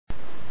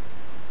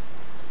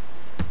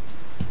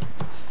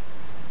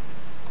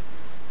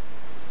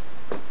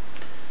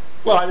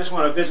Well, I just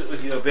want to visit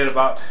with you a bit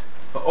about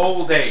the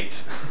old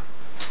days.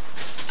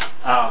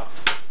 And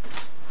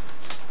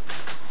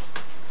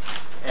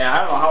I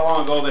don't know how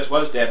long ago this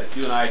was, Dad, that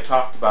you and I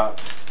talked about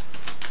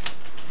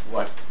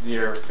what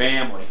your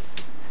family,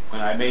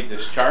 when I made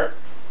this chart.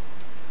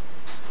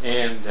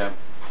 And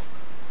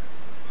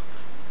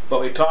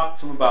but we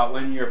talked some about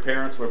when your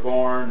parents were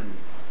born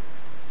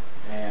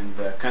and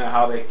kind of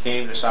how they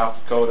came to South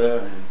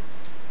Dakota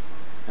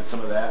and some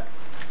of that.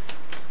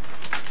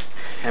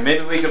 And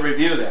maybe we could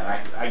review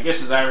that. I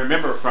guess as I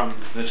remember from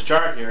this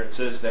chart here, it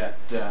says that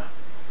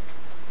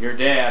your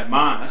dad,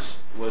 Manus,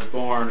 was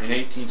born in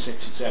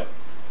 1867.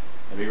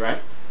 That be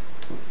right?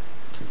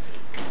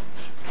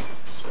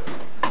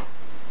 1867.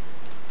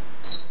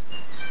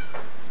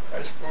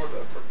 I suppose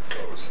that pretty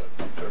close at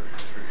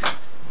 33.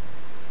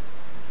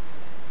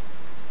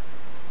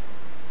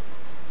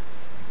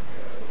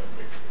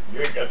 You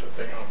ain't got the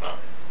thing on now.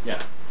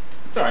 Yeah.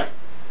 It's all right.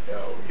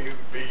 Yeah, he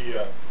would be,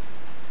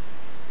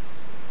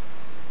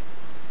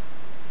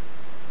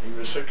 he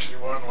was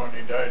 61 when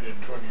he died in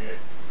 28.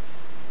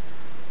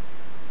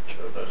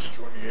 So that's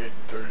 28 and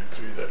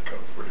 33, that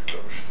comes pretty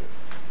close to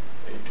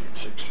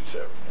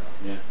 1867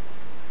 now. Yeah.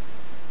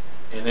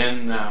 And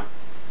then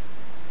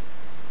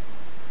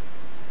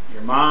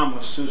your mom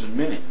was Susan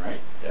Minning, right?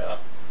 Yeah.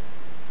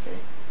 Okay.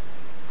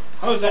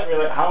 How is that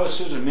related? How is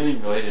Susan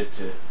Minning related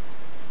to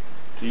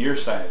your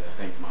side of the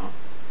thing, Mom?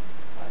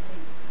 I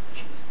think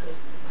she's good with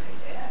my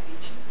dad,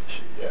 ain't she?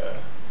 She,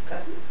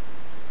 Cousin?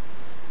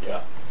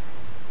 yeah.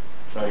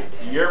 So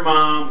your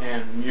mom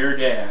and your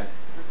dad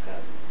Her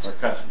cousins. are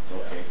cousins,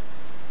 okay.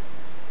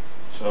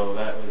 So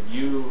that would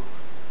you...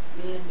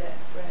 Me and Dad,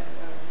 Fred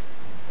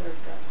are third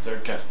cousins.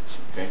 Third cousins,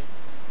 okay.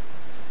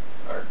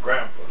 Our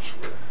grandpas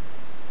were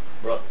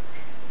brothers.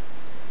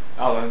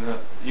 Oh, then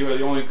you were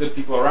the only good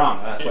people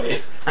around. That's why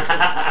you...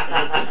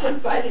 I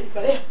couldn't find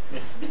anybody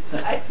else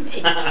besides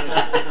me.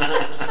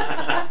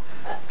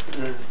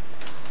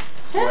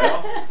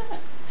 Well,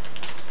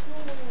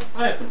 I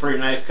had some pretty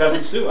nice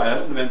cousins too. I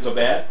wouldn't have been so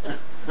bad.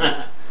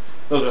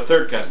 Those are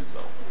third cousins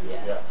though.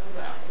 Yeah, Yeah.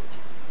 right.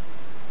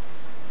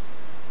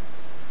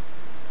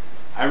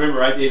 I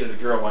remember I dated a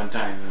girl one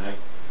time and I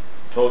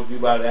told you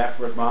about it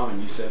afterwards, Mom,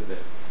 and you said that,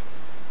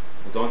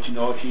 well, don't you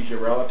know she's your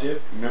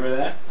relative? You remember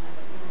that? I don't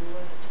know, who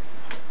was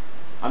it?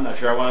 I'm not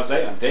sure I want to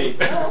say on tape.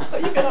 No,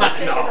 you can all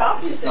pick it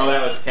up, you said. No,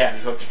 that was Kathy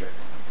Hoekstra.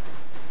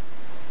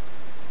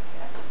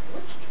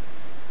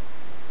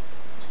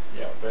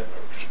 Yeah, Ben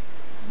Hooks.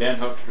 Ben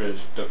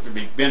Hoekstra's,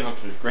 Ben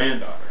Hoekstra's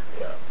granddaughter.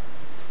 Yeah.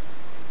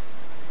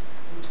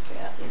 Who's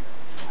Kathy?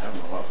 I don't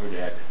know what her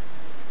dad.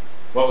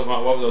 What were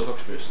those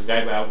Hoekstras? The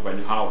guy over by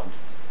New Holland.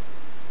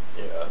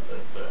 Yeah,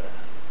 that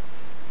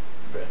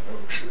Ben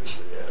Hooks was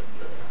the head.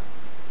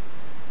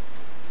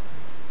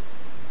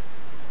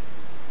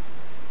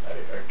 I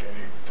can't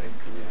even think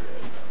who he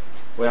had now.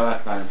 Well,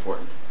 that's not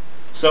important.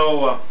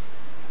 So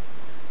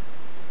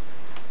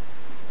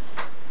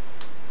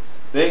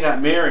they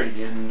got married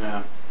in.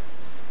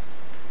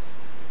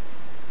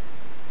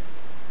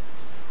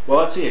 Well,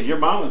 let's see. If your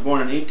mom was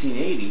born in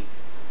 1880,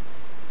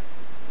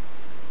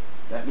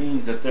 that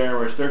means that there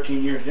was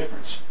 13 years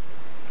difference.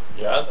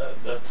 Yeah,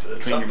 that's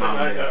something your mom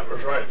like and that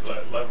was right,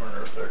 like 11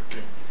 or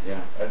 13.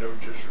 Yeah. I don't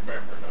just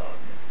remember now.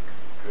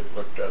 You could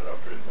look that up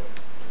in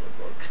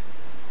the books.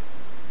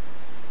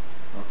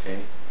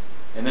 Okay.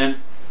 And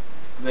then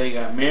they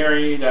got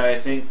married. I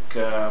think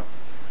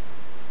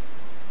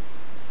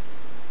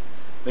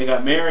they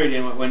got married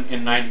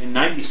in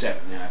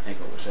 97. Then I think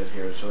it says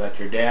here, so that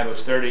your dad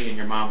was 30 and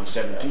your mom was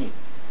 17. Yeah.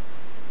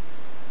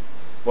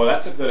 Well,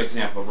 that's a good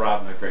example of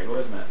robbing the cradle,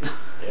 isn't it?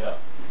 Yeah.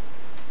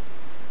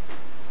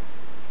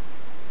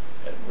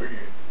 And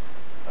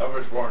I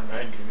was born in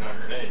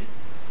 1908,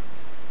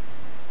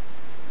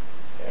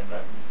 and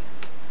I'm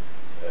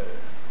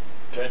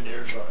 10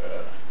 years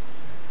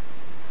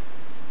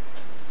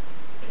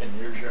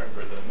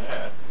younger than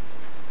that.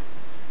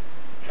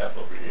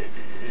 Capital be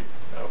 88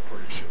 now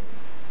pretty soon.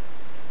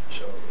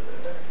 So I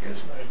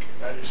guess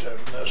 1997,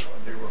 that's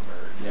when they were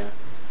married. Yeah.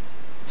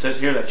 It says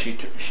here that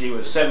she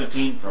was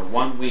 17 for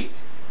 1 week,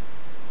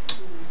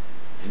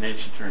 and then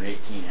she turned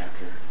 18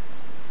 after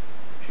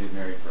she was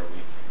married for a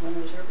week.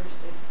 When was her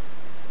birthday?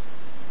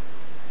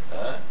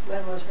 Huh?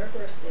 When was her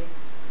birthday?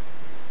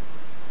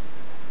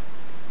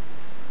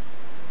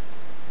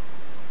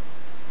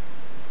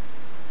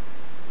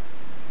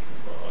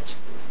 Well, it's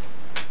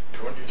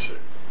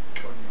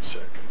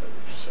 22nd of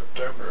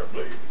September, I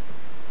believe.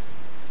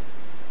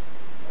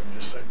 I'm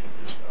just thinking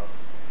just now.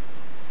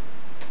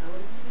 I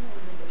wouldn't know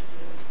when her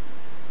birthday was.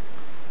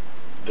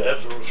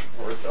 Dad's was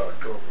 4th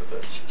October,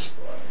 that's just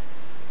why.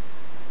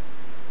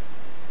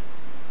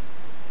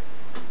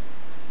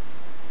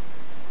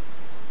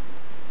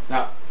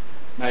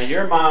 Now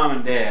your mom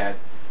and dad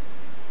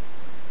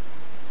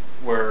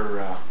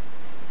were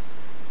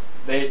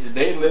did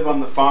they live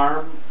on the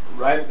farm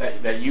right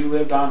that you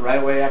lived on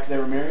right away after they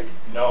were married?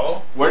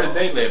 No. Where did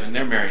they live in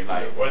their married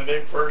life? When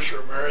they first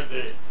were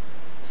married,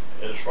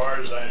 as far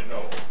as I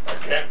know, I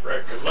can't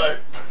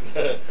recollect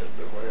the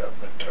way I've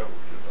been told,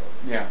 you know.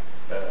 Yeah.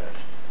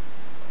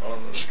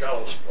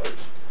 Scallo's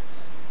place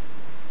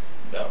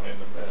down in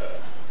the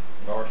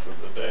north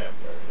of the dam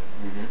there,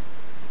 Mm-hmm.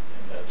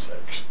 in that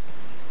section.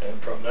 And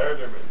from there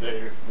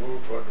they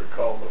moved what we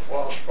call the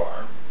Foss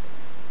Farm.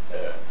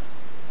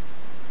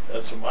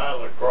 That's a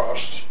mile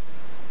across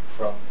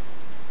from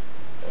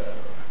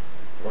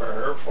where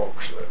her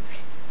folks lived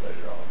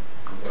later on,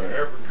 Okay. where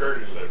Everett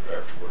Gertie lived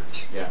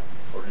afterwards Yeah.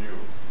 for you.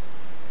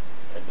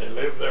 And they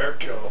lived there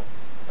till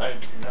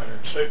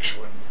 1906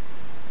 when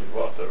they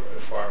bought the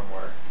farm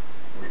where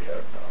we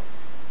have now.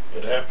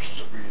 It happens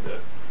to be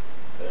that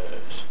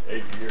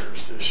 8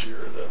 years this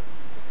year that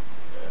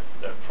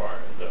that farm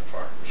has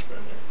been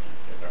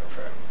in our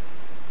family.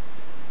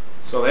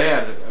 So they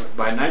had,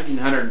 by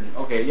 1900,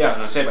 okay, yeah,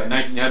 and I say by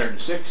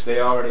 1906, they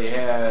already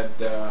had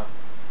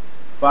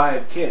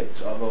 5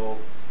 kids, although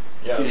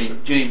Yeah,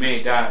 Jennie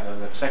Mae died,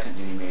 the second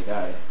Jennie Mae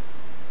died.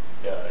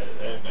 yeah,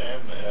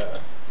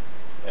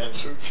 and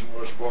Susan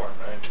was born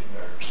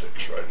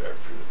 1906, right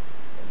after,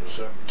 on the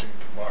 17th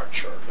of March,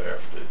 shortly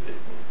after they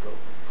moved over.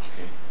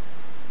 Okay.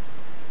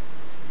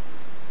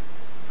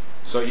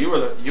 So you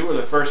were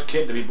the first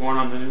kid to be born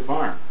on the new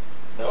farm.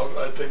 No,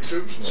 I think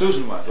Susan was.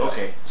 Susan was, Yeah.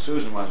 okay.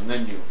 Susan was, and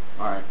then you.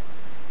 All right.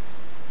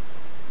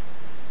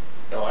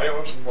 No, I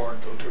wasn't born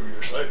until 2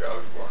 years later. I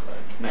was born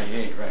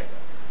 98, right.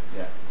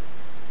 Yeah.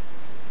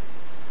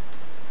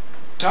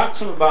 Talk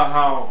some about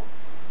how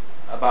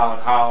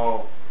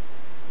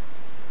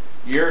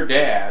your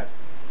dad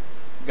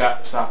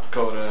got to South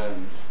Dakota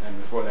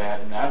and before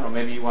that, and I don't know,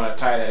 maybe you want to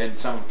tie that in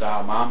some to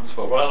how Mom's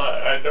folks. Well,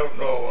 I don't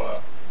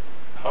know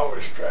how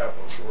his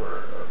travels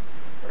were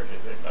or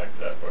anything like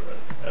that, but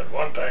at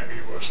one time he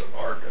was in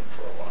Oregon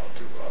for a while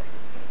too, out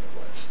in the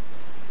West.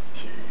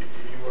 See,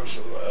 he was a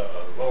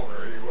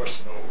loner. He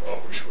wasn't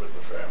always with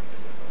the family,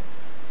 you know.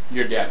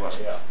 Your dad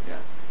wasn't. Yeah.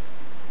 Yeah.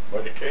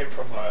 But he came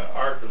from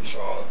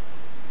Arkansas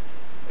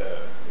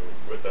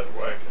with that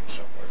wagon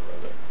somewhere or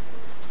other,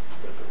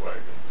 with the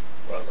wagon.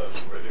 Well, that's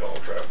the way they all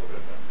traveled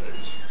in them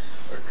days.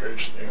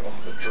 Occasionally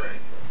on the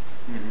train.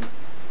 Mm-hmm.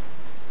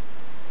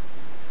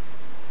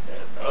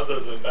 And other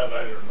than that,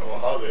 I don't know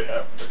how they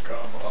happened to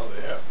come, how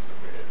they happened to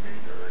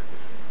meet or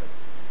anything. But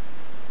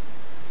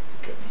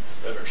can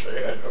better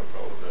say I don't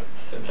know than,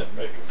 and then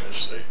make a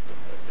misstatement,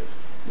 I guess.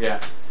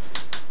 Yeah.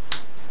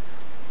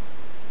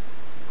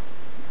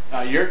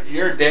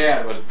 Your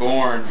dad was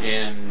born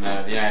in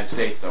the United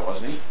States, though,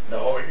 wasn't he?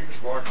 No, he was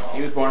born in Holland.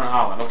 He was born in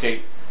Holland.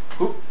 Okay.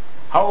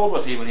 How old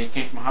was he when he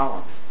came from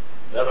Holland?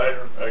 That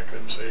I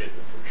couldn't say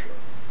either for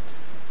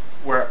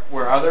sure.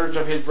 Were others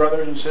of his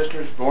brothers and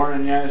sisters born in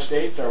the United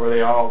States, or were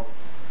they all?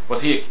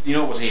 Was he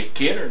a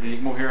kid, or did he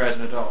move here as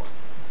an adult?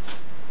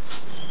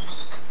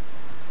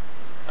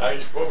 I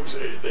suppose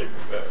they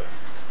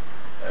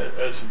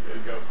as a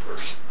young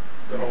person,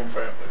 the whole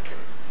family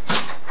came.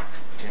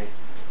 Okay.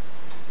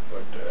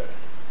 But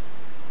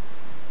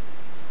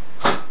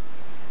I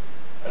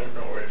don't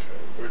know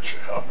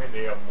how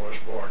many of them was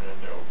born in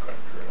the old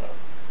country or not.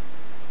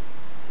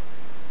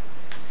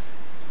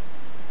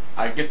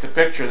 I get the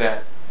picture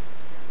that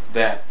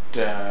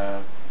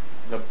the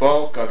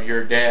bulk of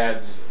your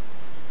dad's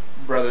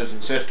brothers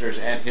and sisters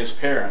and his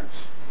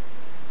parents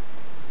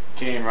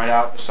came right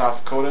out to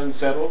South Dakota and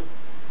settled,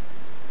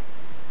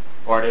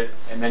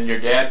 and then your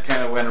dad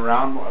kind of went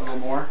around a little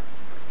more.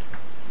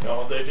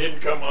 No, they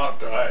didn't come out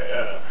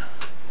to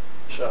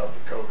South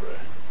Dakota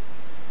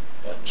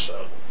and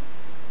settle.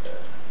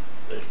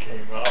 They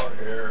came out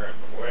here and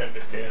went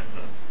again,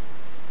 and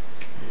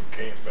he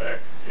came back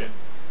again.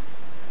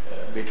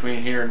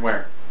 Between here and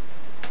where?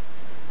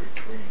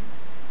 Between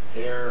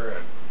here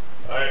and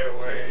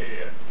Iowa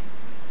and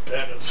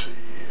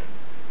Tennessee and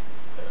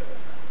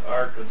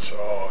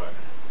Arkansas and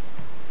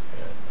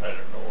I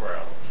don't know where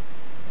else.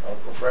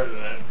 Uncle Fred and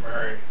Aunt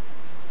Mary,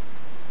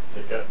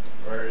 they got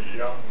married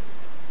young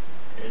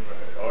in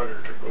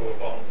order to go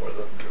along with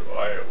them to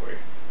Iowa.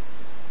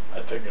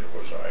 I think it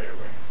was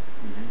Iowa.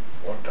 Mm-hmm.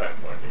 One time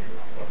when he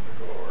wanted to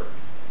go over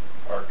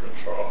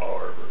Arkansas,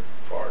 however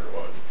far it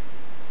was.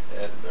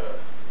 And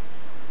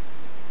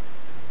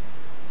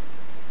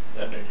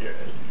then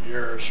a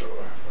year or so,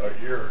 a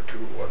year or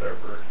two,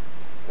 whatever,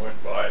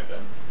 went by,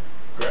 then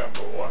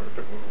Grandpa wanted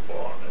to move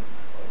on, and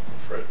Uncle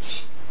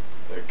Fred's,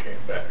 they came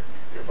back.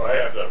 If I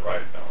have that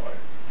right now,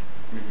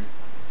 Mm-hmm.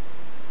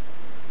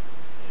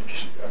 you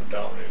see, I'm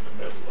down in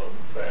the middle of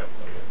the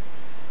family. And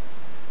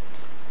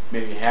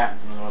Maybe Hatton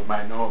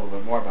might know a little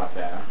bit more about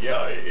that. Huh?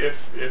 yeah, if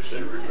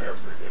they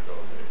remember, you know,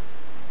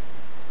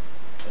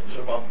 and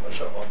some of them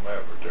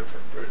have a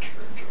different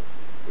picture. So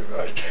if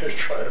I just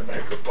try to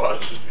make a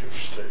positive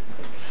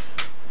statement.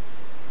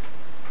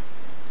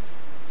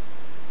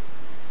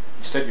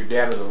 You said your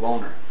dad was a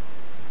loner.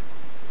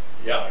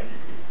 Yeah,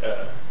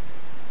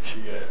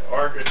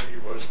 Oregon, he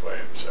was by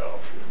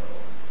himself, you know,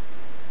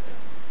 and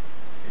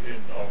he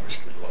didn't always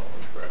get along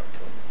with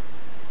Grandpa.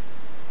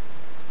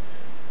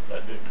 And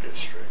that didn't get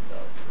straightened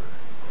out for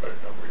quite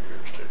a number of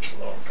years. Takes a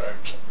long time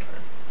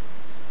sometimes.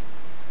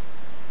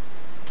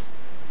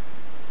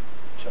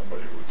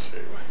 Somebody would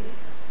say, well,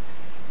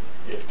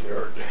 if they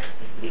ever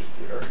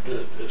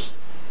did this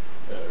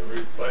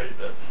replay,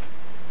 that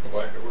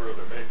why in the world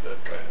to make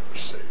that kind of a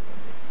statement.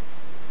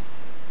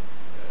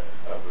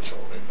 I was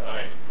only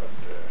 9, but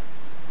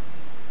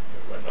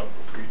when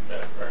Uncle Pete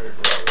and Aunt Mary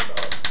brought it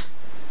out,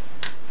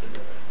 the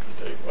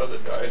day Mother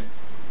died,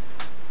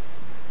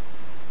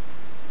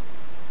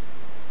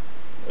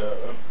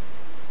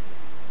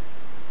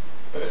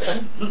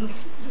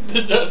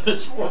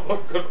 this one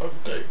look good on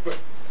tape, but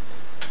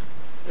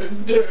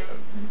and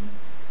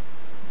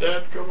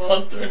Dad come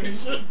out there and he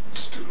said,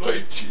 "It's too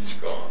late, she's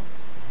gone."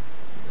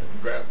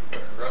 And Grandpa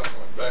turned around and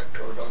went back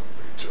toward Uncle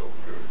Pete's old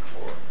Buick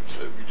for him and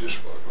said, "We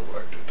just want to go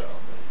back to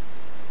town."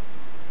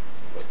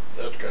 But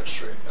that got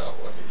straightened out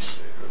when he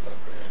stayed with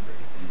Uncle Henry.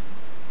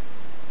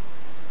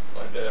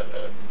 My dad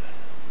hadn't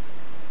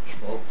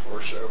smoked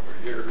for several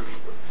years,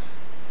 but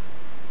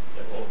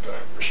them old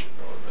timers should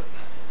know that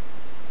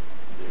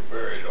they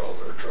buried all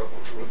their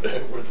troubles with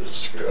a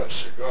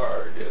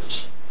cigar, I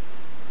guess.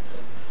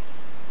 And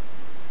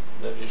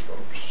then he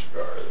smoked a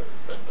cigar. That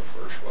had been the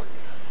first one.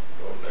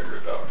 The old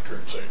nigger doctor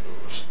in St.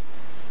 Louis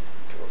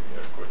told me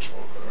I'd quit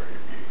smoking or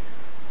he'd be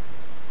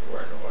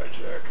wearing a white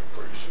jacket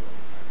pretty soon.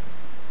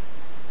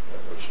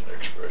 That was an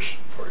expression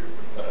for you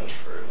wouldn't last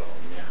very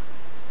long. Yeah.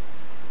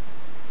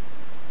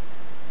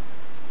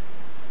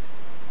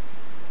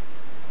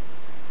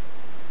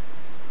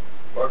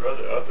 But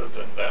other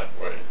than that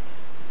way,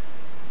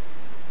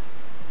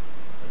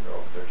 I don't know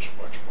if there's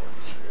much more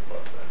to say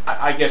about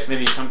that. I guess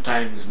maybe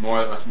sometimes it's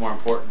more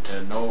important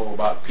to know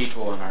about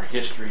people and our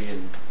history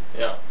and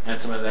Yeah.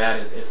 some of that.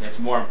 It's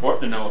more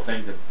important to know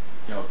things that,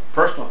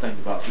 personal things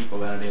about people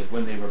than it is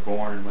when they were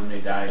born and when they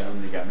died and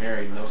when they got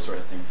married and those sort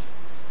of things.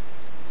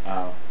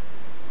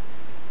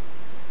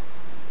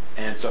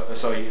 And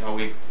so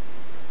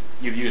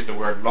you've used the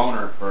word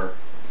loner for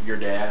your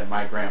dad and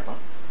my grandpa.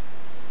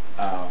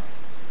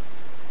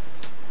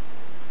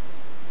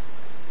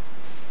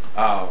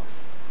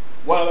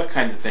 What other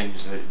kind of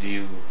things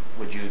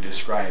would you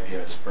describe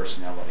his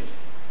personality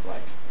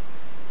like?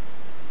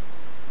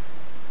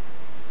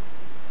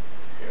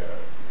 Yeah.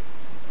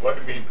 What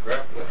do you mean,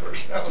 Grandpa's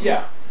personality?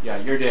 Yeah,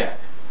 your dad.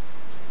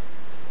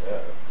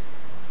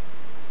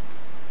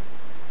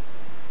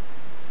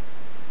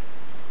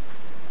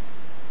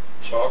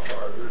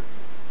 Soft-hearted,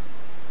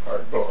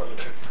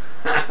 hard-boiled.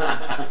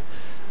 I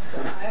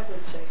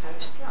would say high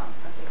strung.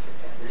 I think your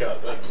dad was Yeah,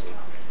 high that's strung.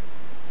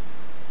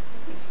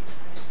 I think he was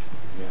high strung.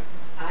 Yeah.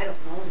 I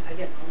don't know him. I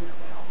didn't know him that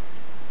well.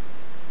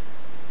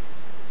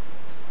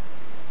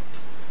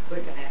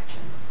 Quick in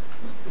action.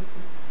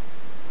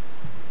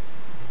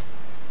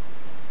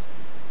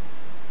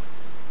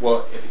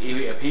 Well, if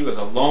he was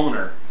a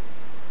loner,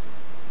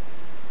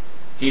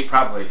 he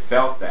probably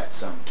felt that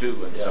some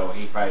too, and so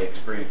he probably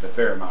experienced a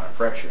fair amount of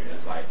pressure in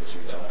his life as a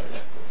result of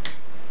that.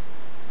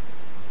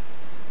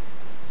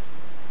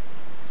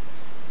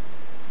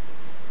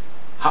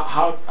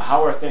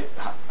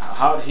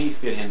 How did he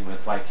fit in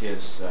with like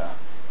his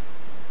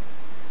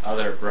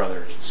other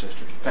brothers and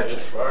sisters?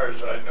 As far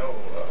as I know,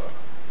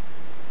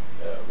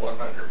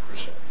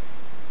 100%.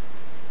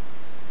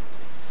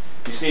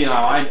 You see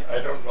how I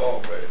don't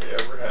know if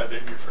I ever had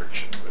any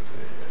friction with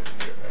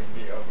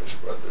any of his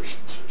brothers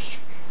and sisters.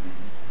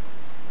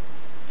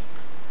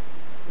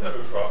 That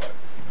was right.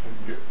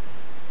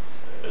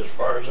 As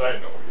far as I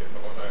know, and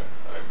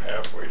I'm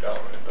halfway down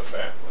in the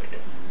family,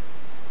 and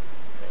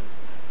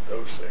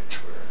those things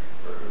were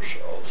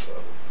all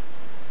settled.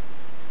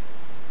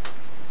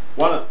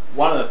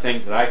 One of the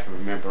things that I can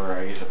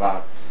remember is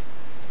about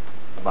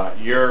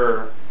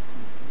your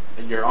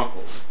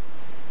uncles.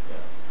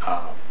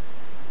 Yeah.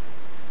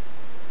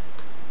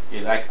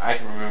 I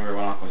can remember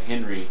when Uncle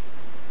Henry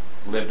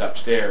lived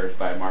upstairs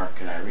by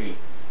Mark and Irene,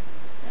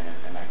 and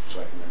so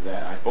I can remember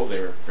that. I suppose they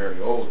were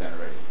fairly old then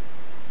already.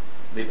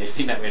 They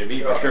seem that way to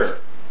me for sure.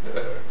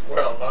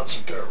 Well, not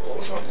so terrible,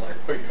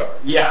 unlike we are.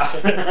 Yeah.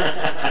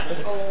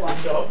 Oh, I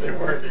No, they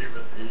weren't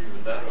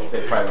even that old.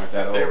 They probably weren't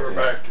that old. They were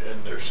yeah. back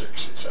in their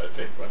 60s, I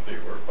think, when they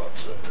were about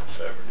 70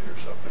 or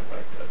something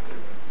like that.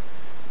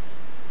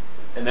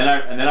 They were.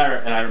 And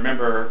I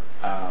remember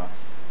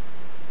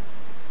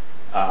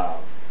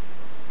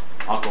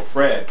Uncle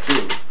Fred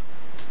too,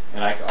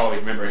 and I always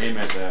remember him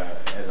as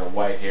a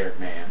white-haired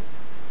man.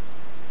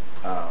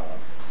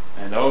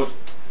 And those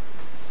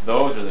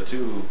are the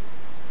two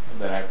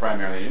that I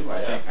primarily knew.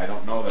 I think I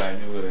don't know that I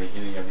knew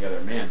any of the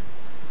other men.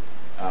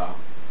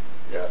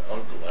 Yeah,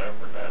 Uncle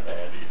Lambert and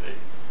Auntie,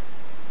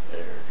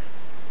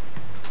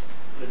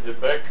 they're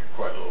back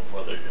quite a little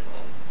further,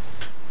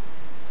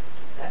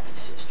 that's his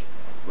sister.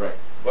 Right.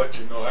 But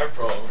I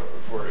probably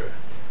for you.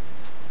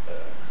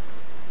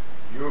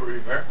 You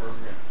remember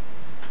me.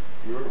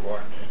 You were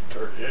born in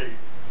 38.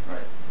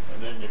 Right.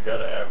 And then you got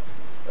to have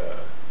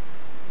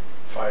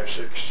 5,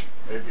 6,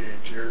 maybe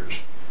 8 years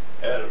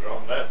added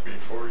on that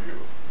before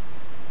you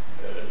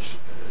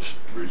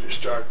really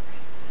start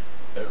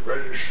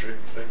registering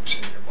things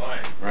in your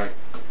mind. Right.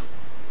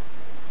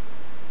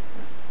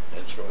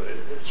 And so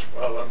it's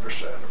well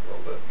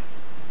understandable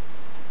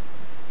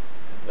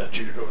that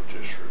you don't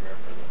just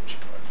remember them so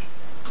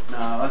much.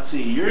 Now let's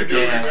see. Your You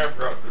do dad.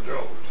 remember Uncle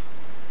Joe's.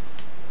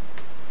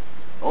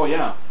 Oh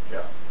yeah.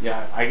 Yeah.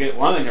 Yeah, I get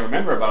one thing to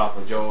remember about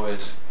Uncle Joe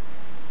is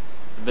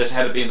this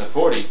had to be in the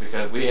 40s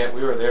because we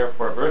were there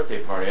for a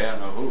birthday party. I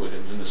don't know who.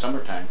 It was in the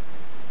summertime,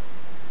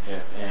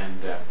 yeah,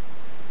 and they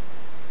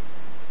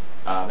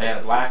had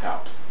a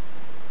blackout.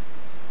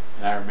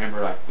 And I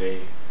remember like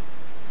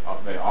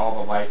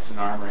all the lights and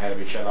armor had to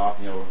be shut off.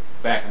 You know,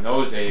 back in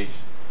those days,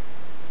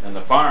 on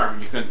the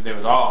farm, you couldn't. It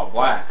was all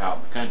black out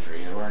in the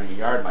country. There weren't any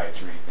yard lights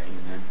or anything.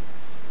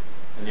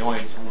 And the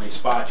only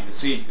spots you could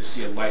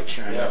see a light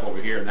shining up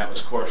over here, and that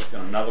was, of course,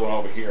 another one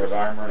over here was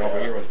Armour, and over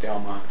here was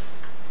Delmont.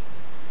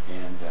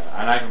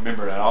 And I can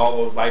remember that all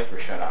those lights were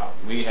shut out.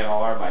 We had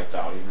all our lights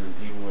out,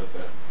 even with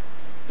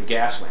the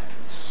gas lanterns.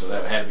 So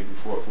that had to be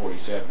before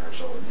 47 or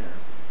so in there.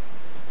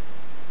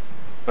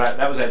 But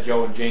that was at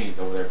Joe and Jane's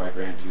over there by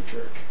Grandview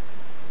Church.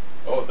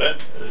 Oh, then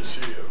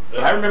see you.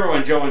 But I remember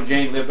when Joe and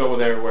Jane lived over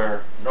there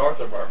where North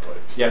of our place.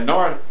 Yeah,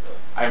 north.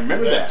 I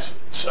remember that.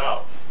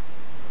 South.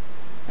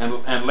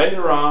 And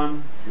later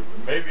on,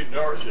 maybe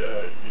north.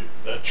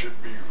 That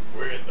should be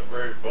way in the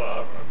very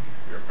bottom of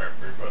your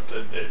memory. But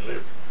then they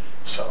lived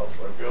south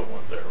when Bill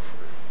went there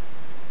for.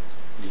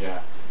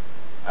 Yeah,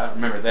 I don't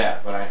remember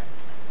that, but I.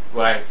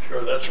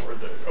 Sure, that's where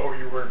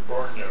you weren't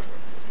born yet.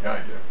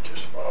 Yeah,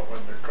 just about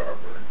when the car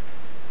burned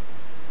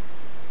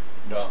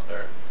down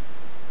there.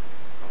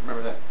 I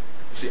remember that.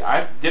 See,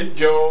 didn't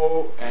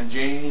Joe and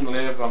Jane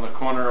live on the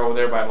corner over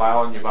there by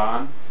Lyle and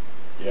Yvonne?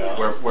 Yeah.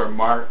 Where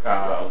Mark,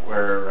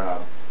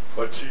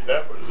 But see,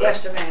 that was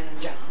Westerman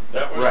and John.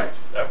 That was right.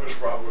 That was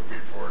probably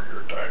before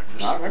your time.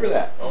 I remember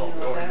that. Oh,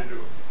 no, that, you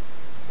do.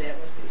 That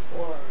was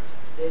before.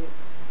 They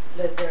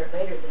lived there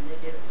later than they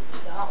did with the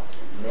South.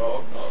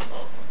 No.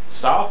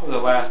 South was the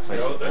last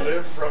place. No, they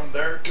lived from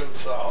there to the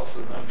south,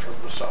 and then from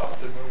the south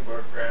they moved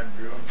to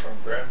Grandview, and from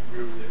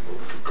Grandview they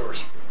moved to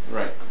Corsica.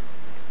 Right.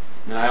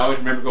 And I always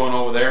remember going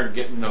over there and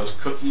getting those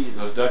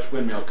Dutch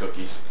windmill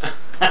cookies.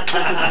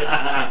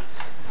 I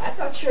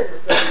thought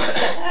sugar cookies.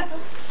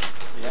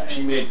 Yeah,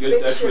 she made good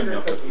Big Dutch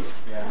windmill cookies.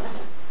 Yeah.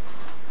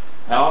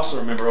 I also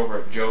remember over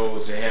at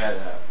Joe's, they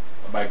had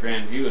by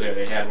Grandview there,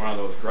 they had one of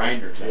those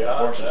grinders that the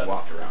horses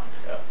walked around.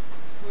 Yeah.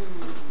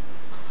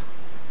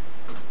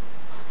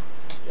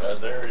 Yeah,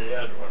 there he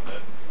had one,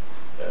 and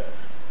I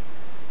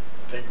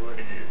think when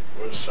he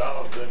was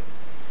south,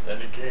 then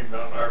he came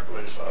down our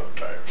place a lot of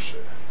times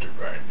to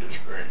grind his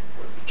grain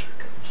for the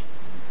chickens.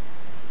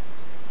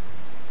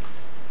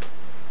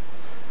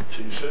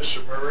 See,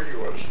 Sister Marie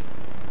was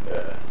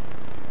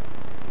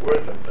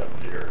with him them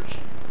years.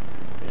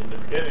 In the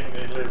beginning,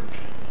 they lived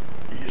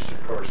east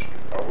of Corsica,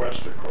 or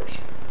west of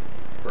Corsica.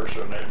 First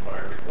on Ed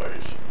Meyer's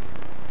place.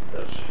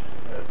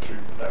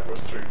 That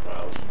was 3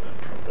 miles, and then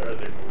from there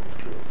they moved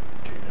to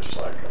Tina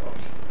Slack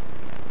House.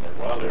 And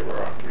while they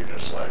were on Tina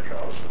Slack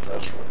House,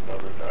 that's when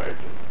Mother died,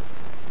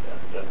 and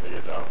then they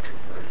adopted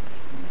Marie.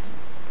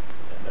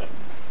 And then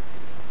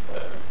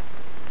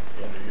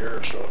in a year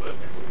or so, then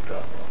they moved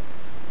down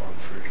on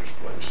Frieder's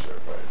place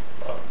there by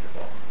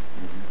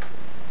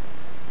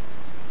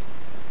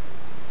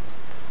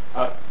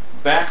Devon.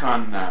 Back on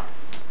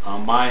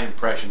my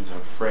impressions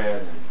of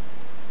Fred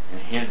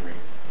and Henry,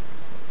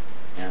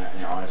 and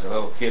as a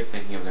little kid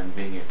thinking of them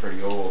being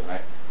pretty old,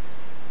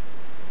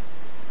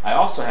 I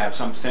also have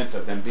some sense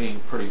of them being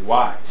pretty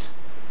wise,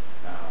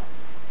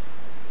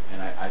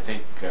 and I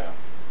think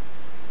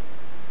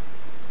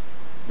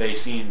they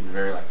seem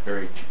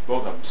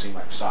both of them seem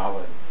like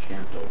solid,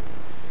 gentle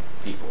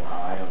people.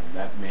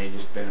 That may have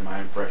just been my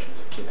impression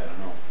as a kid. I don't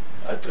know.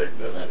 I think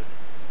that's it.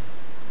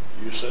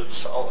 You said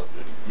solid,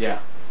 didn't you?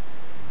 Yeah.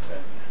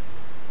 And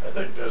I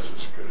think that's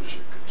as good as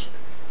you could say.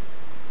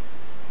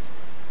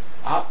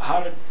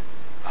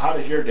 How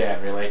does your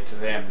dad relate to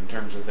them in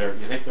terms of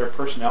you think their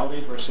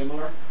personalities were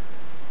similar,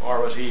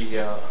 or was he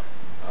a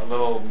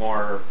little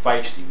more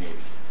feisty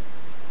maybe?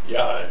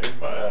 Yeah,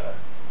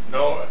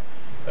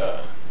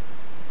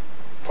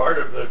 part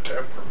of the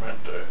temperament,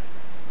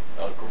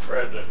 Uncle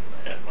Fred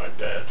and my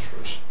dad's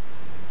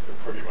they're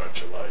pretty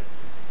much alike.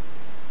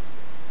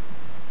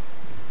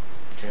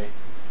 Okay.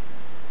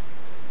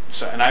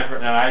 So, and I've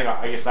heard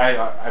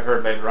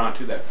later on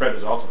too that Fred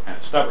was also kind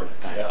of stubborn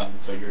at times. Yeah. And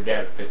so your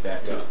dad fit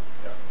that too. Yeah.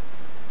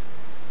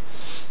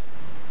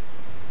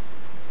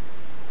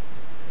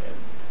 And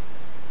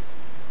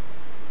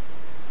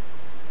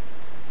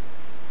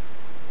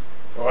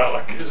well,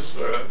 like his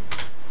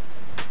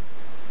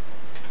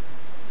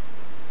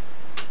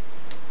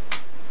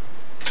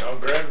now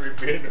Grandview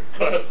being a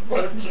class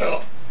by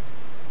himself.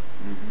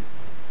 Mm-hmm.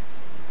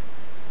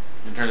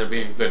 In terms of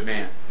being a good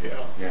man.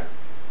 Yeah. Yeah.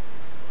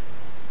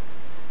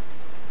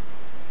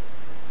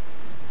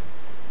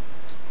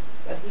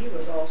 But he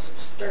was also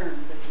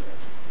stern, but he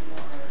was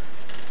more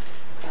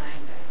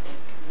kind, I think.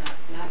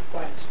 Not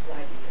quite as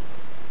flighty as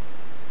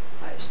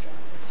high strung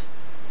as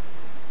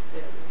the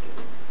other two.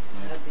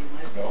 That'd be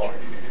my No,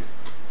 picture.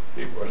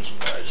 he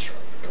wasn't high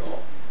strung at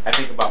all. I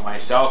think about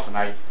myself, and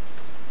a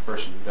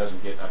person who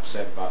doesn't get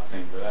upset about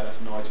things, but that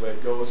doesn't always the way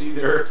it goes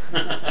either.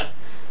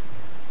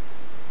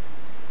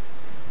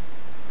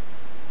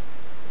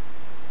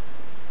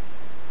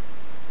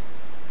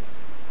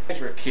 As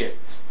we're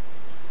kids,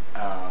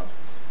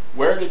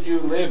 Where did you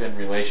live in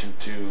relation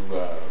to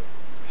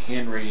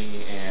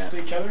Henry and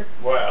each other?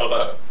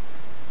 Well,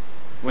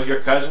 With your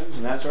cousins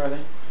and that sort of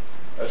thing?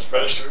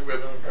 especially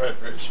with them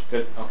countries.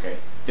 Good. Okay.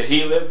 Did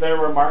he live there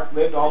where Mark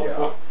lived all Yeah.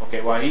 before?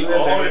 Okay. Well, he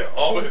lived there.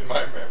 All in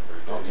my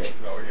memory. Okay.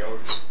 You know, he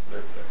always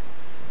lived there.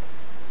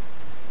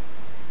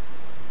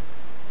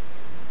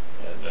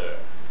 And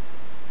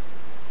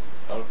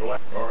Uncle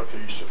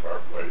northeast of our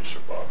place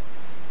about,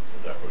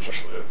 that was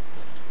lived.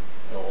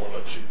 Oh,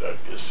 let's see, that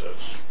guess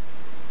that's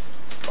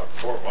about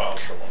 4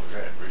 miles from Uncle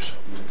Henry,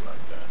 something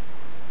like that.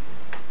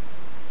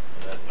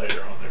 And then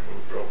later on they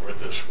moved over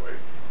this way.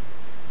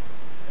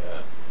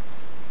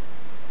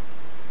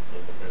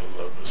 In the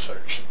middle of the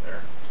section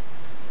there.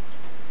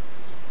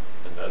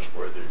 And that's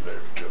where they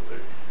lived till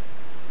they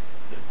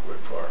quit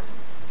farming,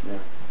 Yeah.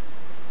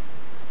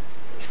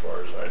 as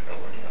far as I know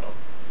anyhow.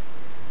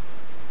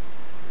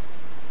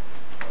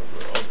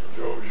 Uncle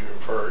Joe's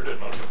you've heard,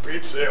 and Uncle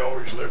Pete's, they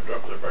always lived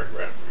up there by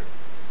Grandview.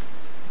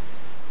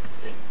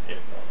 In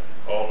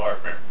all our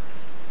memory.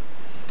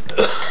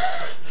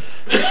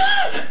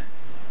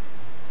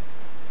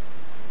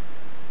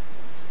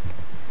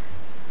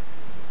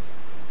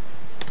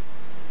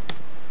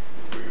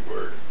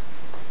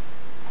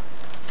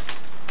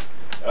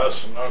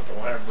 Us and Uncle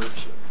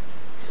Lambert's, and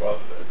well,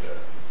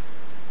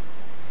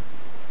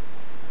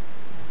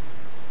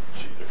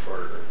 see,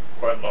 for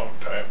quite a long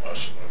time,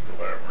 us and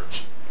Uncle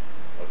Lambert's,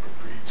 Uncle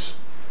Pete's,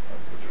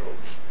 Uncle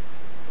Joe's,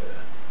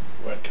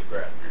 went to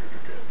Grandview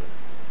together,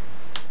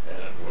 and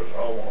it was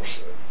almost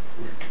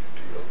a weekly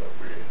deal that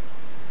we,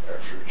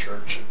 after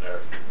church in the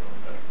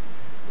afternoon,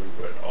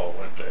 we all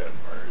went to Aunt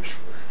Mary's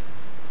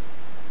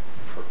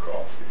for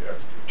coffee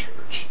after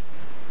church.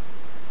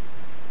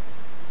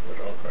 But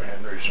Uncle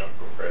Henry's,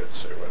 Uncle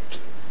Red's, they went to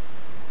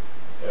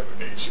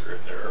Ebenezer in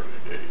the early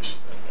days,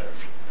 and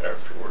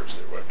afterwards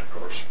they went to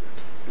Corsica.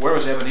 Where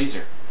was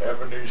Ebenezer?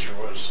 Ebenezer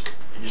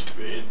used to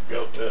be in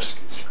Bill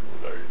Teskey's school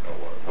there, you know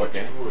what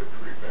Okay. you would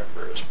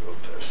remember as Bill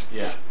Teskey's.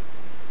 Yeah.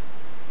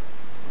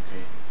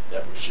 Okay.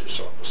 That was just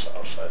on the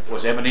south side there.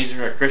 Was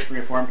Ebenezer a Christian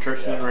Reformed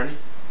church then Yeah. already?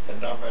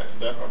 And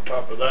then on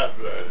top of that,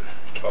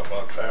 talk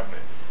about family,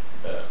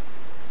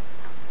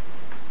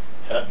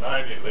 had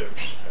 90 lived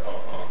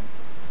on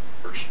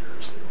first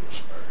years they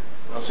was married.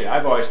 Well, see,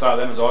 I've always thought of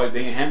them as always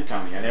being in Hen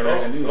County. I never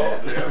even knew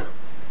that. Yeah.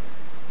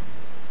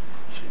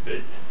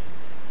 See,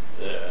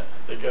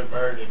 they got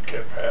married and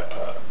kept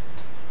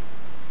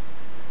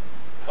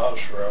house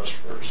for us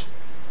first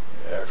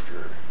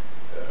after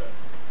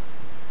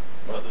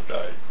mother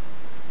died.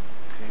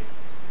 Okay.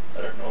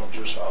 I don't know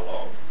just how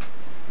long.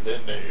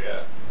 Then they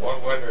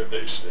one winter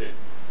they stayed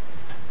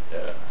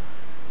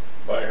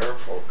by her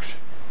folks.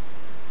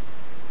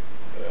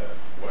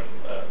 When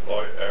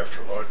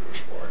after Lloyd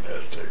was born, they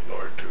had to take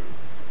Lloyd to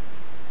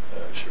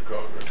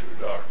Chicago to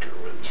a doctor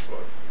with his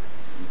foot.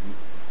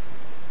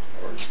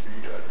 Mm-hmm. Or his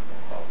feet, I don't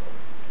know how long.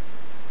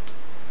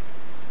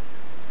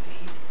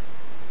 Feet.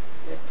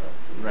 Lift up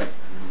feet. Right.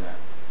 I remember that.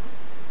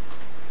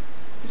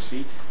 His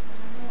feet? I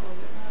don't know,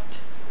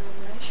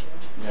 they're not nice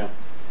yet.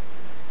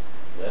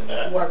 Yeah. Then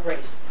that, Wore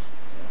braces.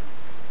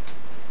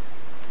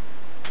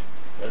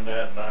 then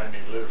that 90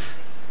 lived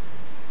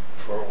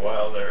for a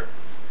while there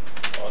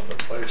on the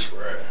place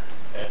where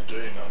Aunt Jane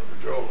and Uncle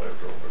Joe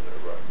lived over there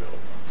by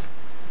Billman's.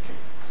 Okay.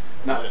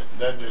 Now,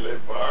 Then they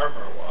lived by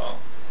Armour a while.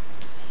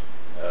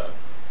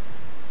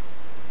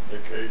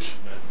 Vacation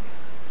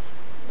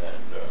and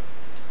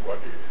what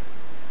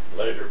he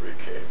later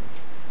became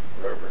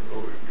Reverend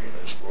Louis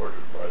Venus,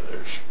 boarded by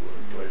their school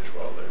place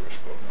while they was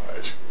going to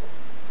high school.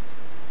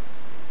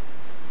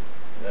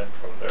 And then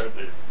from there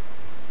they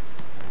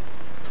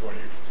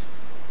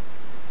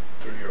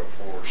 23 or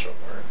 4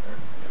 somewhere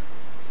in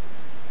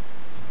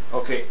there.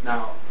 okay,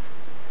 now,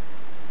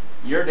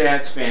 your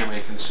dad's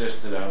family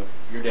consisted of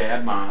your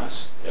dad,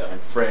 Manas, Yeah.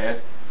 and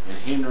Fred, and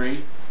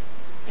Henry,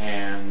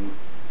 and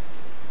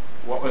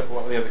what were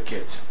the other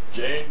kids?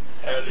 Jane,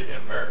 Hattie,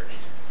 and Mary.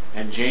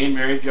 And Jane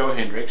married Joe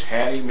Hendricks,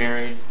 Hattie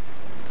married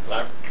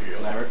Lambert Keel.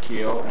 Lambert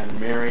Keel, and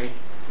Mary,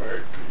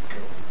 Married Pete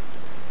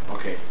Keel.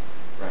 okay,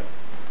 right.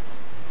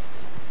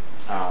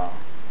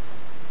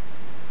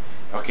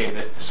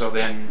 Okay, so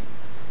then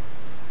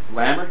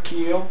Lambert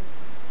Keel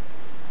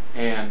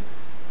and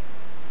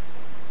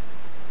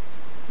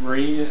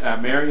Mary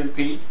and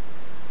Pete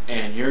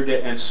and your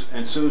dad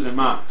and Susan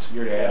Moss,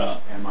 your dad Yeah.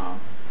 and mom,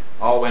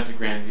 all went to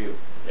Grandview.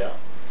 Yeah.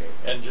 Okay.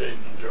 And Jane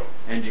and Joe.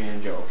 And Jane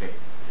and Joe. Okay.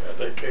 Yeah,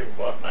 they came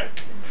about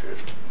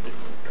 1950. They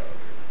moved out here.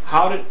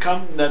 How did it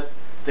come that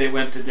they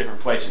went to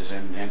different places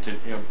and to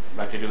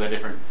like to do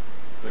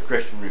the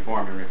Christian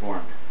Reformed and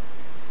Reformed?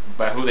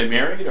 By who they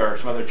married or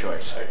some other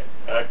choice?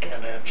 I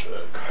can't answer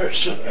that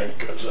question Okay.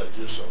 because I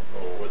just don't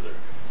know whether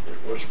it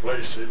was a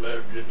place they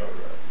lived, you know.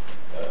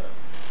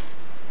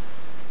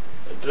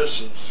 The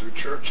distance to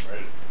church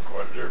made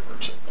quite a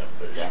difference in them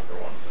days, Yeah. for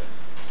one thing.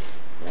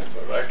 Yeah.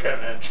 But I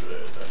can't answer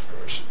that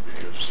question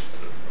because I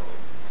don't know.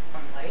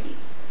 One lady,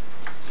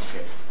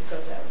 Okay.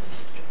 because that was a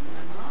sister of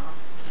my mom.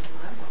 And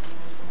my mom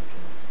was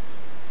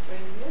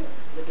going to Grandview.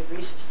 The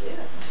DeVries did.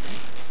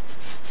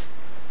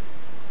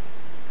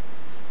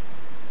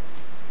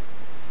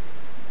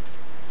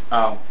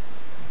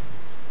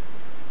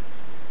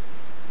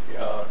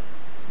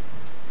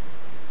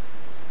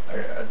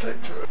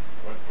 think so.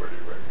 Went pretty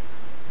right.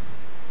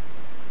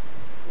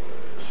 What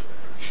is it?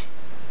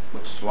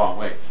 which is a long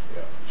ways.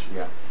 Yeah.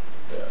 Yeah.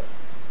 Yeah.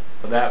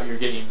 But that you're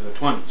getting into the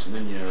 20s, and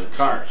then your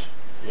cars.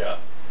 Yeah.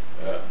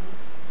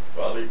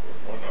 Well, even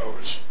when I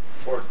was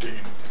 14, in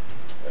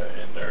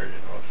there,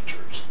 the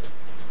church thing.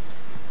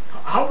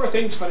 How were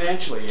things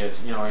financially,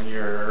 as in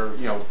your,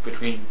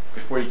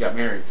 before you got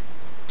married?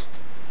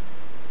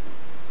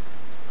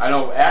 I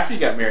know after you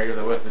got married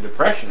with the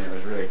depression, it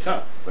was really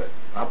tough. But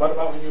how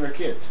about when you were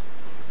kids?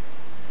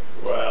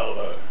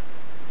 Well,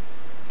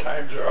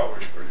 times are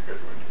always pretty good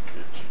when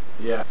you're kids.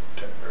 Yeah.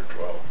 10 or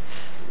 12.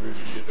 Really,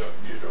 you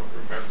don't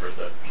remember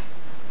that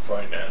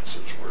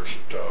finances were so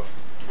tough.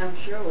 I'm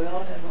sure we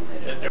all have them.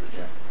 And it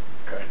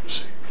kind of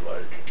seemed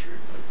like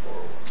extremely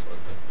poor one, but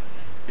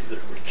either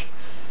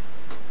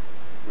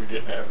we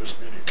didn't have as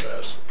many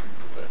classes of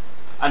people then.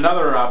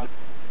 Another object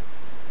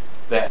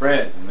that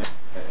bread, and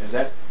is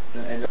that?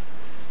 And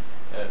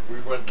we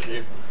went to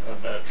him a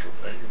natural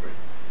thing, but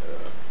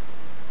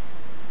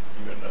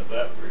even at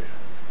that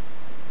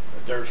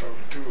there's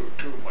only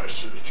two of my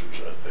sisters,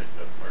 I think,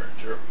 that married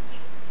Germans.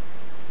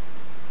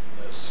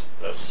 And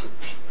that's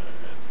Susan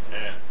and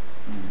Ann.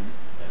 Mm-hmm.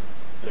 And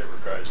they were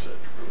guys that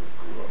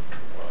grew up 2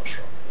 miles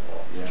from the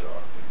wall. Yeah.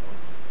 Job,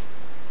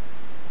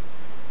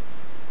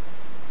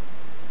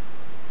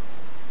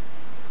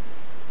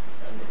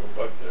 And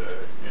but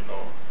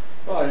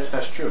Well, I guess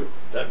that's true.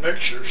 that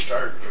mixture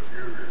started a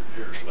few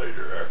years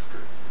later after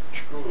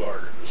school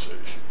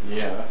organization.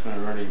 Yeah, that's when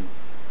I really.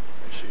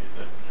 You see,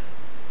 then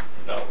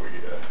now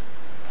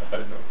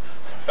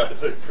I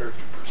think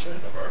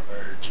 50% of our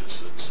marriages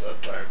since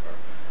that time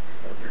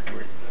are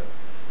between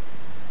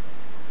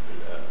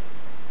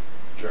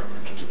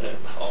Germans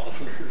and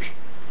Hollanders.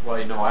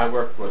 Well, I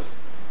work with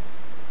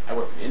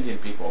Indian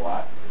people a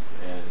lot,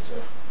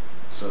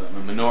 so I'm a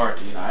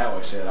minority. And I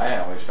always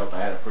felt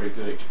I had a pretty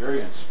good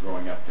experience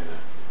growing up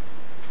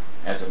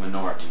as a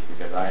minority,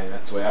 because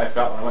that's the way I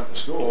felt when I went to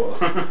school.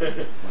 Went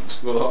to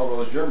school with all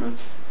those Germans.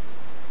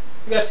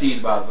 We got teased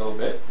about it a little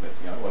bit, but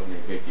it wasn't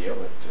a big deal.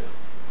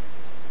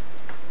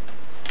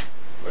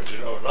 But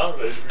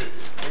nowadays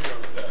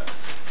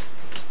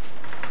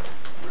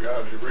we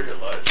hardly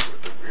realize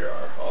that we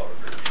are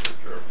Hollanders or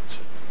Germans.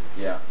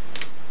 Yeah,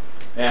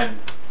 and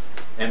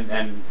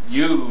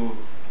you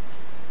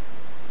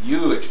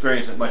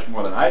experience it much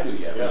more than I do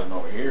yet, living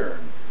over here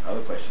and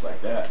other places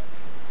like that.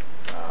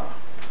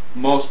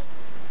 Most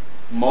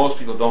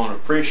people don't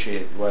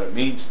appreciate what it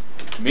means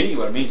to me.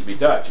 What it means to be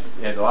Dutch.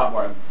 It has a lot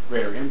more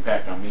greater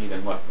impact on me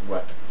than what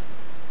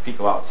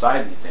people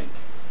outside me think.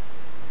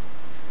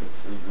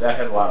 That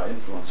had a lot of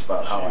influence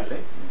about how I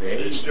think.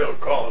 They still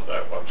call it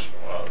that once in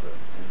a while, the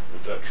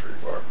Dutch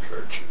Reformed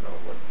Church,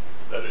 but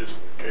that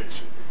isn't the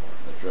case anymore.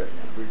 That's right.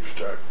 Yeah. We've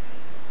started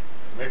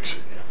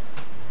mixing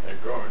and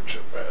growing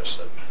so fast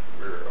that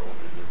we're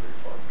only the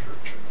Reformed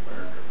Church in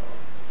America now.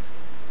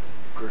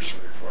 Christian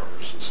Reform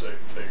is the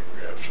same thing.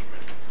 We have so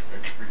many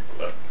mixed people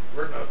that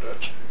we're not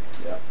Dutch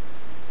anymore. Yeah.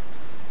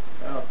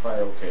 Well,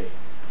 probably okay.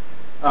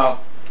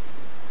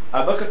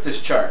 I look at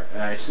this chart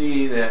and I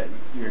see that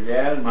your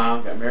dad and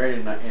mom got married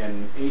in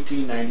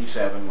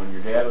 1897 when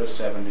your dad was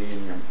 70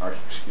 and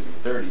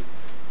 30,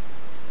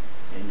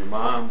 and your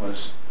mom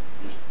was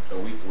just a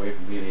week away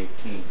from being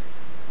 18.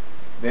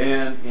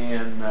 Then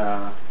in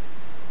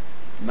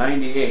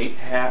 98,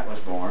 Hat was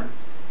born.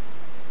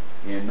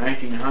 In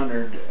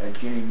 1900,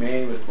 Jennie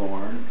Mae was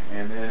born,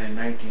 and then in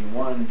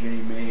 1901,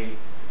 Jennie Mae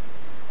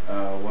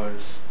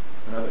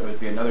would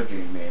be another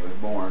Jennie Mae was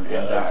born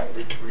and died.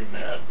 Between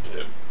that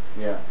and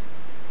Yeah.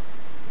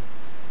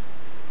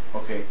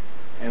 Okay,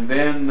 and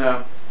then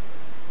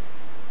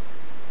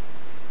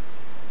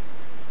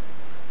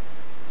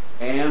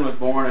Ann was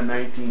born in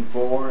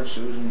 1904,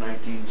 Susan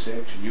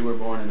 1906, you were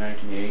born in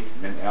 1908,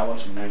 and then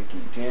Alice in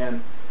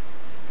 1910,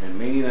 and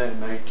Lena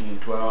in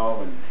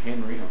 1912, and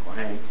Henry, Uncle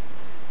Hank,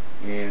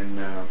 in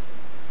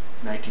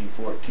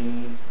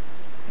 1914,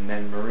 and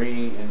then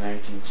Marie in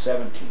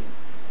 1917.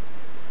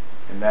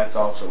 And that's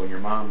also when your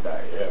mom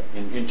died. Yeah.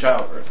 In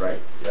childbirth,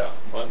 right? Yeah,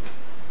 month.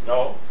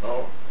 No.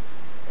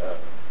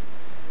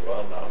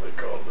 Well, now they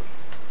called it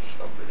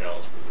something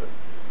else, but it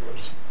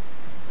was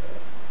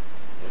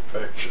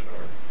infection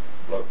or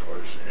blood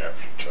poisoning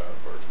after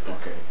childbirth.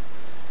 Okay.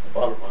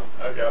 About a month.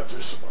 I got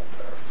just a month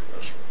after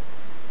this one.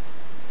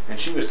 And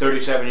she was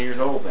 37 years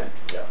old then.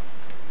 Yeah.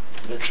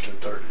 Next to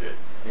 38.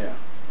 Yeah.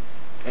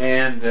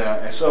 And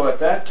so at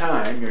that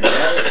time, your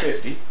dad was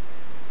 50.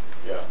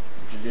 Yeah.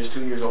 Which is just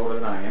 2 years older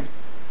than I am.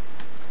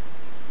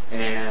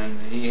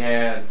 And he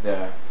had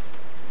the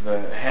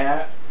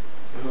Hat,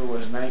 who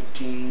was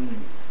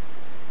 19,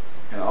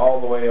 and all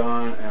the way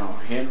on,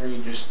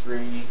 Henry just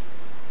 3,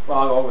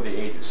 well, over the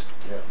ages.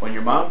 Yeah. When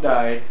your mom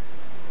died,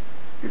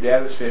 your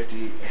dad was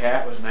 50,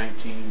 Hat was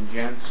 19,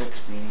 Jen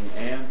 16,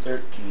 Ann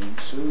 13,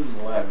 Susan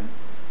 11,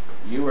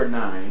 you were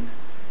 9,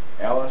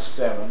 Alice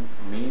 7,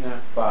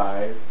 Lena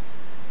 5,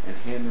 and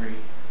Henry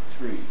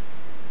 3.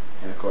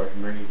 And of course,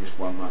 Marie just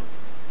 1 month.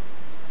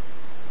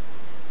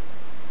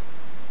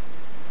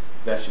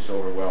 That's just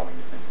overwhelming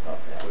to think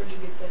about that. Where'd you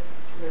get that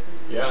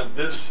Yeah, and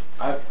this,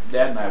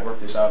 Dad and I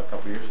worked this out a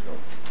couple years ago.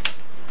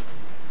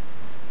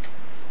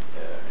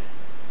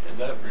 in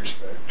that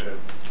respect,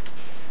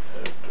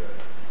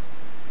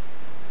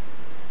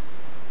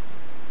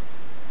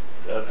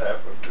 that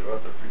happened to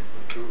other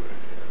people too in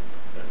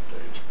that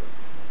days,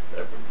 but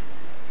that would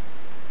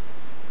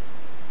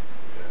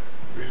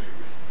really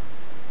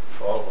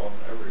fall on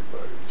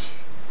everybody's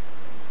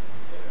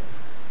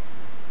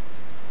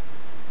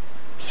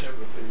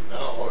sympathy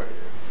now if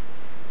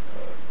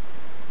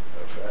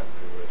a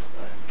family with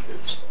 9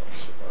 kids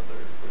lost a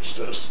mother, which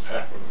doesn't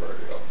happen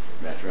very often.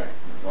 That's right.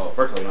 Well,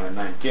 first of all, I don't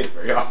have 9 kids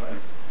very often.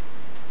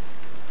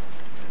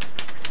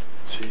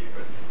 See,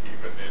 even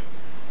in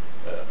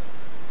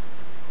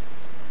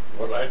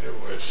what I knew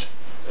as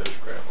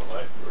Grandma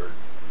Ligtenberg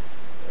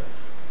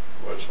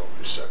was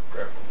only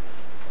step-grandma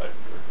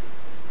Ligtenberg.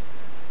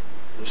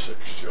 The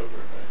 6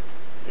 children,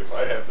 if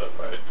I have that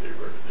right, they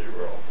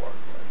were all born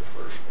by the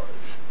first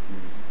wife.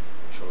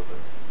 Mm-hmm. So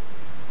there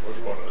was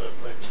one of the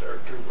things there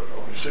too, but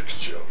only 6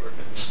 children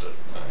instead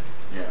of 9.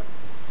 Yeah.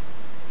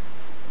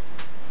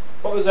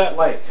 What was that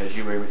like? Because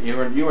you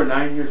were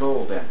 9 years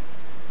old then.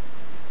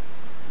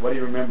 What do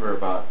you remember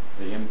about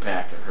the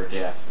impact of her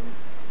death?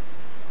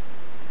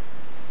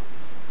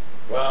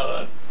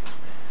 Well,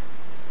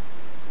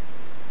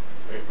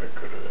 maybe I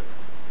could have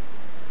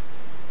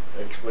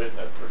explained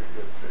that pretty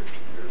good 50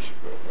 years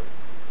ago, but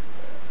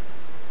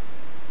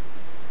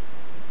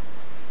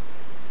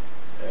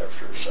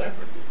after 70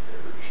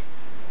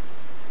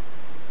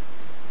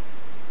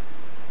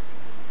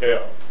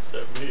 years,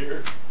 70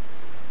 years,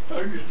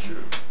 how could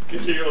you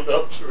get healed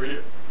up so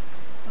you,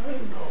 I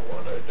don't know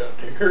what I done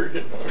here,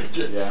 you know, it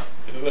just, Yeah.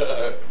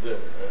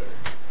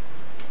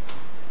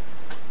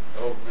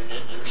 opening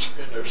in your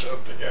skin or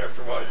something,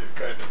 after a while you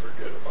kind of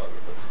forget about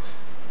it, but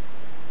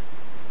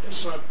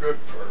it's not good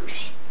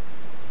first.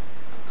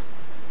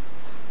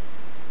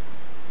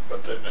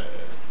 But then,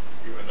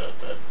 even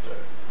at that,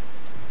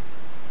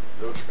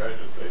 those kind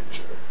of things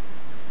are,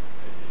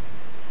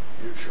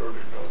 you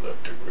surely know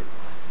that too with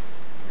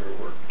your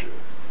work too.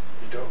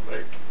 You don't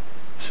make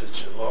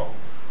such a long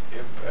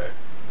impact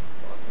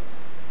on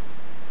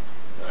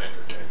a 9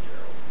 or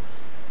 10-year-old.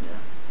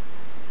 Yeah.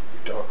 We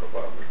talk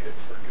about we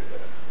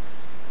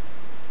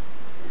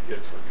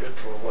get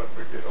forgetful when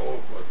we get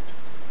old, but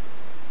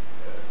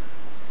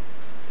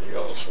they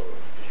also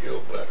heal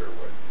better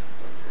when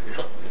you're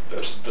young. It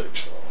doesn't take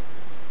so long.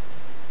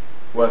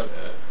 Was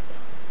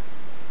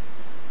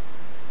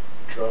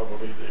Trouble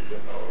either, you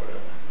know.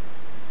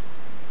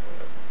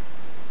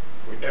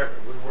 We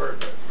were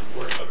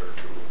another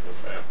two of the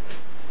family.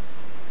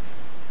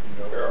 You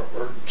know, there are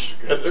burdens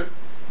together.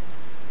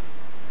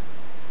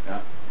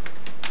 Yeah.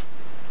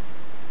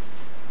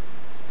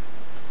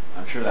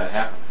 I'm sure that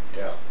happened.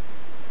 Yeah.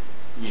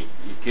 Your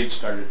kids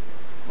started,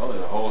 well,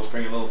 there's a whole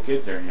string of little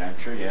kids there, and I'm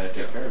sure you had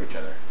to take care of each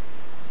other.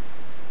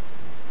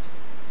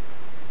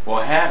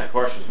 Well, Hat, of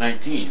course, was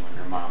 19 when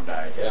her mom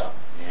died. Yeah.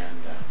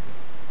 And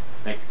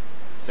I think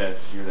it says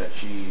here that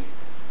she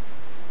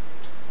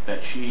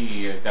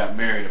got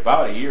married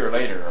about a year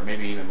later, or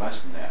maybe even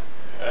less than that.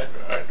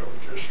 I don't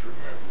just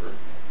remember.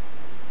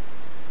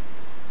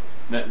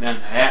 Then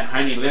Hat and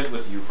Heine lived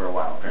with you for a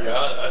while, apparently.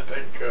 Yeah, I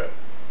think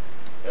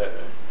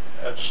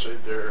I'd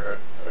stayed there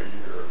a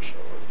year or so,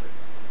 I think.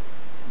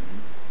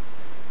 Mm-hmm.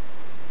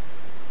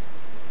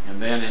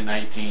 And then in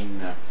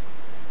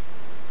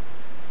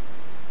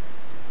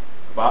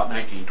about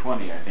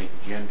 1920, I think,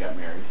 Jen got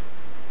married.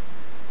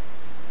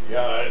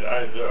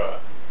 Yeah,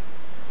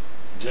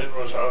 Jen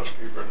was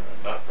housekeeper,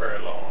 not very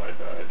long. I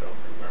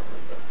don't remember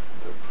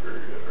the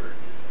period or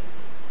anything.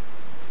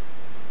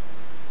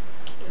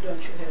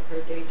 Don't you have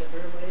her date of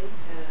her wedding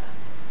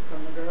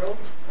from the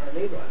girls, or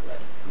Leroy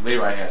wedding?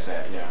 Leroy has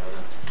that, yeah.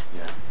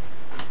 Yes.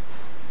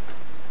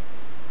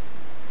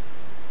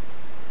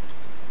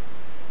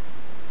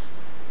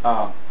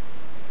 Yeah.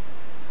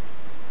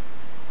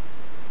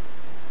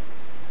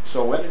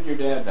 So when did your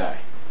dad die?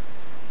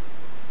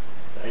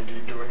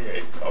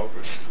 1928,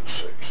 August the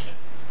 6th.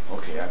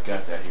 Okay, I've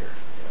got that here.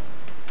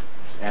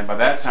 Yeah. And by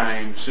that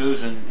time,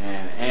 Susan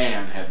and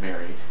Ann had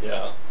married.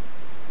 Yeah.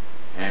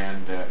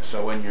 And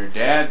so when your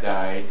dad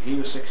died, he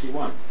was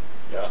 61.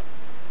 Yeah.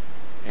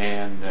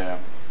 And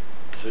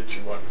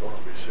 61, going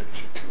to be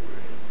 62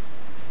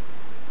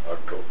 in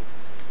October.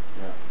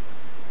 yeah.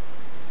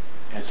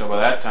 And so by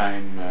that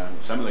time,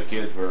 some of the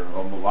kids were,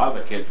 well, a lot of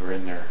the kids were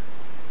in their,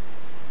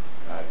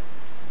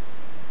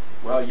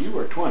 well, you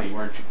were 20,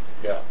 weren't you?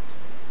 Yeah.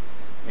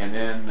 And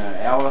then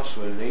Alice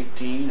was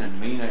 18, and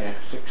Lena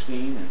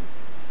 16, and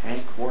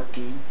Hank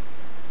 14.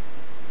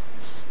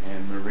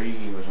 And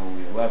Marie was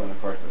only 11, of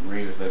course, but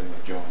Marie was living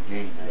with Joe and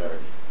Jean. Yeah.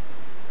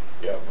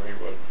 Yeah, Marie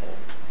wasn't home.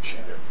 She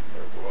never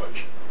was,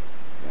 you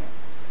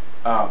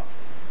know. Yeah.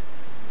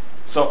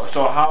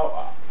 So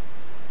how,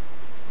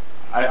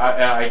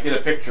 I get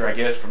a picture, I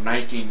guess, from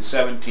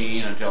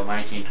 1917 until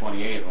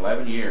 1928,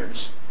 11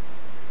 years,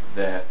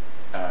 that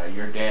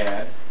your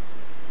dad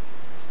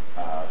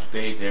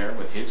stayed there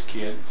with his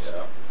kids,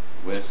 Yeah.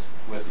 with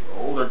with the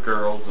older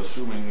girls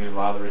assuming a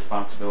lot of the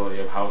responsibility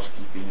of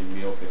housekeeping and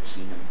meal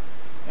fixing,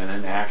 and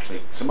then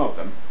actually some of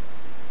them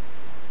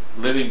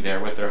living there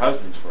with their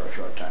husbands for a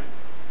short time.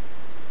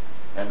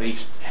 At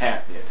least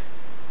Hat did.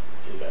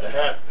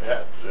 Yeah,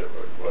 Hat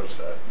was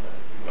that,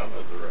 none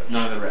of the rest.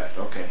 None of the rest.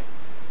 Okay.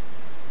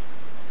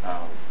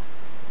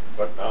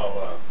 But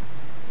now,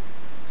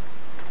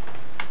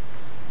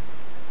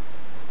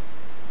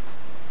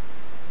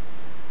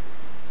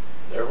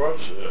 there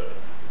was a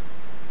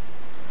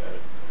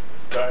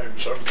time,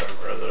 sometime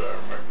or other, I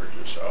remember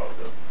just how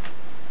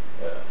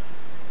that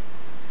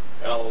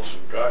Alice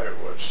and Guy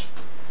was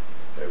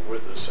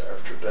with us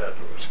after Dad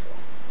was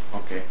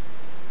gone. Okay.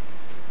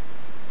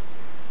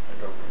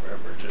 I don't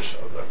remember just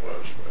how that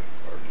was, but,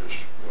 or just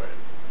when.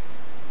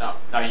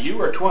 Now you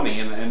were 20,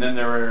 and then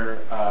there were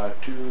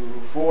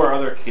 4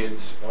 other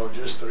kids. No,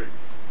 just 3.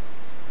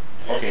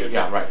 Okay,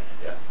 yeah, right.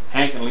 Yeah.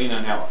 Hank and Lena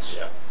and Alice.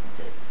 Yeah.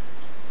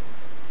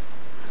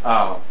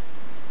 Okay.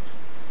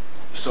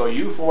 So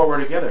you 4 were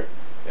together.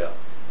 Yeah.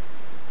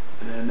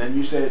 And then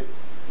you said,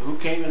 who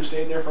came and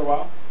stayed there for a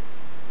while?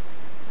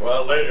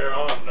 Well, later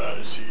on,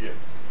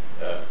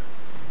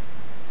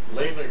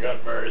 Lena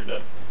got married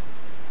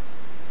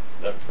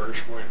that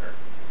first winter,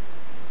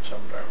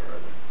 sometime or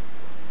other.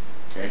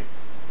 Okay.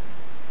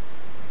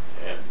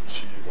 And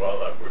well,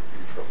 that would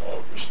be from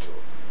August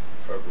till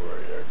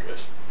February, I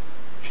guess.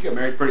 She got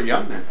married pretty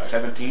young then,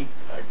 17?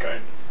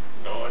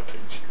 No, I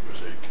think she was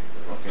 18 at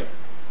that Okay. time.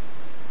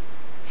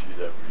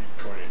 That would be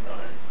 29.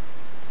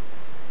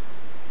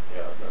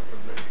 Yeah, that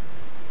would make,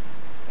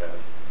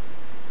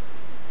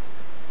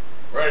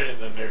 right in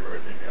the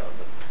neighborhood anyhow.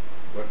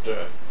 But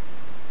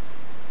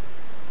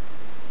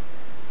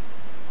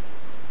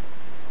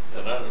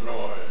and I don't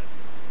know,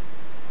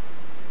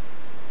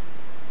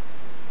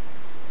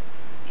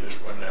 just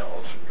when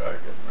Alice and Guy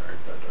get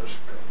married, that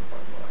doesn't come to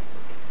my mind.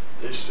 But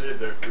they stayed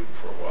there too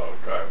for a while.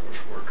 Guy was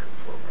working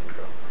for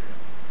Montgomery.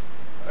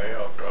 I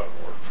helped out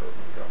and worked for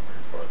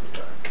Montgomery part of the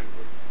time too.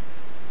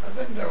 I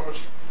think that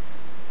was,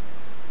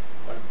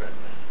 might have been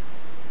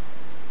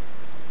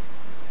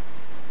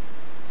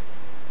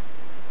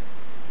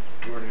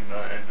 29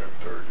 or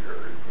 30 or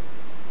even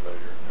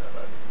later than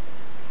that.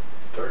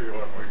 31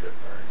 we get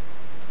married.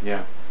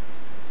 Yeah.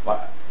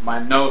 Well, my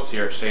notes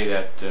here say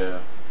that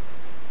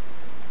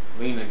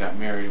Lena got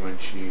married when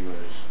she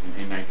was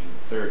in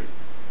 1930.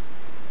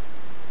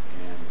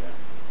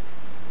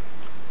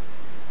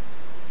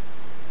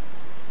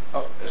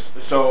 And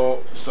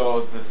so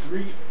the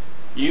 3,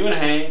 you and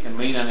Hank and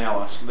Lena and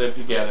Alice lived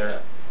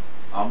together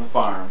on the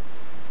farm.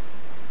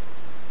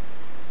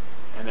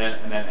 And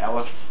then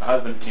Alice's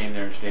husband came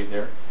there and stayed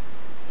there.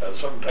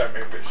 Sometime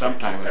in between.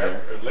 Sometime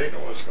there. Lena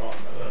was gone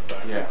at that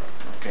time. Yeah.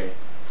 Okay.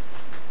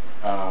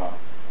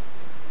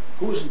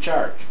 Who was in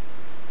charge?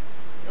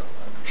 No,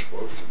 I'm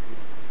supposed to be.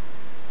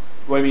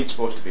 What do you mean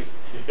supposed to be?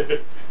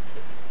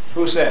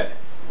 Who said?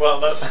 Well,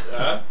 that's.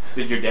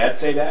 Did your dad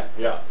say that?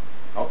 Yeah.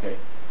 Okay.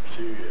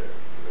 See,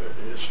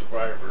 his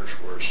survivors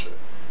were.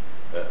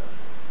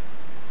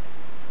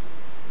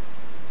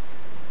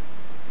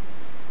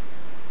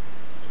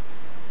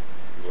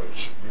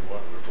 He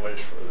wanted a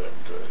place for them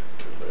to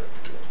live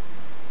too.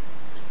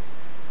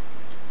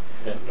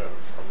 And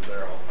from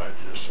there on, I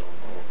just don't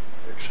know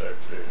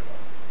exactly.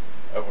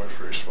 I was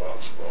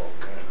responsible.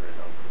 Henry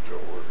and Uncle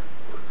Joe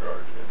were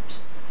guardians,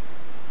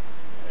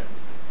 and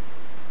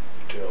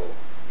till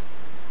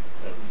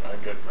then I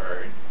got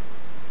married.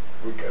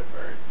 We got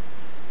married,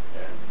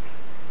 and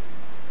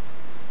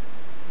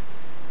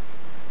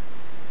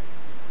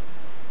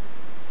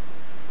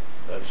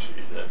let's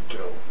see, then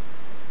till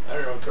I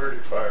don't know,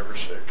 35 or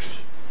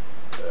 6.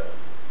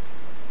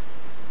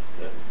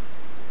 Then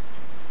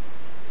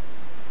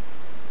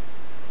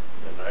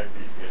I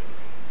began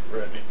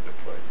renting the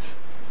place.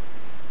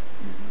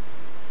 Mm-hmm.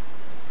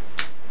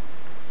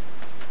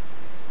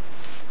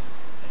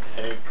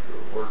 Hank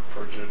worked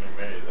for Jennie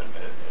Mae, then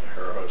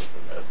her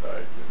husband had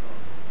died, you know.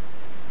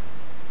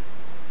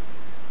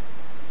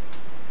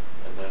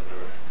 And then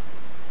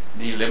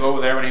Did he live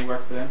over there when he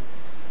worked for them?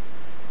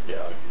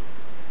 yeah,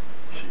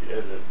 she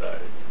had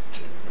died.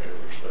 Jennie Mae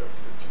was left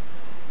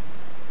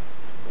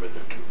with the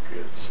 2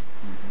 kids.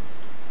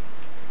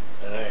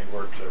 Mm-hmm. And Hank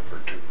worked there for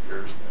 2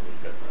 years, and then he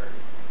got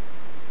married.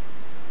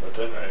 But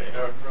then I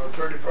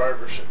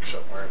 35 or 6,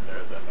 somewhere in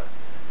there, then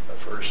I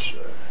first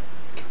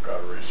took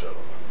out a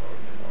resettlement loan,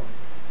 you know.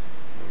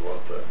 We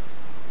bought the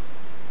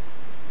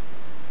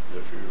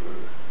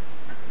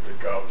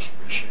cows,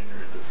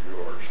 machinery, the few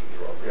horses,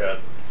 what we had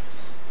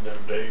in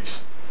them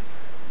days.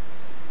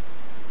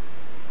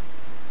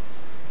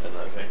 And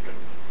I think in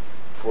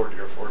 40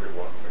 or 41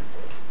 we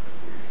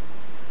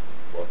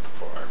bought the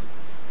farm.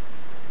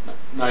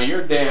 Now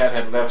your dad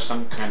had left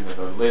some kind of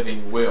a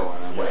living will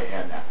in a way,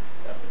 hadn't he?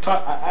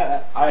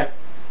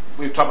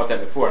 We've talked about that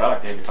before. I'd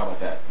like to have you talk about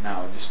that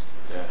now, just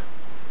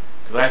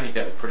because I think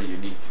that was pretty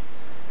unique.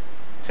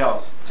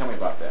 Tell me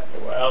about that.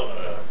 Well,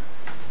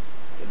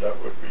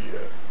 that would be.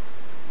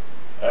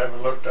 I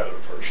haven't looked at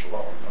it for so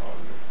long now.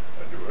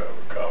 I do have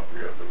a copy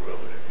of the will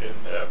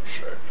in the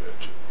abstract.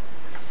 And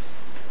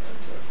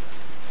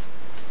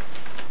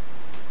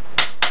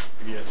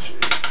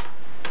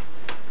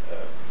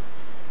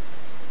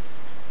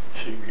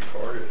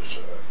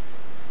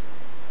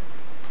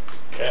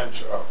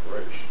cancer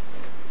operation.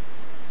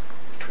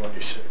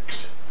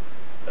 26.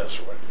 That's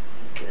when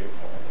he came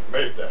home and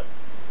made that.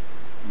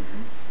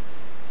 Mm-hmm.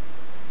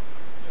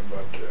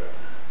 But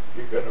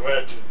you can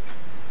imagine,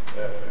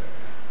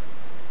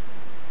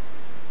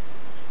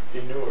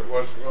 he knew it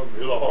wasn't going to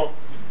be long.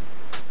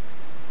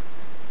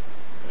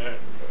 And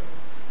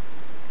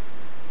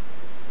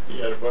he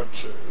had a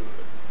bunch of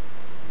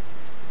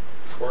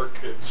 4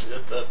 kids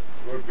yet that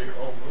would be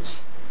homeless.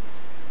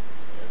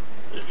 And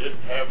they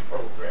didn't have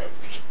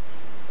programs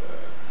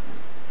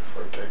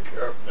for take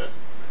care of them.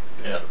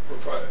 They had to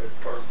provide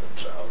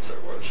apartments, house.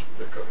 There was,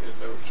 in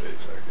those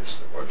days, I guess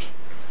there wasn't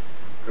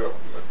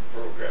government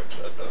programs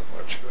that done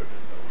much good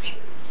in those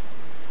days.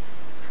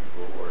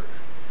 People were,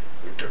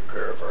 we took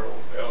care of our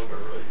own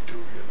elderly too,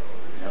 you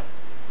know. Yep.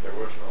 There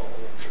was no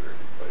homes or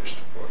any place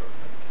to put them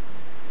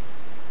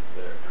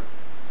in. There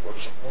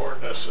was more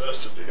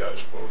necessity, I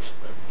suppose,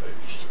 in them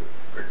days to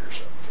figure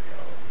something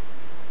out.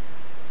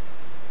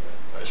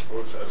 And I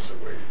suppose that's the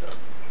way he done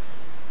it.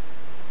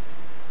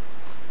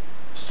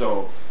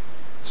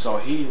 So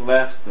he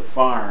left the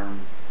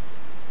farm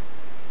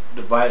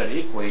divided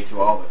equally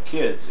to all the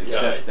kids,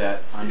 except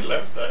that he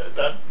left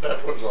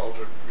that was all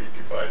to be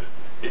divided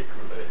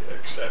equally,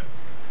 except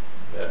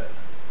that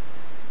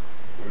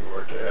we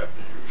were to have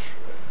the use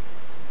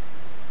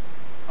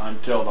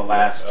until the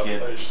last a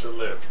kid. place to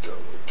live till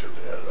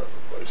they had other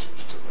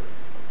places to live.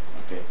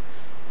 Okay,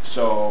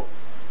 so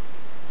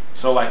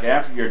like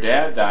after your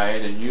dad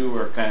died and you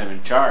were kind of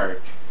in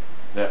charge,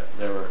 that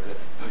there were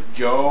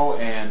Joe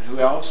and who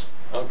else?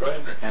 Uncle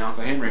Henry. And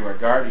Uncle Henry were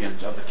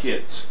guardians of the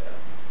kids.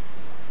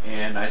 Yeah.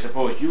 And I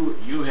suppose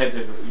you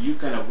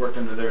kind of worked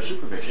under their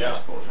supervision, Yeah. I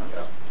suppose,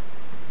 huh?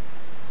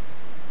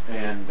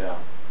 Yeah.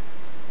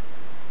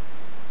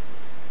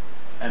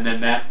 And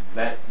then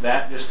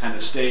that just kind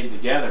of stayed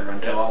together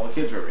until all the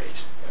kids were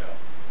raised. Yeah.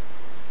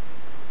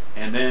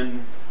 And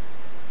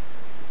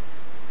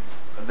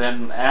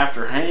then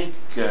after Hank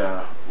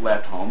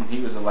left home, and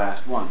he was the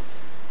last one,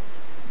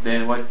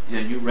 then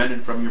you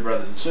rented from your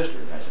brothers and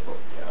sisters, I suppose.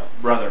 Yeah.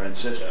 Brother and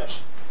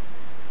sisters.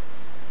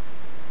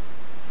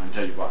 Yeah.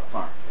 Until you bought the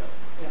farm.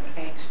 Yeah, but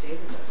Hank stayed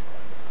with us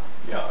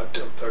quite a Yeah,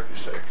 until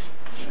 36.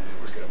 Yeah.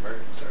 We got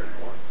married in 31.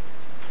 while.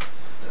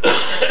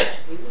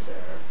 He was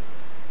there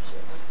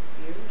several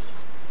years.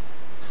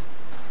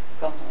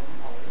 Come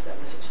home always. That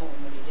was his home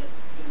when he didn't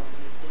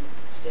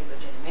stay with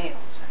Jennie May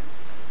all the time.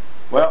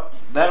 Well,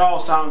 that all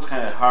sounds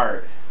kind of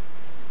hard,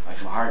 like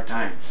some hard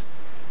times.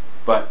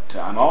 But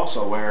I'm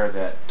also aware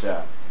that,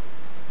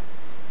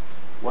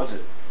 was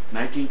it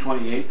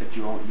 1928 that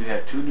you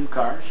had 2 new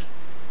cars?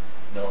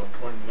 No,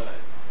 29.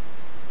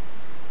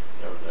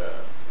 No,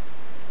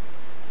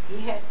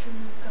 He had 2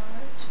 new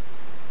cars.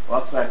 Well,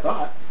 that's what I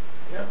thought.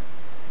 yeah.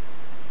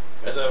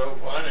 And that old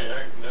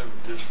Pontiac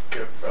just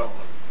kept falling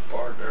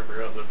apart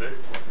every other day.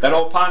 That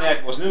old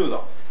Pontiac was new,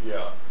 though.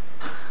 Yeah.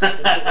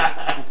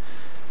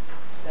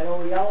 That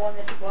old yellow one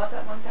that you bought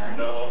that one time?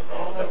 No,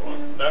 that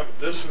one.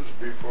 This was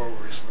before we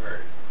was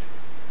married.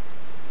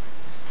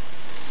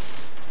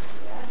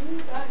 Yeah, he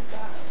got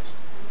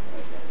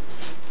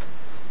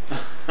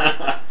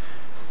cars.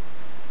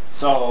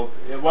 So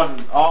it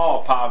wasn't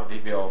all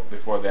Povertyville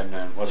before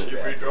then, was See,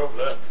 it? we drove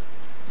that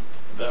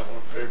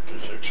one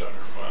 5,600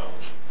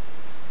 miles.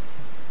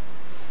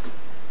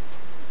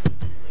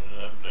 Even in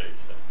them days,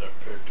 that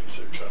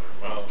 5,600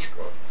 miles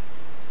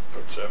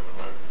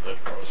that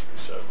cost me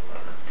 $750.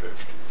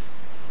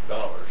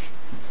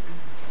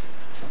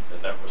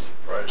 And that was the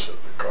price of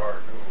the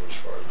car. New was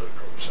for that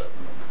go $750.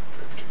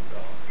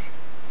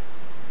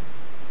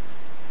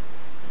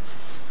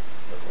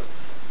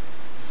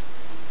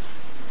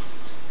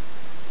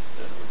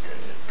 Then we got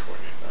in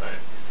 29.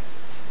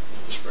 In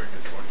the spring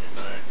of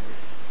 29,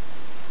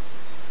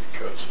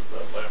 because of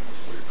that lemon,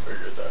 we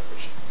figured that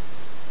was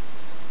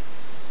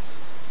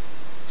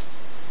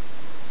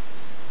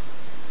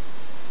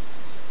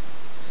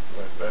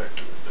went back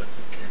to it. Then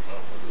we came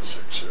out with a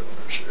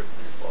 6-cylinder ship.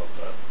 We bought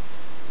that.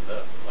 And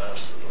that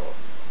lasted all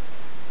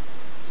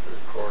the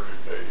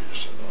recorded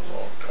days and a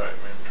long time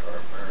into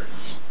our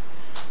marriage.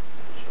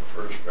 It's the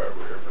first car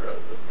we ever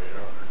had that made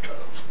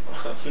 100,000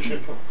 miles. You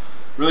know?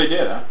 Really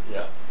did, huh?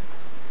 Yeah.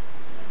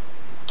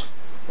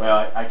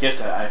 Well, I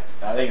guess I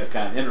think it's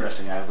kind of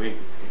interesting. It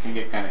can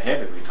get kind of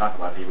heavy when we talk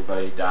about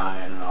everybody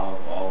dying and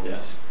all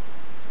Yes.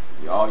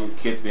 these, all you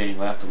kids being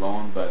left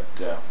alone. But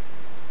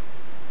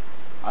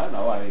I don't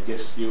know. I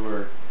guess you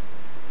were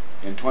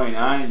in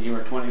 29. You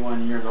were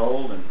 21 years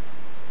old,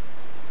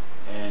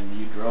 and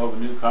you drove a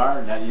new car,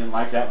 and that you didn't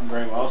like that one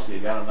very well, so you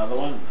got another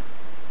one.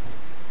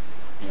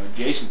 You know,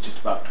 Jason's just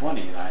about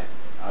 20, and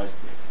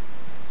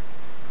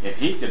if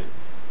he could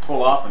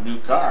pull off a new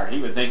car, he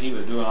would think he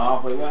was doing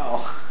awfully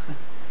well.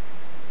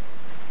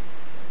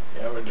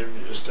 Yeah, but then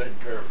you just take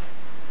care of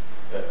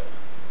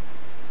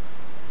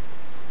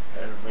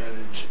and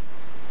manage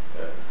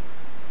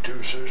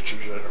 2 sisters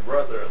and a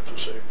brother at the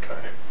same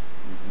time.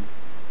 Mm-hmm.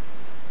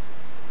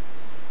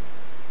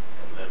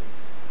 And then,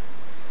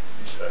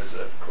 besides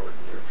that, according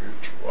to their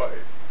future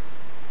wife,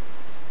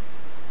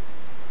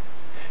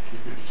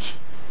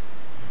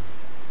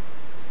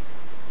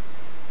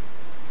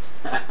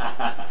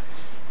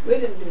 We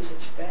didn't do such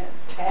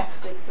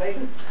fantastic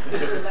things.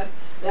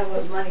 That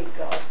was money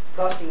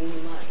costing any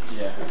money.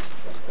 Yeah.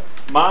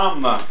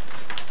 Mom,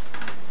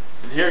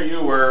 here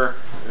you were,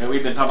 and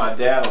we've been talking about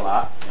Dad a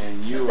lot,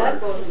 and you That were...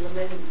 goes in the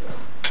mini book.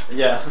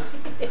 Yeah.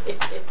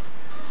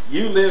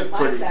 You lived My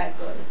pretty... side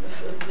goes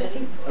in the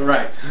mini book.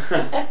 Right.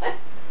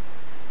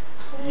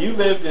 You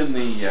lived in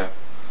the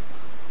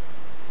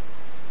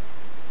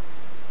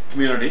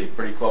community,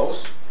 pretty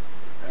close.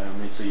 I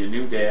mean, so you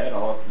knew Dad.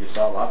 You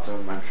saw lots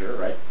of him, I'm sure,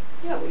 right?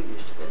 Yeah, we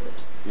used to visit.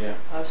 Yeah.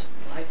 Us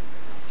and Mike.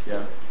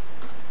 Yeah.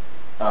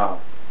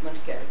 Went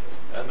to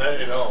catechism. And then,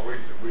 you know,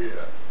 we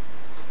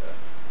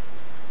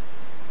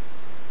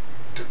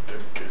took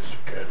them kids to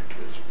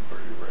catechism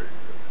pretty regularly.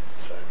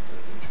 Same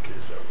with these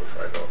kids that was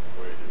right on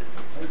the way there.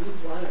 I need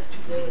 1 or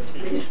 2 days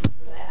reason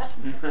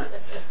for that.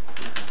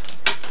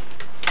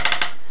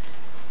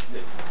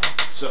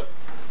 So,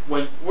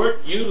 when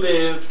you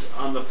lived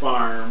on the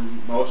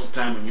farm most of the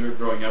time when you were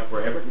growing up,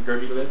 where Everett and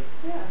Gertie lived?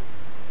 Yeah,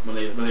 When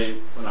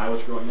I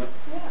was growing up?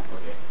 yeah.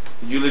 Okay.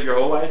 Did you live your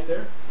whole life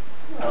there?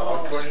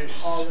 Well, No, 20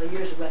 all the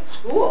years we went to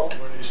school.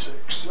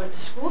 26. Went to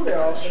school there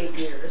all 8 26.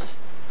 years.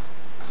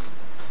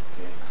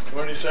 Okay.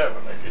 27,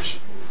 I guess you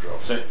moved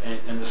off. So,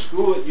 and the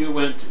school that you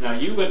went to, now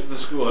you went to the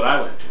school that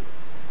I went to,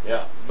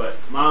 Yeah. but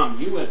Mom,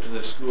 you went to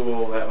the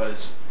school that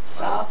was...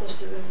 South of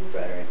Susan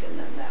Frederick, and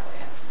then that way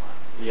half a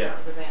mile. Yeah.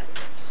 The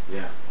Vanderbilts.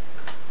 Yeah.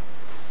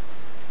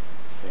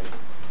 Okay.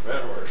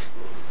 Manowar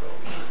School was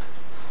built.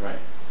 Right.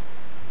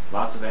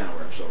 Lots of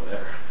anaerobes over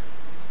there.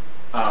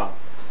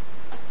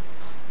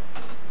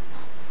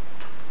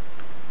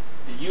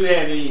 Did you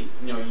have any,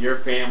 your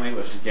family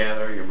was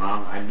together, your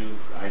mom, I knew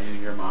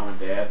your mom and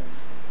dad,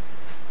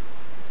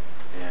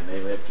 and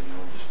they lived,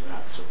 just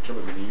not so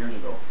terribly many years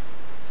ago.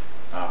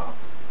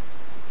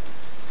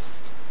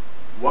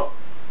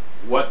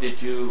 What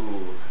did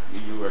you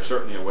were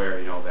certainly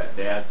aware, that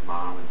Dad's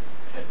mom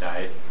had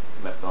died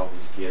and left all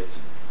these kids,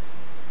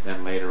 and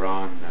then later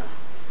on,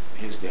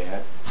 his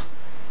dad.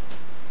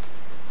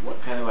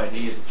 What kind of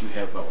ideas did you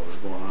have about what was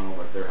going on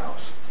over at their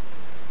house?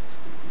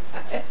 I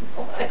had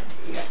no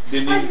idea.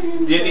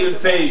 Didn't even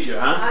phase you,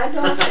 huh? I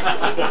don't think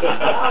it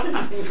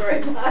bothered me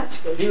very much.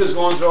 He was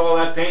going through all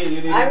that pain, you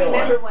didn't I know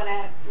remember it. when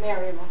Aunt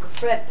Mary and Uncle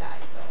Fred died,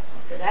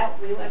 though. Okay.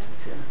 That we went to the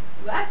funeral.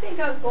 Well, I think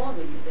I was going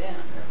with you then.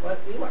 Or what?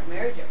 We weren't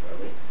married yet, were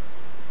we?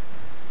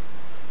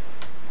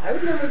 I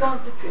remember going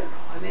to the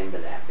funeral. I remember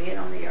that, being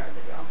on the yard of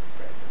the Uncle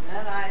Fred's. And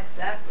then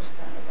that was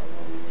kind of a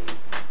lonely,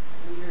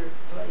 weird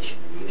place.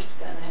 We used to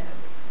kind of have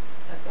it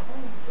at the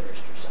home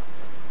first or something.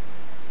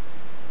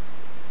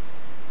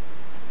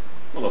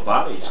 Well, the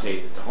body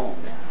stayed at the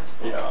home then.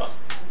 Yeah.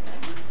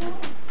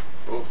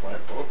 Both my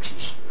books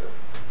funerals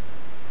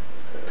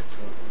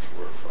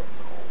were from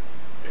the home.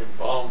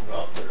 Embalmed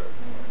out there in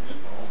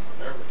the home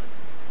and everything.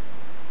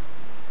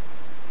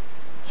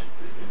 See,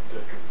 they didn't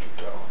take them to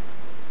town.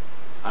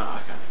 I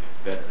kind of get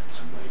better in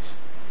some ways.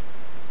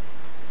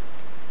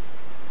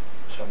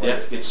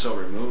 Death gets so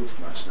removed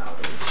from us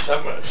nowadays.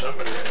 Somebody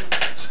had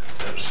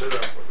to sit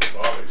up with the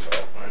bodies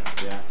all night.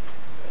 Yeah.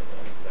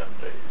 In them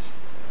days.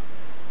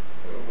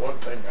 One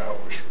thing I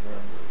always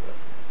remember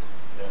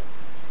that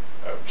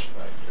I was a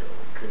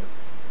 9-year-old kid,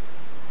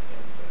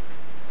 and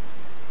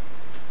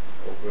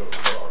old Bill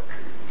Clark,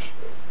 he was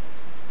the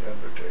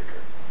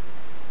undertaker,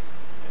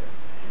 and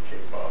he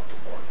came out the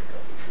morning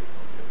of the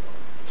funeral,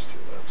 he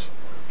still had some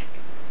work to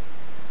do.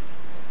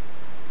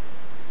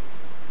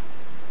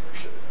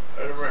 I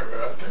remember,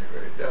 I think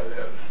Dad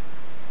had,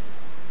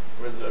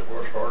 with the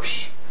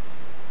horse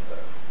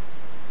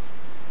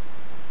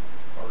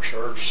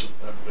hearse and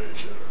them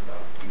days yet or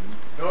not.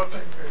 No, I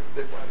think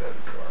they might have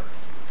a car.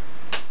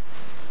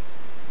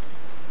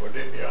 But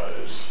anyhow,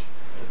 it's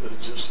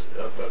just,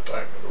 at that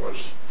time it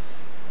was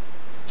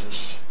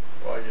just,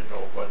 by the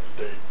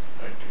date,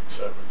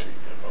 1917,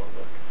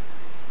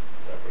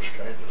 that was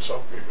kind of,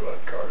 some people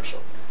had cars,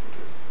 some people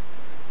didn't.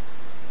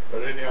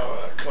 But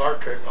anyhow,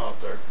 Clark came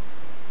out there,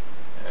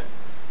 and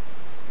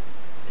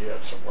he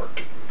had some work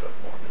to do that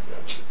morning,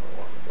 that's in the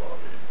one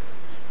body.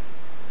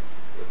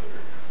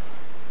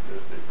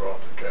 They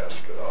brought the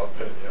casket out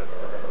then yet,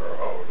 or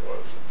how it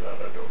was, and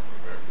that I don't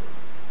remember.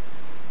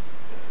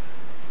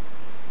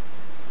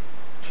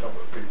 Some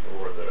of the people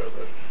were there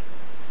that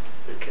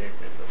they came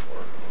in the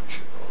forenoons,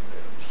 and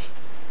there was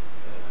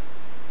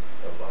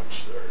a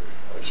lunch there,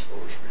 I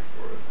suppose,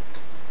 before it.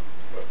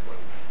 But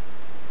when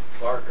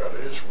Clark got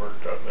his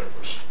work done, there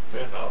was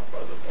men out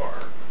by the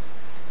barn,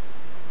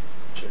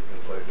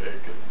 chickens laid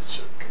eggs and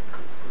chicken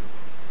cooper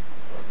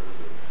under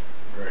the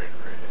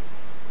granary,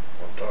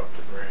 on top of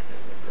the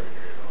granary,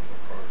 on the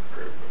barn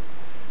crib,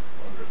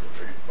 under the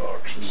feed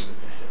boxes in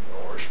the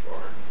horse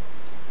barn.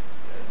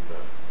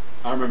 And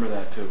I remember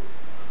that too.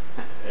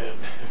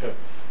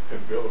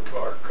 and Bill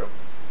Clark come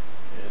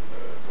in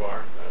the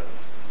barn.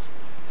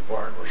 The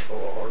barn was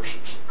full of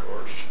horses, of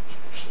course.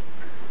 Some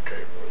people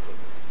came with him.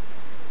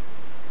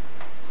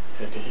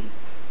 And he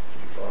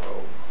found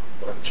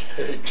a bunch of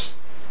eggs.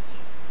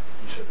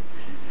 He said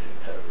he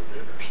didn't have a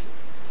dinner.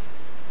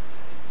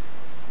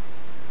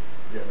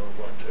 So, a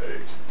bunch of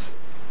eggs. He said,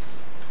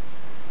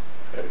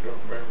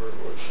 don't remember, it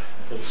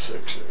was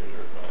 6, 8,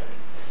 or 9.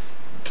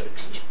 He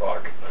takes his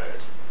pocket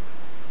knife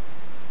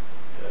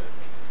and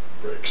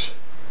breaks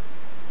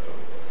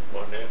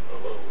one end a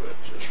little bit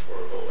just for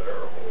a little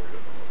arrow hole, you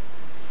know.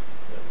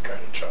 Then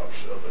kind of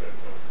chops the other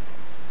end and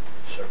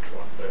sucks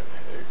one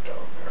egg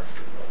down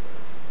after another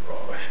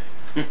raw.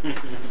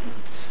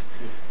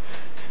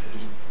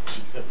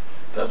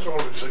 That's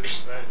only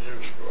 6 to 9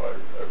 years ago. I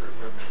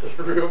remember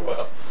it real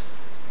well.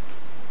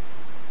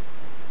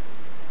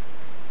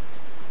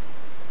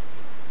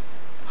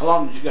 How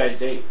long did you guys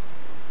date?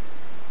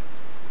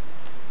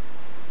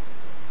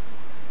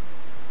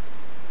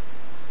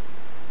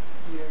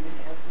 Year and a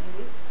half,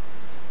 maybe.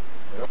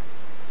 Yep.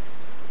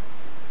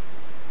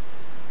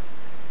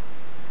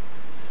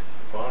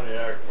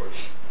 Pontiac was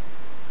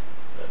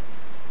that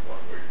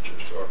one we were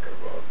just talking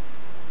about.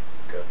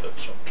 Got that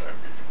sometime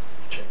we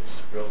changed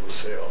the bill of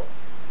sale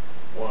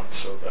once,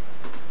 so that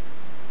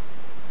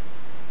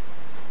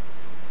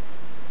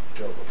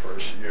till the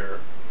first year.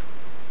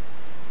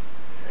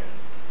 And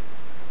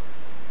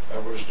I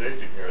was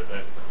dating her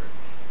then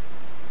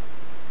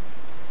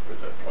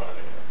with that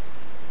Pontiac.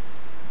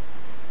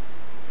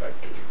 In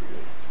fact,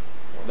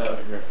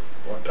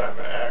 one time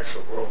an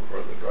axle broke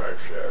where the drive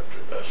shaft,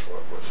 and that's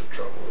what was the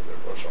trouble with it.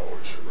 Was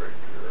always a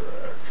regular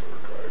axle or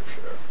drive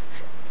shaft or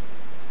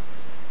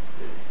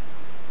something.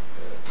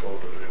 They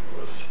pulled it in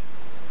with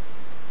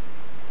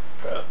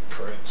patent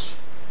prints.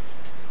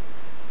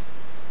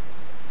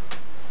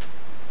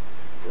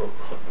 Broke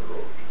on the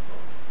road,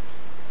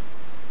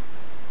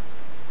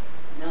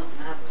 you know. No,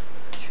 not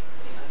with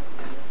Shirley. I don't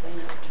remember a thing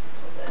of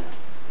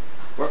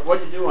that.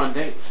 What'd you do on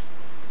dates?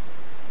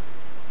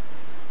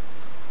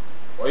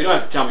 Well, you don't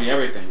have to tell me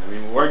everything. I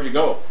mean, where'd you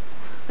go?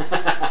 Cafe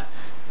for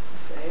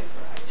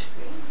ice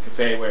cream.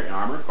 Cafe where? In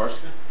Armour,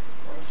 Corsica?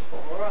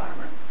 Or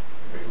Armour.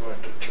 We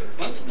went to church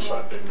Once on in a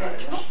while, Sunday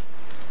nights. Mitchell.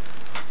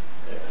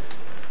 And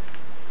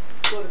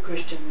Go to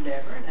Christian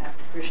Endeavor, and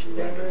after Christian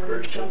went to Endeavor,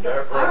 Christian come to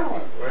Endeavor our on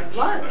home, at Wednesday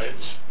lunch.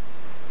 nights.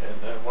 And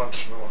then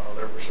once in a while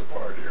there was a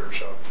party or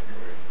something.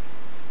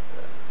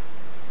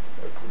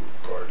 A group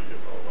party, you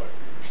know, like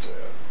we used to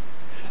have.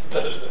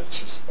 That's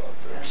just about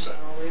the That's extent.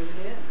 all we ever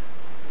did.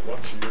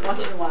 Once a year.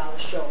 Once in a while a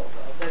show,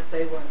 though, but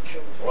they weren't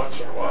shows. Once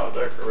in a while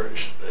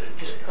decoration day.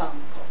 Just came.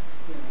 comical,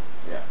 you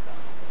know. Yeah.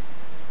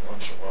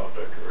 Once in a while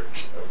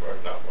decoration, or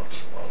not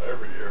once in a while,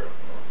 every year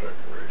on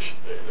decoration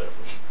day. That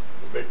was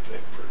the big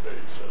thing for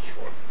dates. That's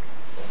one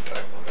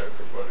time when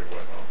everybody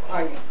went on.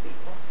 Our young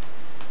people.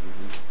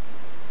 Mm-hmm.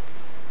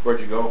 Where'd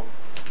you go?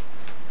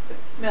 But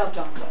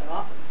Milltown quite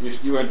often.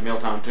 You went to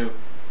Milltown too?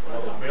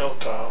 Well,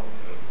 Milltown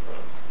and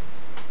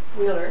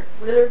Wheeler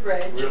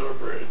Bridge. Wheeler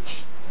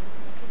Bridge.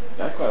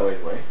 That's quite a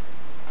ways away.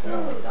 No,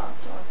 we thought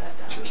so at that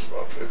time. Just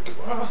about 50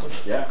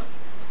 miles. Yeah.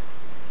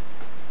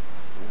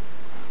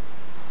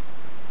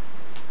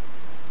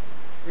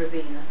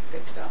 Ravenna,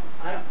 fixed on.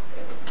 I don't know if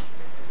they ever went to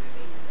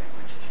Ravenna very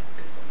much as young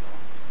people know.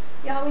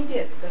 Yeah, we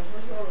did, because it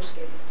was roller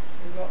skating.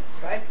 We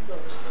tried to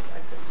roller skate.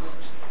 I couldn't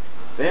roller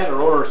skate. They had a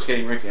roller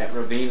skating rink at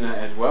Ravenna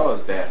as well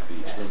as Bass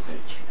Beach, Bass didn't they?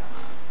 Beach,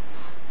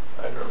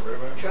 yeah. I don't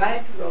remember.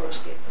 Tried to roller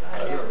skate, but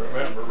I I never don't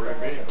remember roller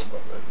Ravenna, skated.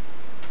 but then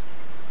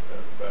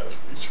Bass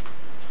Beach.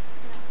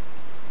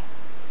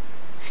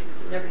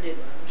 Never did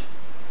roller.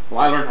 Well,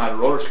 I learned how to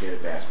roller skate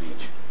at Bass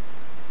Beach.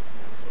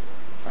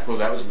 I suppose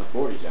that was in the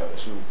 40s, I would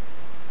assume.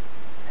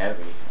 Had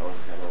to be. I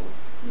wasn't that old.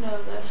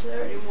 No, that's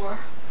there anymore.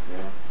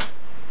 Yeah.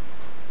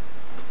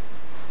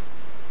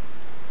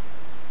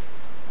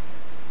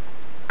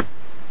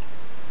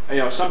 You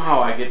know,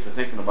 somehow I get to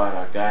thinking about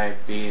a guy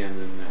being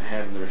and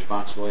having the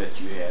responsibility that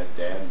you had,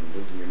 Dad, and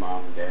losing your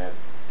mom and dad,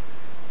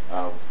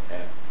 of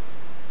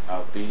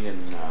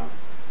being.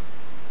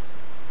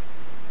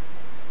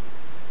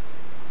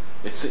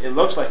 It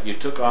looks like you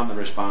took on the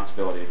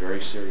responsibility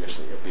very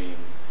seriously of being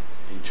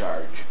in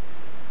charge,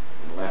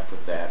 and left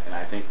with that. And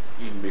I think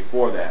even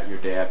before that, your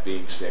dad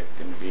being sick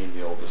and being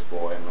the oldest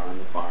boy and running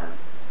the farm.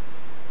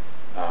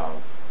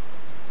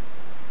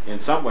 In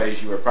some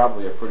ways, you were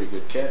probably a pretty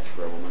good catch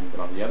for a woman,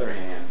 but on the other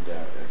hand,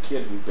 a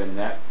kid who'd been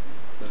that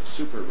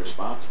super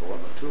responsible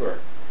and mature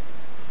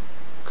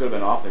could have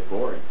been awfully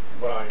boring.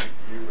 Well,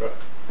 you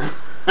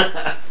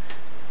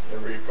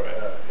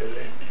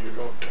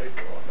don't take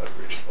on that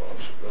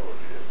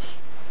responsibility. It's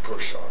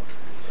pushed on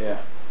to you.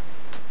 Yeah.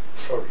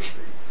 So to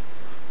speak.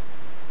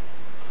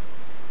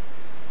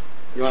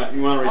 You want to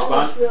respond?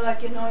 Almost feel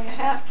like you know you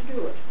have to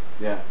do it.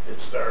 Yeah.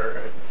 It's there.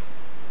 And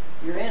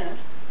You're in it.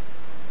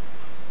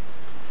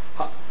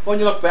 When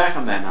you look back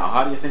on that now,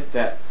 how do you think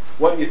that?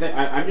 What do you think?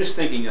 I'm just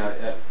thinking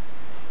a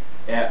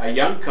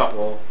young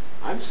couple.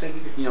 I'm just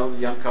thinking, you know, the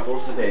young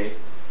couples today.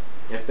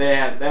 If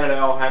that had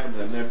all happened to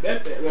them,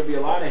 there'd be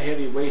a lot of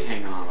heavy weight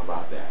hanging on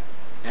about that.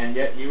 And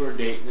yet you were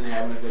dating and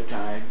having a good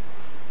time,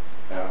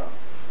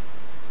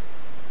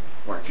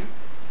 weren't you?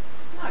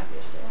 I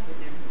guess so. We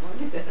didn't know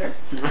any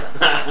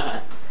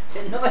better.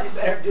 Didn't know any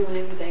better doing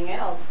anything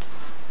else.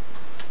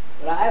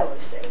 But I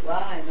always say,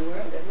 why in the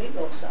world did we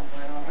go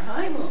somewhere on our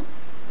honeymoon?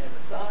 Never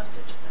thought of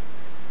such a thing.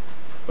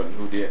 But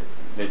who did?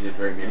 They did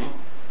very many.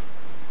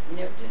 We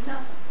never did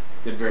nothing.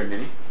 Did very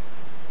many? I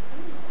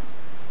don't know.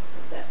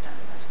 At that time,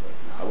 I suppose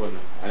not. I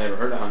wouldn't. I never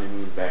heard of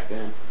honeymoons back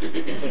then.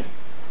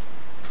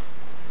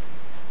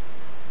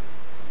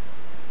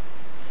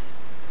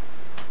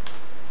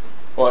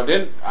 Well, it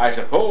didn't. I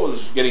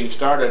suppose getting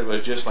started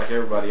was just like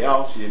everybody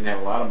else. You didn't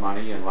have a lot of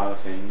money and a lot of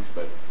things,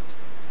 but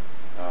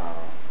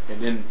it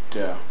didn't.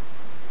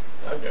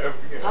 I never,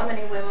 How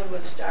many women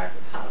would start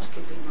with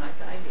housekeeping like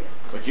I did?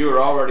 But you were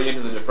already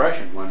into the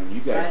Depression when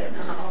you guys Right got in the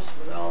married. house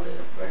with all the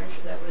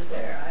furniture that was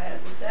there. I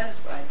had to be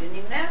satisfied. Didn't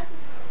even ask.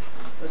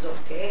 It was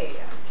okay.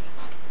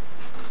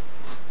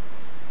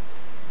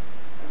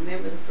 I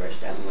remember the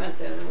first time we went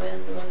there, the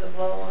wind was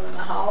blowing and the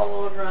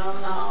howling around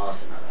the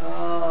house, and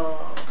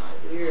oh,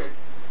 weird.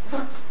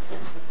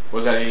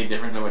 Was that any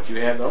different than what you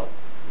had though?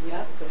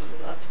 Yeah, because there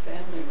was lots of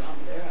family around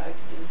there. I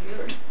could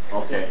hear it.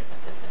 Okay.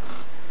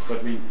 But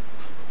I mean,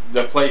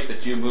 the place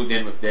that you moved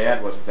in with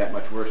Dad wasn't that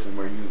much worse than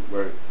where you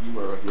were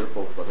with your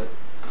folks, was it?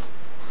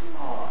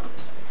 Oh, I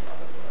guess I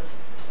thought it was.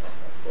 I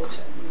thought folks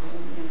had a new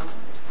home, you know. It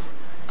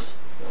was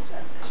pretty nice. Folks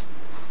had a nice home.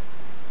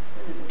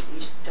 And then we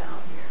east of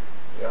town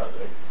here. yeah,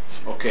 they,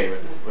 Okay,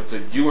 but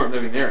you weren't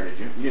living there, did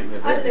you? You didn't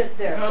live there. I lived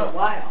there for a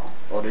while.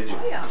 Oh, did you?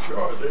 Oh, yeah.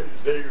 sure,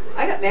 they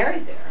I got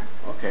married there.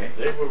 Okay.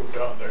 they moved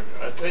down there,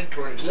 I think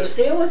 26.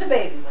 Lucille was a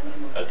baby when they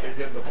moved I think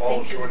there. in the I fall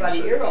think of she was about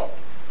a 26. year old.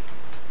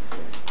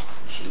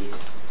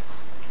 She's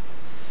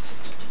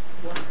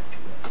 1 or 2.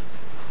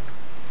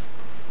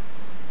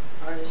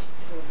 Hardest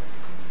children.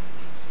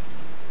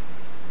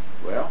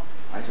 Well,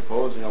 I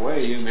suppose in a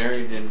way you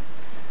married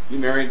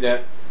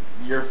that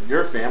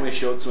your family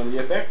showed some of the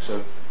effects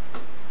of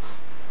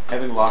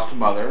having lost a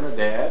mother and a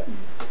dad. And,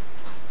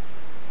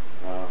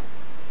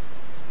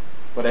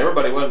 but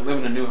everybody wasn't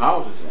living in new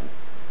houses then.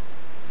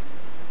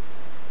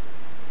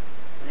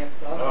 I never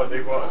thought No, of they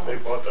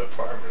it. bought that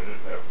farm and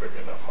didn't have a big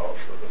enough house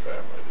for the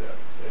family then.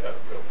 They had a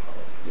built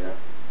house. Yeah.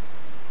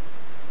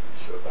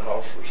 So the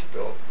house was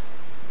built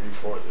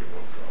before they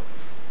moved on.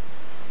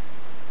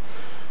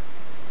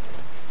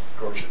 Of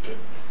course, it didn't,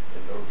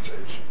 in those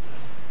days,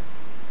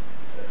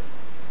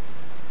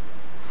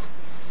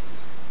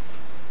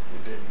 you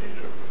didn't need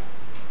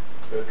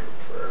a bedroom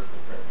for every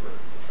member of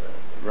the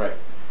family. Right.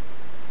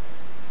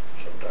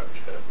 Sometimes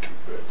you had 2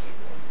 beds in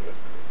 1 bedroom.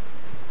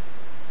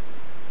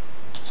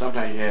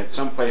 Sometimes you had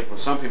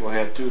some people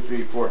had 2,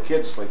 3, 4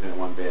 kids sleeping in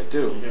one bed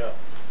too. Yeah.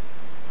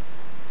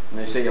 And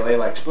they say you lay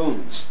like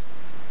spoons.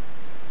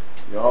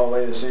 You all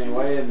lay the same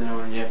way, and then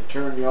when you have to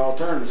turn, you all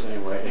turn the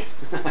same way.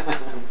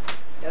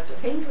 That's what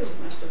Hinckley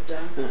must have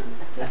done.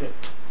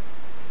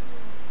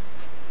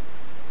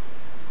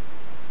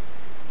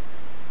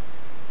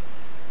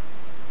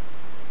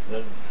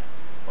 Then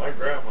my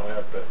grandma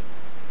had been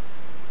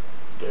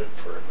dead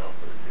for a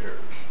number of years.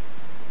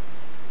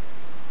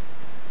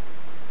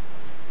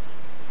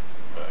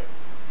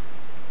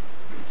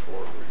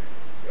 Before we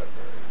got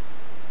married.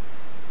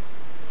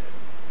 And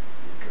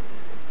we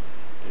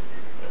didn't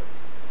even have,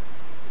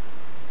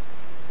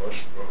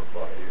 wasn't going to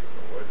buy even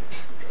a wedding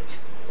suit. I was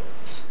going to wear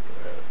the suit I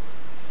had.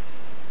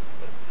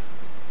 But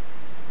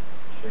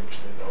things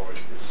didn't always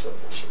get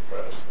settled so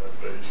fast in them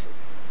days. But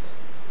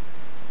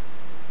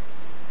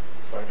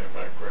finally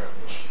my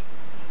grandma's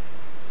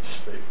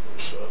estate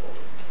was settled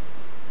a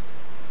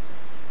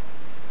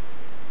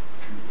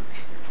few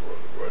weeks before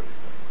the wedding.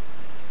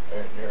 I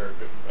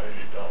inherited $90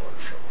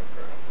 from my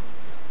grandma.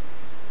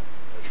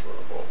 That's what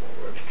I bought my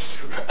wedding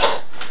suit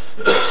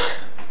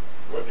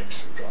wedding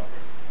suit on me.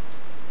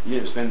 You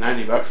didn't spend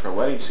 $90 for a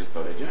wedding suit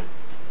though, did you?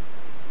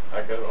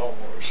 I got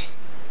almost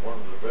one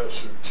of the best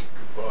suits you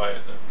could buy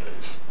in them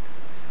days.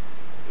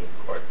 Didn't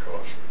quite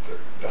cost me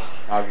 $30.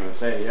 I was going to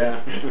say,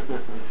 yeah. In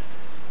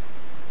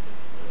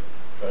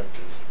fact,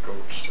 is the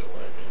coat still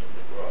hanging in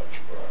the garage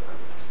where I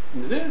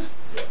live. It is?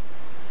 Yeah.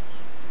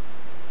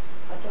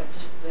 I thought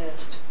just the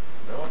best.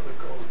 No, the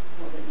coat.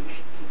 Well, then you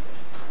should keep it.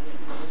 I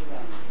didn't know it was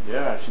around.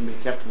 Yeah, it shouldn't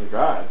be kept in the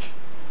garage.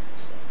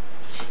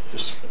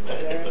 It's been There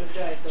hanging, in the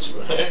dry, it's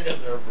been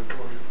hanging there for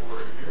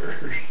 24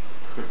 years.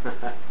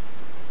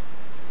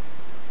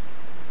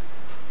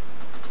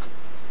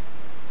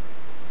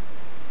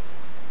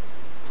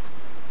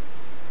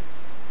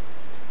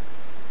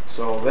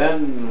 So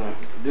then,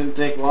 it didn't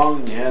take long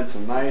and you had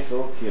some nice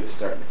little kids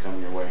starting to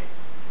come your way.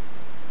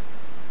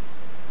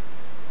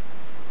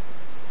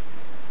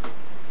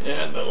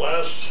 And the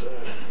last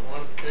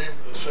one came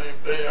the same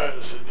day I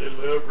just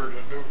delivered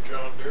a new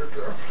John Deere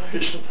to our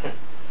place. And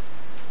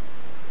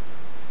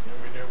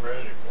we never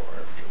had any more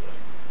after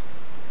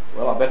that.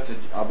 Well,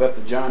 I'll bet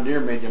the John Deere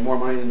made you more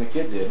money than the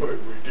kid did. We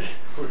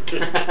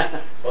did.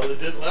 Well, it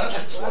didn't last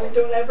That's as why we long.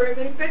 don't have very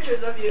many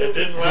pictures of you. It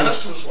didn't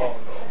last as long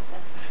though.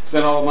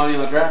 Spent all the money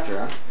on the tractor,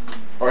 huh?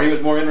 Or he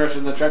was more interested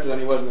in the tractor than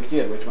he was in the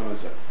kid. Which one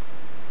was it?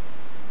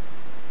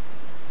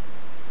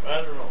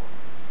 I don't know.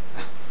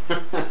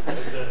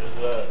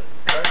 The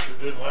tractor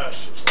didn't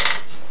last as long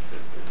as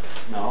it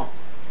did. No.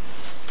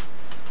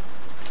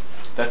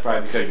 That's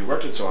probably because you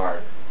worked it so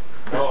hard.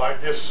 No, I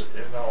guess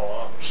in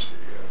all honesty,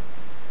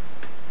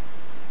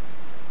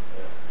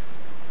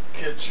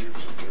 kids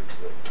usually took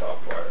the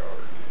top priority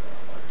in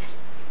our lives.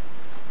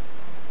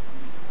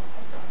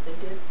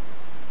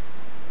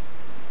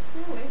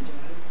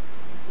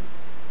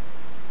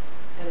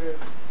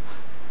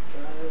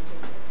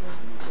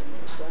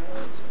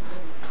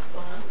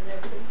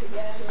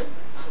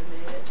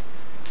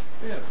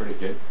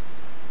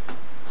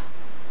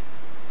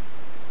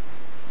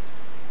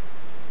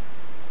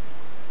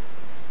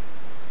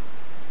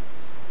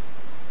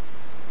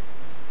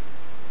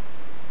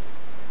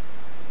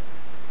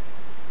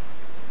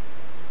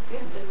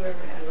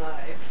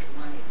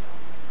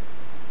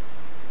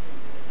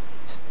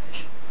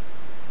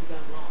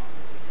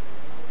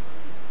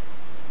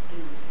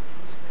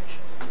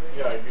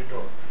 Yeah, you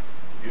don't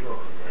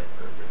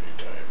remember any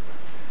time.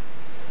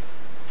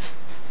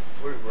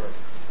 We were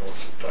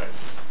most of the time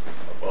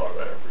about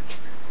average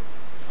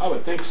people. I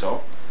would think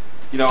so.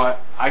 You know,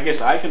 I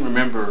guess I can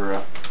remember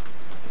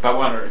if I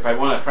want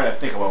to try to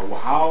think about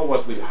how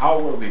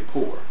were we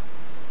poor.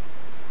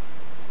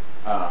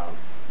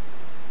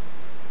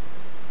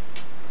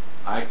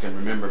 I can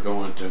remember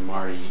going to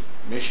Marty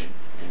Mission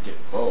and getting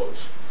clothes.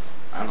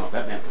 I don't know if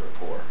that meant we were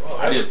poor. Well,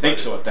 I didn't think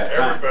so at that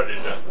time. Everybody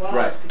did. Well,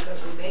 Right. it's because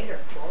we made our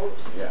clothes.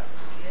 Yeah.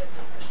 Kids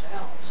and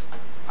ourselves.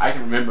 I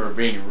can remember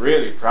being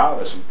really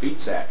proud of some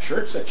feet sack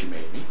shirts that you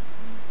made me.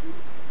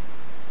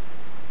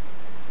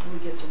 We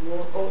get some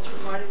wool coats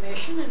from Marty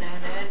Mission, and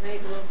Ann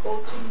made little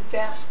coats and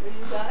caps for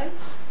you guys.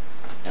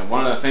 And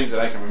one of the things that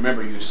I can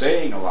remember you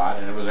saying a lot,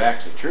 and it was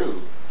actually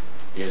true,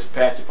 is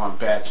patch upon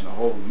patch and a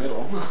hole in the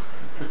middle.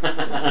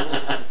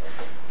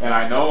 And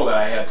I know that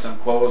I had some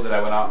clothes that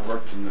I went out and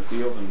worked in the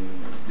field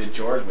and did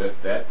chores with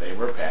that they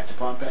were patch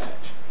upon patch.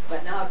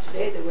 But now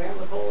today they wear them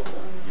with holes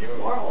and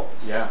more holes.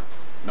 Yeah.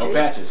 No Jason-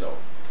 patches though.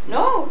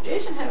 No,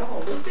 Jason had a hole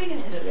this big in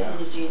his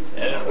jeans.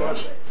 And it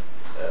was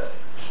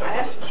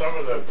some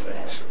of the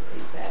things.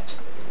 Patch.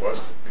 It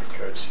wasn't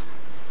because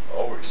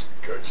always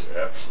because you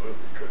absolutely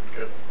couldn't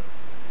get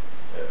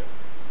them.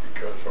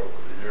 Because over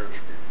the years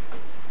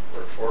we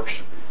were forced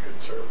to be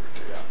conservative.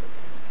 Yeah.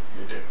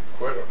 You didn't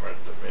quit them at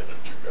the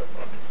minute you got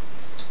money.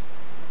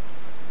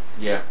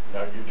 Yeah.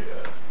 Now you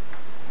did.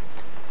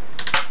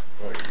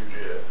 Well, you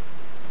did.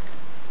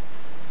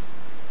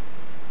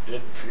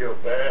 Didn't feel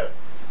bad.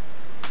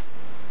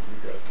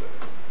 You got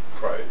the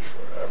prize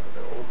for having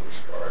the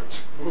oldest car in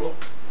school.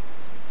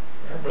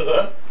 Remember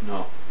that?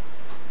 No.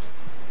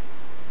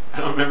 I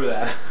don't remember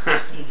that.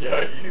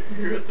 Yeah,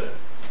 you got the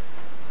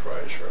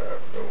prize for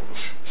having the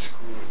oldest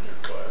school in your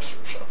class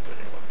or something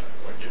one time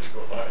when you was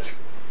going to high school.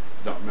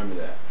 Don't remember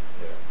that.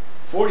 Yeah.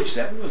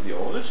 47 was the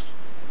oldest.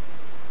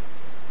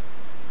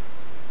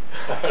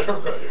 I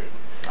don't know.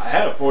 I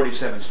had a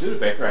 47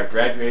 Studebaker. I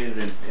graduated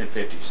in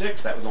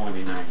 56. That was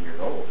only 9 years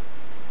old.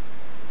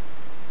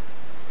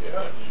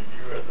 Yeah, and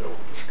you had the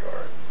oldest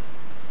car.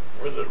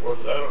 Whether it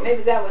was that.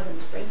 Maybe that was in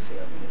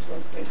Springfield. Because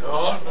when Springfield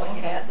was the one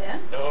you had then.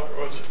 No, it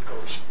wasn't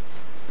Coast.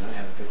 Then I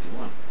had a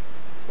 51.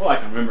 Well, I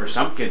can remember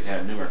some kids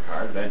had newer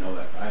cars, but I know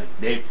that.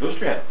 Dave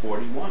Kuster had a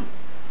 41.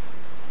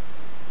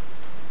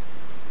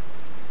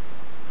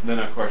 And then,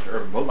 of course,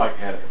 Irvin Bulldike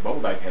had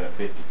a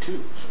 52. So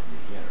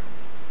he had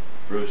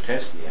a, Bruce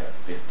Teskey had a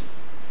 50.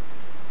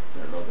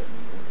 They're a little bit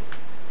newer.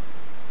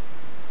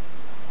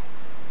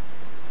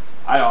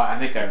 I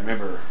think I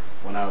remember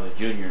when I was a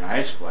junior in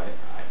high school, I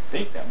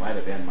think that might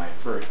have been my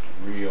first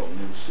real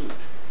new suit.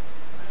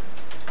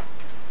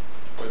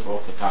 With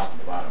both the top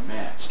and the bottom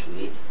matched.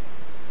 Tweed.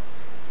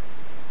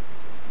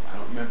 I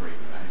don't remember even.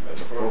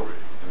 That's It probably.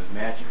 was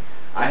matching.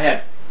 I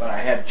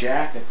had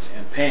jackets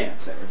and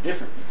pants that were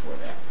different before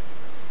that.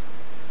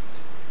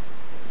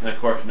 And of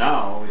course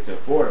now we could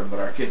afford them, but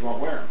our kids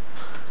won't wear them.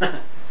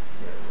 Remember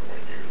when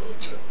you little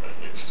gentlemen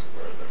used to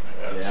wear them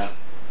hats? Yeah.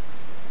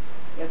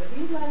 Yeah, but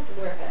you like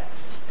to wear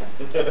hats.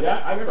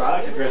 Yeah, I remember. I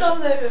like to Even dress. though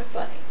they're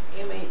funny.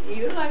 You mean,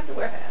 you like to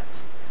wear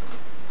hats.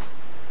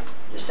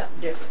 Just something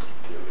different.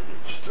 Till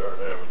you'd start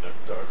having them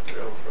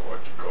ducktails or what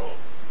you call them.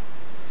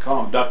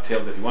 Call them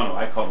ducktails if you want to.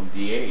 I call them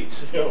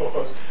DAs. You know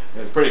what?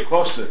 It was pretty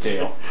close to the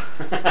tail.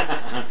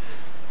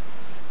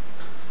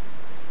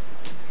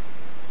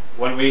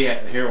 when we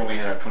had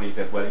our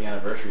 25th wedding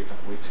anniversary a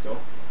couple weeks ago,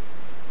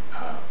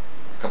 a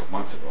couple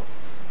months ago,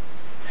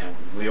 and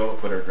Leola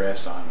put her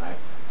dress on.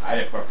 I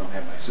of course don't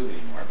have my suit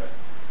anymore, but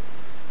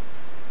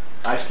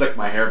I slicked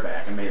my hair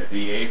back and made a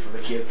DA for the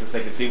kids so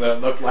they could see what it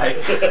looked like.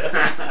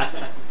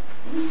 Man,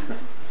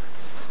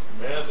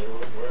 they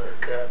wouldn't wear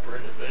a cap or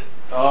anything.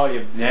 Oh,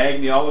 you nag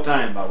me all the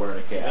time about wearing a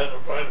And cap. to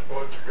find a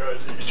bunch of guys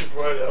that used to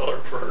find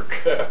 $1 for a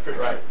cap.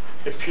 Right.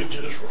 If you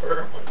just wear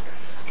them,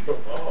 I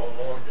don't know how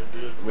long you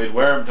did. We'd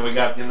wear them until we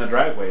got in the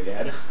driveway,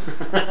 Dad.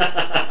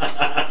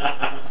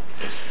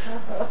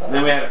 And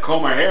then we had to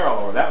comb our hair all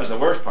over. That was the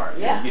worst part.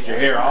 Yeah, You get your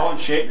hair all in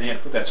shape, and then you had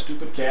to put that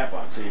stupid cap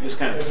on. So you just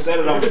kind of set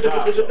it on the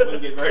top, so it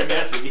wouldn't get very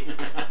messy.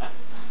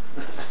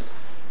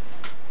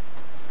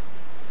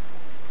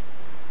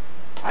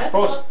 I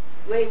suppose.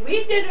 The way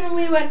we did when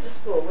we went to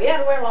school. We had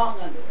to wear long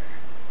underwear.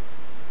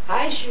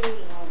 High shoes and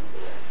long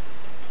underwear.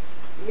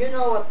 You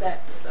know what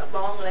that, the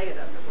long-legged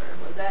underwear,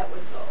 where that would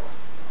go.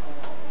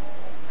 Oh,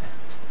 man.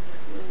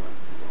 We went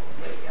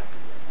way up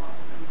to all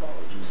them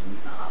bulges and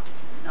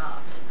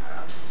knobs in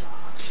our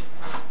socks.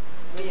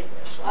 We didn't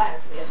wear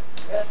sliders, we had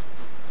dresses.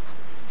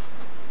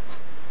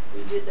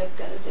 We did that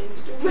kind of things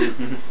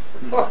too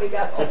before we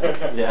got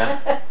home.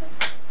 Yeah.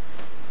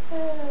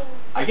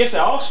 I guess I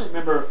also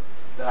remember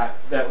that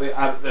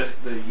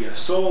the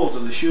soles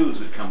of the shoes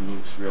would come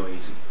loose real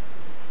easy.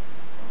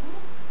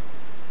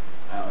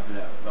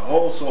 The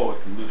whole sole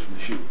would come loose from the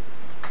shoe.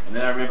 And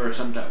then I remember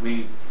sometimes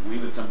we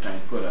would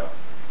sometimes put a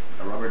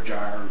rubber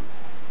jar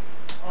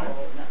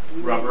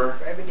Rubber.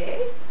 For every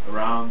day?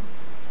 around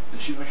the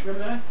shoe. Don't you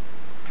remember that?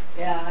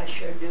 Yeah, I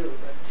sure do,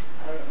 but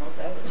I don't know if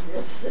that was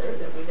necessary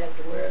that we'd have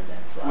to wear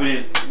that fly.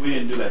 We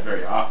didn't do that very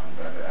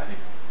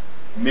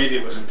Maybe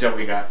it was until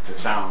we got to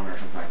sound or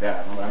something like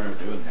that. I don't know. I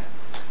remember doing that.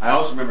 I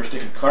also remember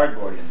sticking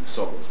cardboard in the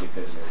soles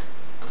because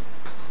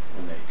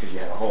you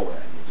had a hole in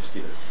it. And you just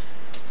get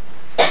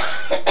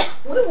it.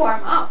 We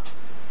warm up.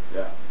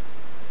 Yeah.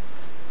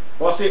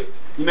 Well, see,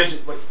 you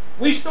mentioned, but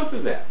we still do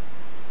that.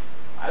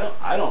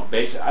 I don't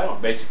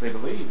basically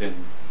believe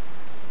in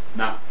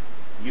not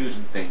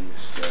using things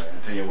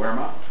until you wear them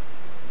out.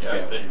 Yeah,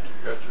 I think you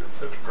got your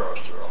foot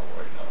across the wrong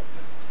way now.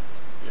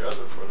 The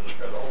other foot has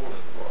got a hole in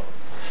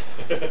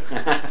the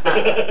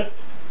bottom.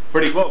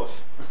 Pretty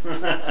close. Oh,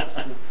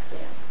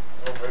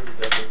 maybe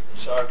got the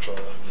socks on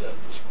at the end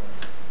this morning.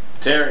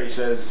 Terry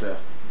says, in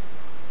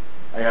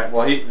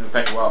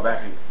fact, a while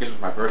back, I guess it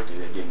was my birthday,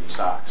 they gave me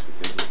socks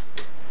because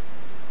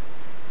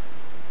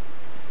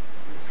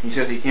he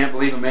says he can't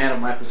believe a man of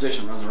my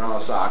position runs around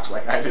with socks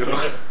like I do.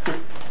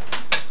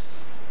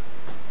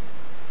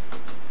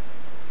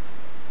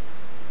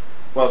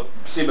 Well,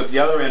 see, but the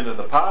other end of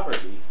the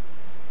poverty,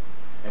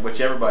 and which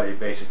everybody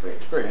basically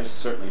experienced,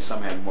 certainly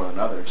some had more than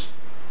others,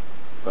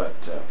 but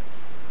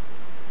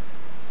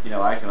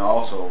I can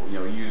also,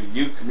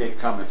 you can make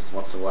comments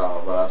once in a while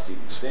about us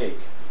eating steak,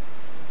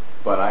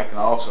 but I can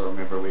also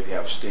remember we'd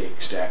have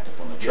steak stacked up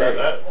on the tray.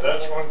 Yeah,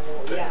 that's one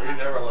thing we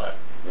never lacked.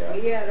 Yeah.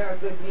 We had our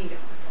good meat on the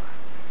farm.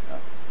 Yeah.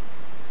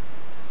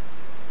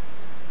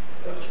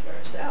 Butchered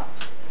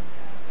ourselves.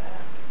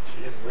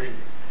 See, and we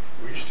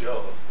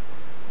still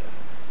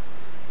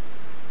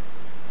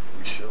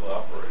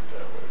operate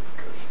that way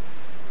because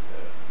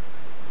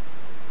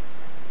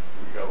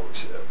we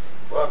always have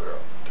butter on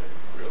the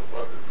table, real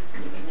butter.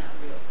 Not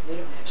real. We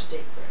don't have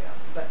steak very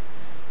often, but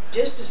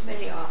just as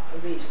many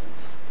reasons,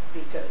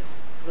 because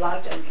a lot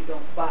of times you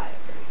don't buy it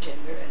very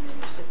tender, and then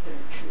you sit there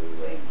and chew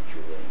away, and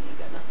you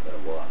got nothing but a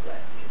wad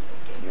left.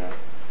 Yeah.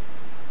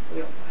 We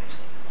don't buy steak.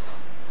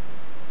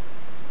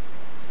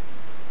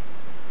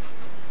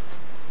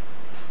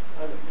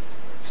 Other meat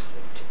works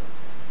good too.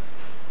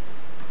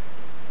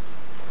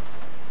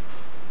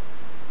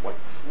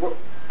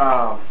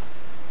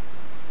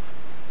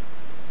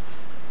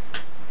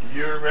 Do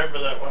you remember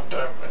that one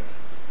time when,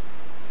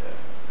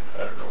 I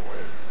don't know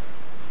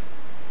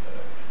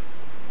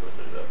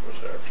whether that was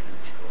after you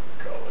was going to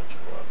college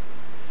or what,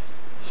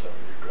 some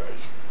of you guys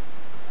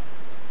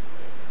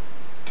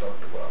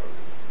talked about who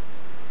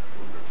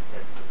would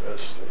make the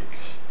best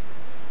steaks.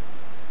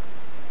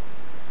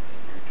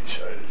 And you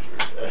decided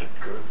your dad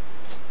could,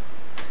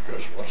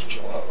 because once in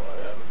a while I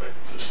had to make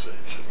the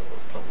steaks, if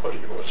nobody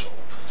was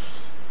home.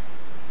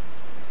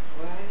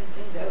 Well, I didn't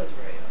think that was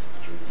very often.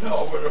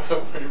 No, but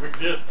we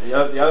did.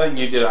 The other thing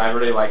you did, I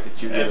really liked that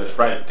you did was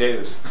fried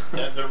potatoes.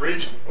 And the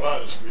reason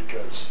was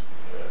because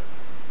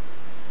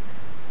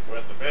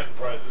when the men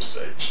fried the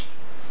steaks,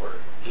 for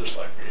just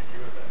like me and you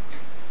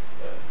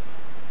then,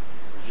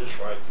 we just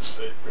fried the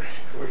steak,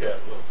 we had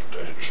little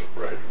potatoes and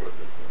bread with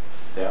it.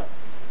 Yeah.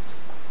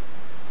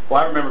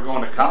 Well, I remember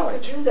going to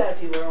college. You could do that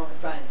if you were only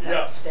frying a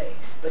couple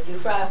steaks, but you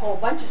fry a whole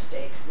bunch of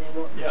steaks and they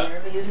won't be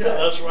nearly as good. Yeah,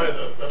 that's why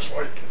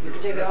you can do You it.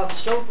 can take it off the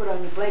stove, put it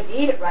on your plate, and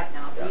eat it right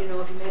now. But if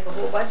you make a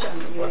whole bunch of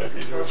them, you But make if you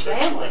it do for a it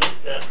family, you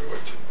can't do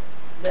it.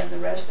 then the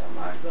rest of them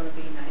aren't going to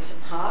be nice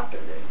and hot, or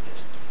they're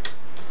just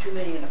too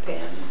many in a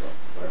pan and don't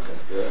work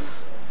as good.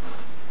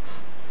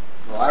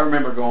 Well, I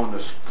remember going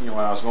to, when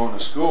I was going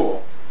to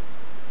school,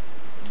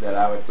 that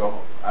I would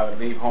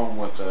leave home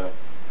with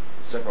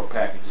several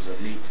packages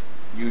of meat,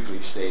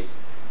 usually steak,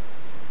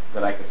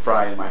 that I could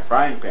fry in my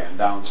frying pan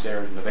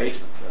downstairs in the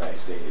basement that I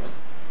stayed in.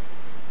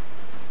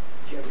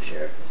 Did you ever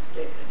share it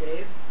with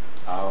Dave?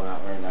 Oh,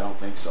 not very. I don't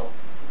think so.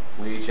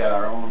 We each had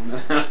our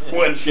own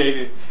one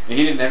shaded, and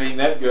he didn't have anything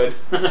that good.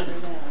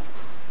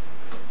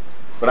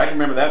 But I can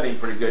remember that being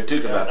pretty good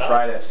too, because I'd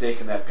fry that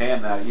steak in that pan,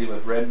 and I'd eat it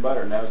with bread and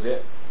butter, and that was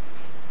it.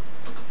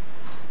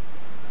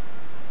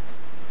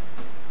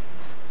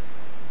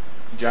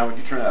 John, would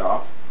you turn that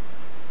off?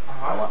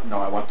 I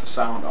want the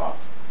sound off.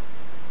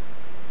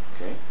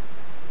 Okay.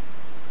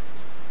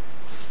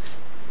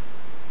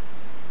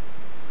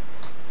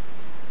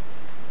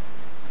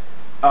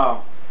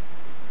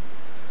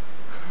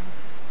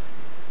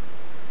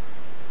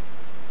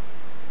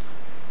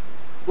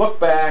 Look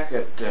back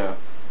at the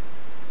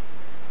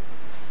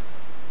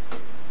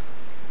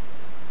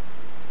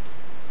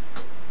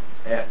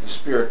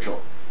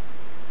spiritual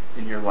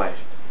in your life,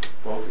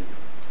 both of you,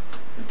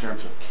 in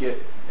terms of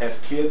as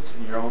kids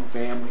in your own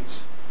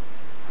families,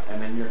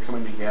 and then you're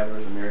coming together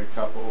as a married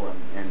couple,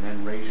 and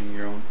then raising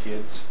your own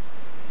kids.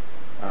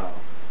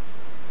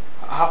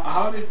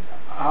 How did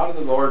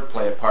the Lord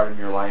play a part in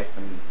your life,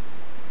 and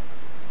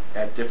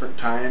at different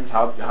times?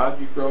 How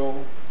did you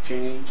grow,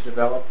 change,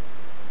 develop?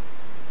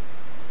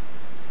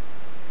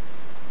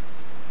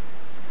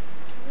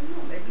 I don't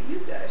know, maybe you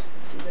guys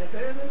can see that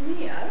better than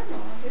me. I don't know.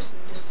 I guess we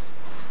just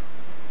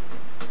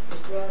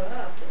was brought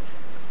up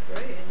and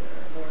prayed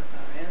that our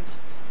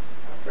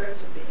prayers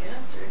would be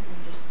answered,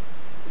 and just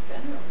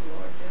depended on the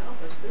Lord to help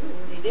us through,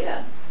 and He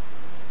did.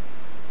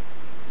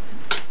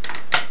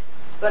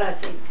 But I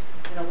think,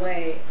 in a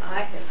way,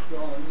 I have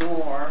grown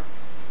more.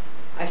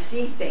 I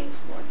see things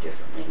more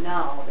differently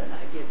now than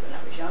I did when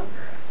I was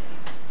younger, I think.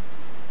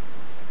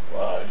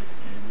 well,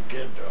 you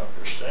begin to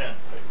understand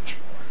things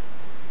more.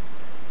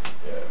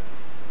 Yeah.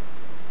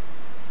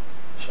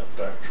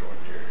 Sometimes when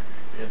you're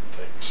in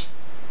things,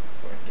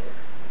 when you're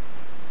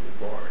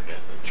born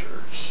in the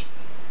church,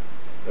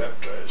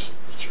 baptized in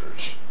the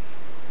church,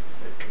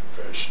 make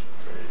confession of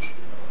faith,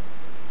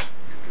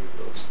 you do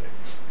those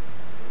things.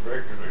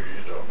 Regularly,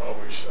 you don't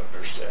always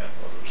understand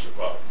what it was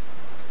about.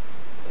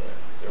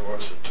 There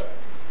was a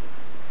time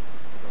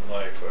in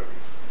life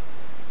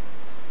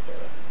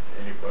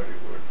anybody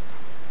would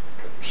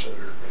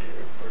consider me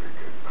a pretty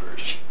good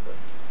Christian,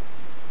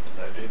 and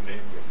I didn't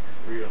even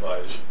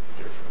realize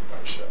any different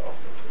myself.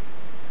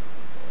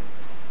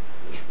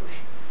 This was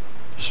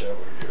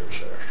several years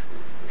after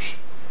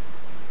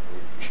we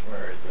was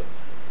married, and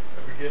I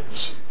began to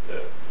see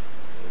that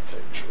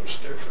things was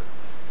different.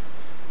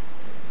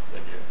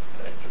 And then you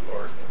thank the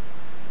Lord that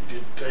He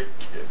didn't take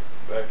you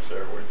back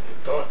there when you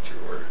thought you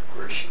were a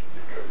Christian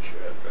because you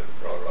had been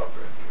brought up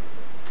into it.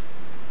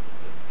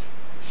 And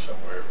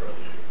somewhere or other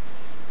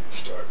you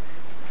start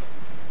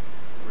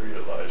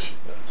realizing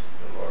that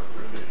the Lord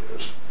really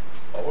has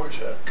always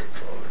had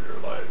control of your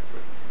life,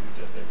 but you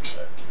didn't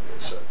exactly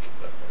accept it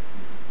that way.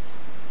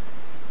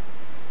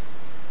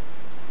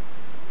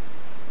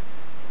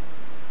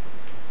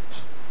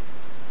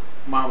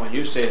 Mom, when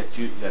you say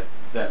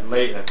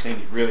that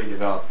thing really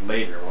developed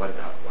later, when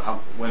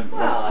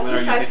Well, are you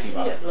I thinking see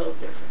about it a little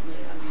differently.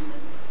 I mean,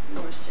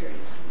 more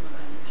serious than what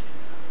I used to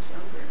when I was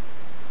younger.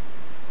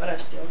 But I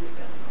still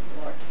depend on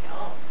the Lord to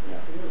help me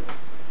Yeah. through.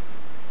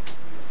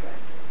 I'm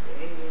trying to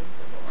obey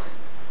the Lord.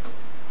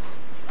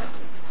 I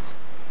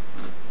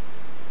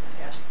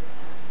ask for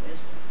that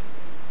wisdom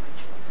for my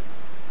children.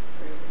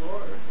 Pray the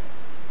Lord.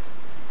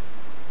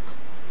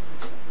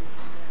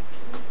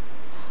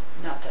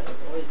 Not that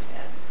I've always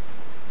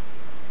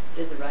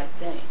did the right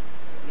thing.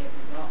 Don't get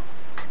me wrong.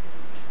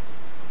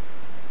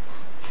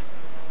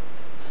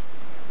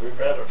 We've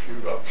had a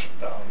few ups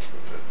and downs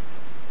with it.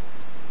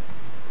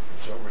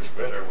 It's always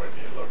better when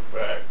you look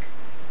back.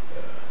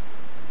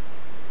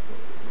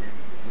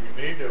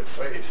 We need a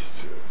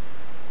faith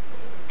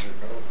to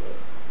know that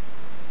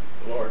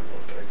the Lord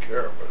will take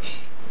care of us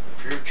in the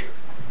future.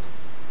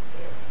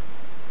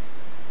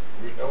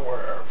 We know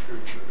where our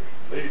future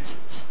leads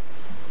us,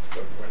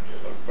 but when you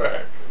look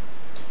back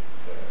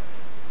and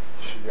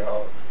see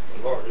how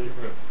the Lord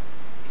even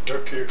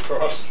took you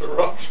across the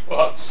rough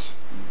spots,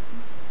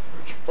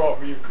 which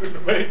probably you couldn't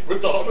have made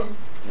without Him.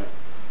 Yeah.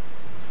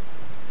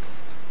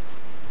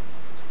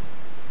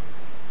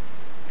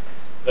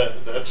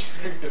 That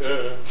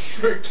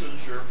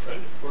strengthens your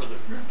faith for the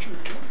future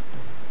too.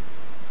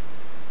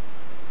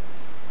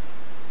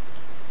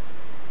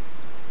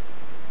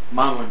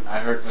 Mom,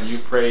 when you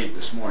prayed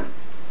this morning,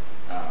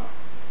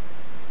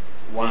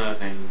 one of the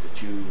things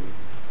that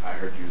I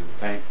heard you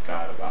thank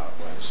God about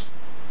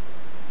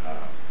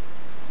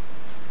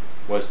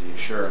was the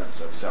assurance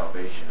of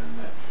salvation and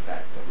that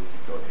fact that we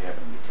could go to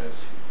heaven because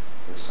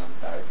His Son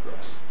died for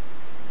us.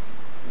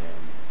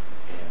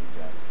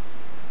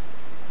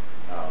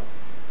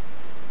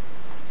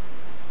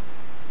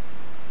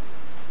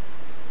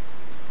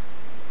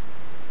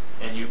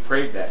 And you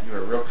prayed that. You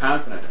were real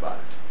confident about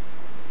it.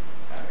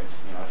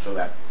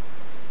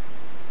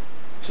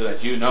 So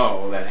that you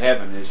know that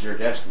heaven is your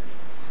destiny.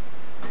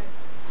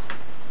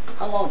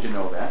 How long did you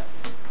know that?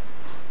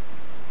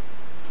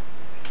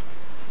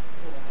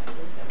 Well, I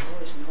think I've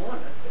always known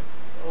it, but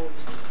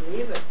always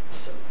believe it.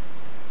 So,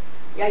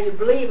 yeah, you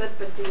believe it,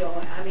 but you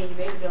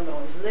maybe don't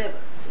always live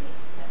it. See,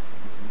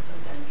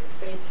 sometimes your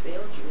faith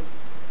failed you.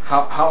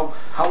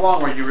 How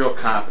long were you real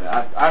confident?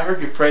 I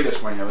heard you pray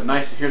this morning. It was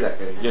nice to hear that.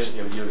 You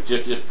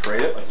just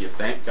prayed it like you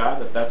thank God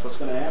that that's what's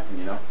going to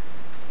happen.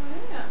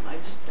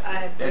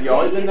 I am. Have you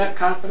always been that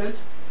confident?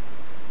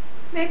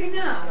 Maybe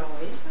not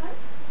always.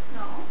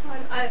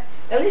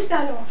 At least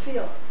I don't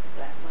feel it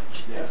that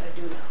much as I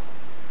do now.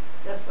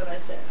 That's what I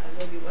said. I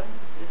maybe wasn't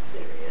as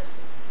serious.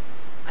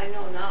 I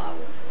know now I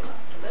won't have a lot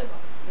to live on.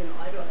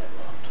 I don't have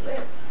long to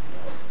live.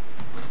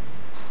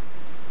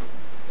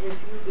 If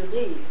you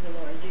believe in the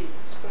Lord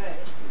Jesus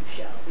Christ, you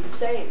shall be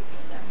saved.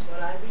 And that's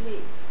what I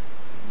believe.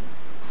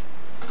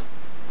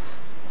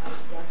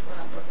 That's what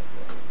I'm looking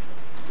for.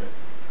 Good.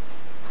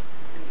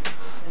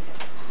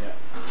 Yeah.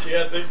 See, I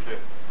think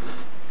that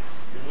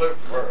you live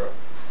for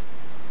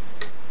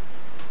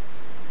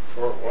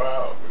a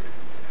while.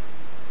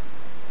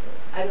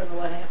 I don't know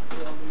what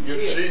happened to all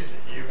these years.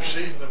 You've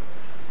seen the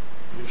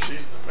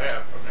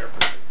map and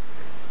everything.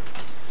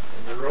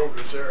 And the road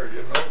is there.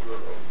 You know the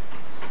road.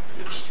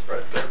 It's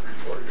right there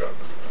before you on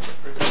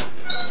the picture.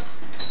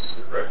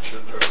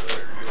 Directions are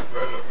there. You've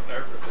read them and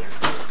everything.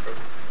 But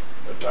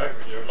the time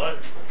in your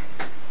life,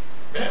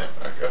 man,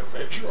 I got to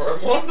make sure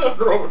I'm on that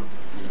road.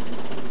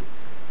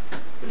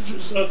 It's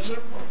just that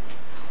simple.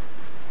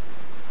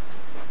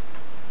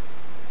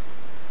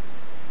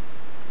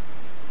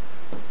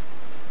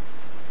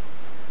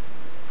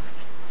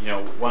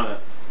 One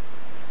of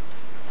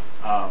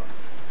the,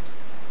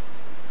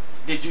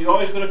 did you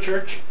always go to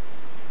church?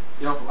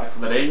 Like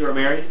from the day you were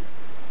married?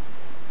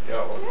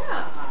 Yeah.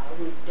 Yeah,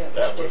 we never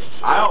That stayed.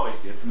 was. I always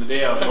did from the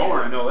day I was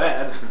born. I know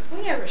that.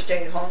 We never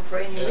stayed home for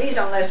any Yeah.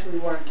 reason unless we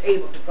weren't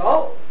able to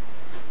go.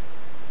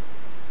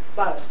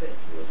 About as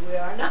faithful as we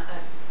are now,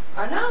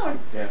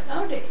 Yeah.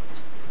 nowadays.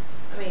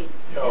 I mean,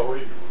 Yeah,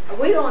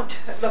 we don't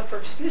look for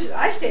excuses.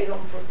 I stayed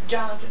home for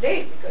John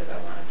today because I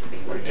wanted to be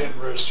we with him.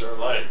 didn't risk our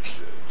lives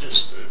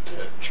just to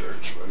attend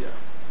church, but Yeah.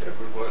 if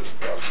it was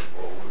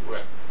possible, we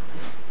went.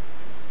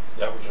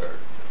 That was our,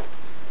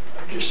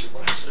 I guess you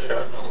might say,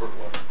 our number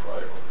one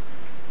priority.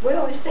 We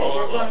always say All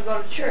we're our going life. to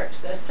go to church.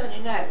 That's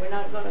Sunday night. We're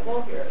not going to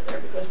go here or there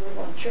because we're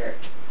going to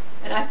church.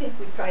 And I think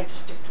we tried to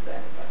stick to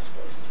that about as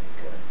close as we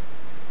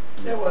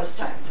could. There was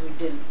times we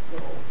didn't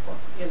go,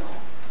 you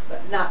know,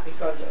 but not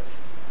because of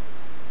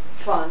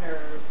fun or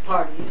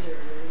parties or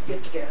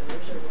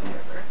get-togethers or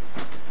whatever.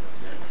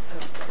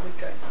 We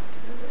tried not to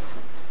do those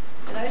things.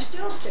 And I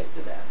still stick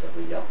to that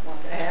we don't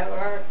want to have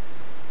our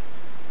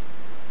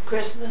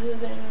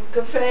Christmases in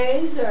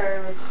cafes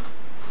or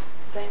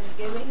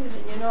Thanksgivings.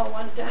 And you know,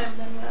 one time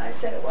then when I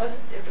said it was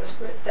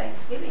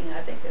Thanksgiving,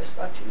 I think that's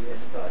about 2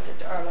 years ago, I said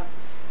to Arla,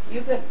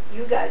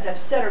 you guys have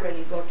said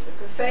already go to the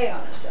cafe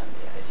on a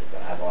Sunday. I said,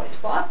 but I've always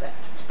fought that.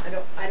 I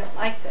don't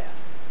like that.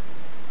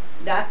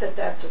 Not that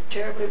that's so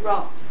terribly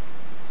wrong,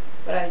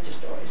 but I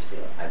just always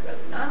feel I'd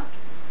rather not.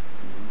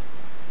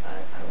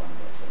 I want to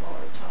go to the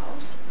Lord's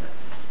house, and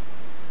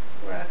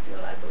that's where I feel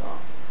I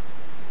belong.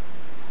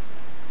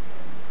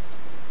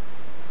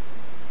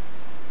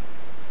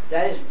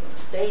 That isn't going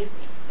to save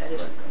me. That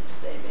isn't going to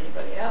save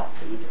anybody else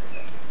either.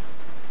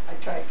 But I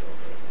try to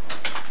obey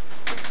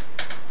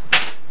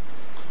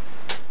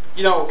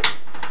You know,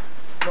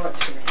 the Lord's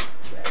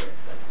commandments, rather.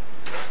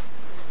 But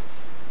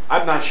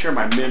I'm not sure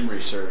my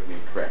memory served me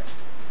correct.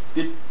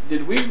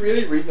 Did we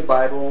really read the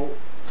Bible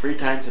 3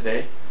 times a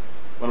day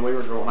when I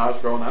was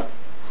growing up?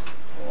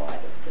 oh, I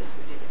don't think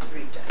we did it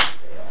 3 times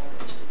a day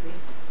always, did we?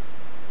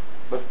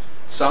 But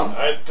some.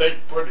 I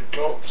think pretty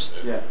close.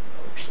 Yeah.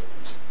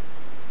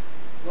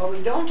 Well,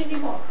 we don't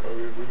anymore.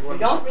 We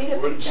don't read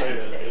it wouldn't 3 say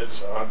times a that day. it's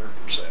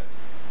 100%.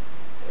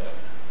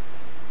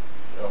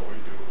 No, we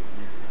do.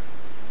 We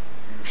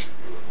usually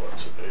do it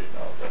once a day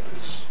now. That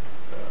is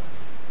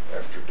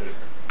after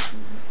dinner.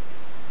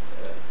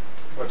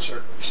 But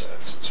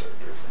circumstances are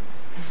different.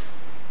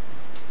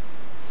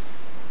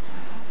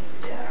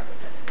 Maybe they are, but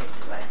then it ain't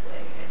the right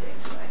way. It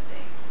ain't the right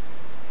thing.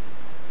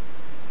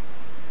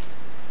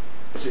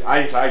 See,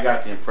 I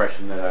got the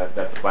impression that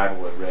the Bible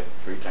was read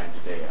 3 times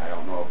a day. I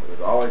don't know if it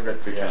was always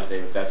read 3 times a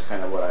day, but that's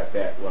kind of what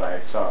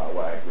I saw,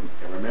 what I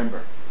can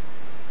remember.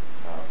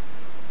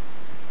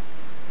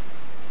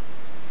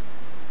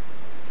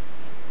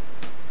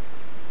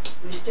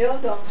 We still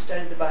don't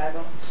study the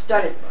Bible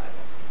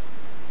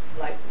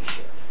like we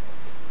should.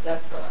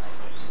 That's what I think.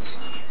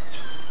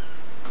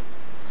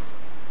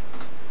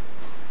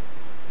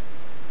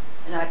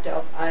 And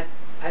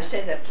I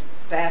say that to the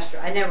pastor.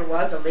 I never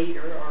was a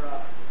leader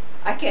or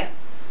I can't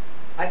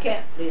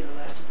lead a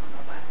lesson on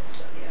a Bible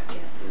study. I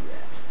can't do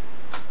that.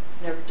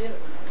 Never did it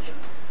when I was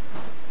young.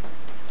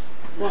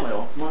 Come on,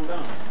 Lil, come on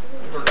down.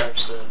 We're not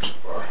standing so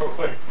far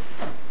away.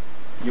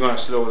 You want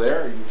to sit over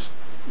there, or you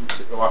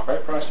walk right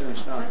across there and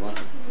sit down? You want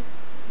to?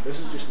 This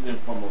is just an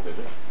informal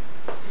visit.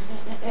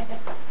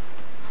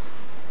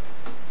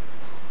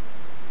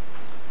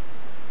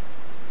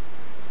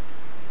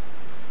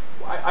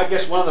 I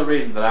guess one of the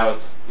reasons that I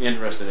was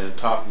interested in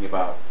talking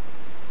about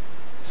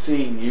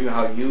seeing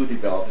how you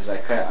developed is I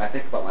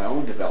think about my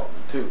own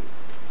development too.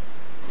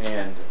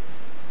 And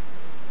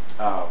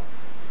of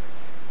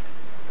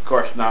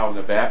course now in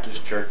the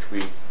Baptist church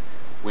we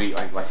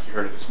like you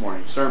heard it this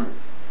morning's sermon,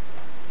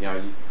 we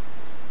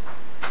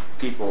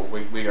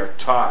are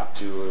taught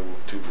to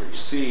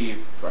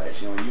receive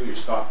Christ. You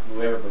just taught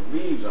whoever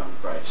believes on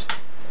Christ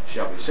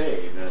shall be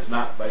saved, and it's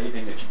not by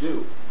anything that you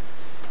do.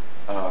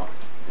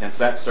 And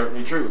that's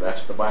certainly true. That's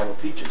what the Bible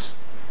teaches.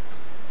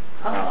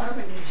 I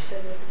remember you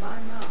said it to my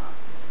mom.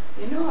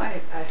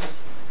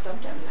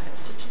 Sometimes I have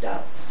such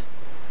doubts.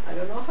 I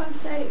don't know if I'm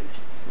saved.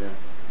 Yeah.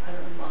 I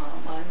don't know,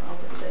 my mom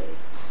would say,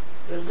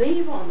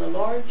 believe on the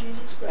Lord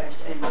Jesus Christ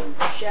and you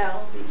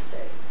shall be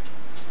saved.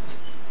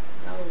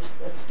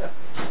 That stuck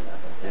with me. I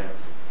thought that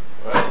was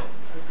Well,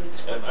 a good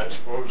scripture. and I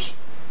suppose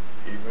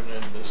even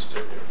in this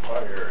day of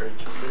higher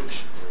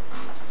education,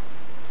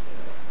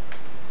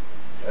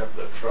 you have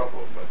that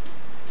trouble, but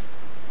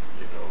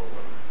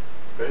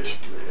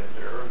basically in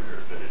the earlier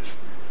days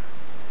we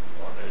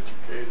were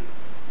uneducated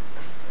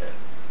and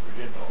we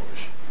didn't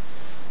always,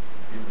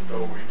 even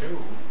though we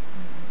knew,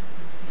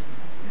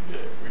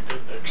 we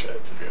didn't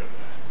accept it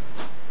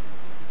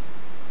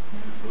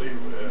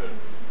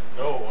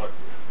know what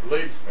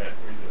belief meant.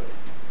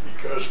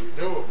 Because we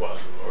knew about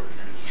the Lord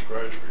Jesus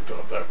Christ, we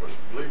thought that was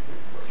believing,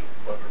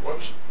 but it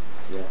wasn't.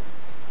 Yeah.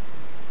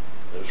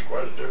 There's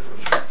quite a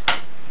difference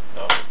between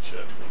knowledge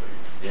and belief.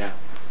 Yeah.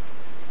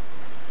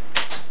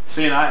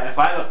 See, and if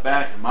I look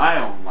back in my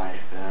own life,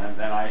 then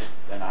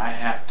I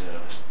have to.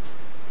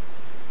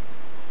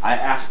 I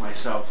ask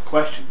myself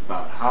questions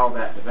about how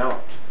that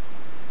developed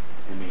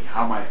in me,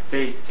 how my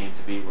faith came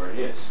to be where it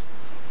is,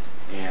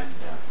 and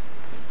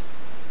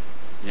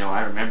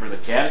I remember the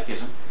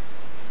catechism,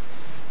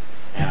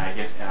 and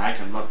I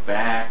can look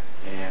back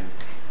and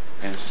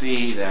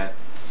see that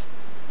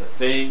the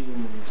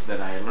things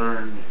that I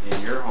learned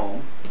in your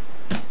home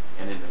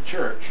and in the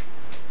church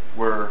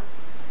were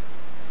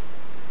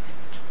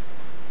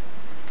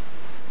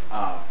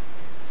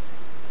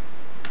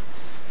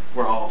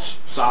all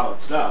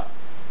solid stuff.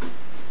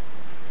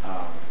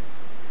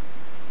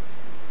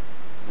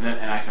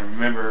 And I can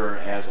remember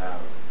as a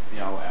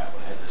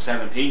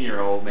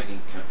 17-year-old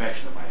making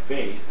confession of my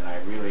faith, and I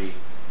really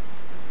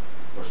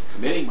was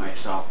committing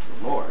myself to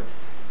the Lord.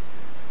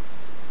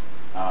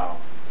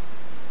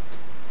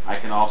 I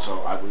can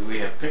also, we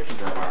have pictures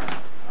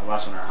of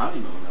us on our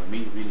honeymoon, of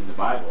me reading the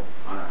Bible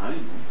on our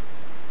honeymoon.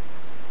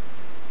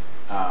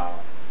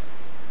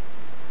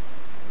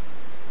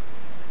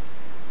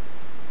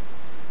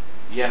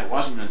 Yet it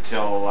wasn't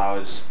until I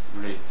was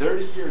really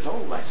 30 years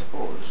old, I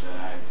suppose,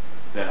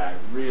 that I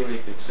really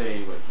could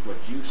say what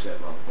you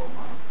said, lovable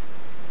Mom,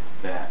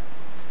 that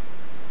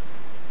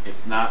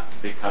it's not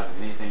because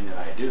of anything that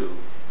I do,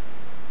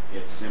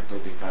 it's simply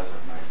because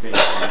of my faith in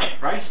what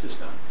Christ has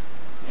done.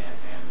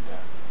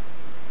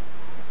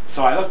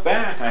 So I look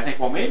back and I think,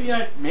 well, maybe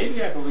I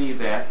believe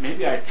that.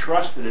 Maybe I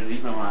trusted it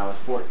even when I was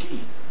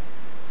 14.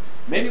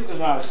 Maybe it was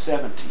when I was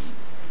 17.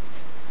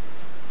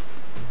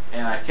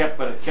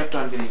 But it kept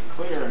on getting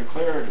clearer and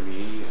clearer to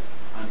me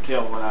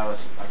until when I was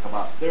like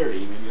about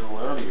 30, maybe a little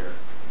earlier,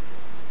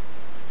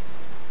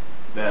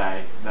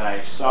 that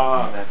I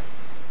saw that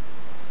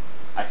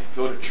I could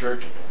go to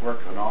church, I could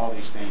work on all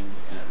these things,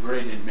 and it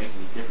really didn't make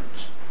any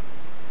difference.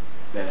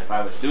 That if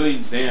I was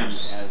doing them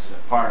as a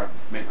part of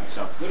make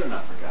myself good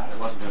enough for God, it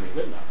wasn't going to be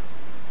good enough.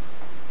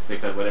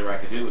 Because whatever I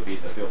could do would be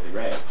the filthy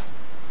rags.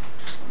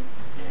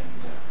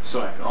 And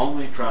so I could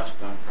only trust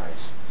on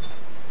Christ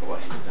for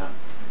what He had done.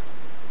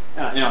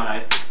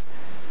 And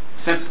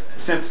since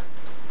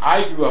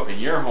I grew up in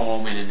your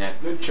home and in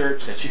that good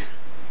church that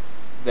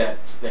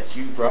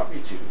you brought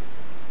me to,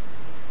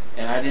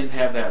 and I didn't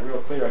have that real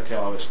clear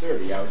until I was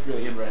 30, I was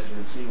really interested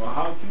in seeing, well,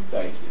 how did you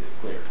guys get it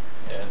clear?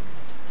 And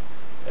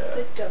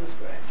it comes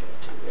gradual.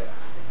 Yeah.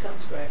 It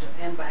comes gradual,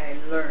 and by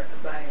living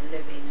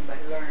and by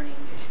learning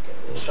as you get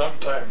older.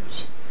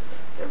 sometimes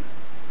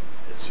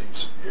it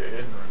seems to be a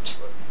hindrance,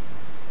 but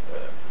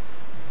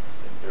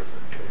in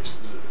different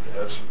cases it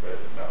hasn't been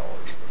in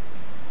ours.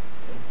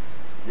 But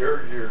in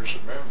your years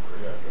of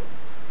memory, I don't.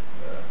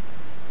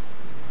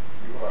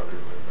 You hardly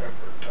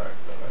remember a time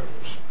that I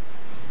was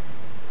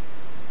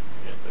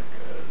in the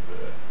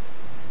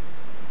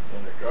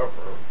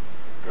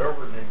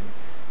governing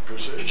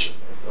position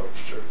in those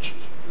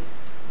churches.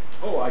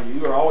 Oh, you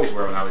were always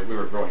where we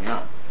were growing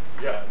up.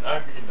 Yeah, and I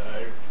mean,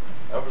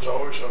 I was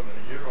always on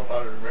the, you know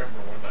how to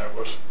remember when I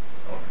wasn't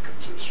on the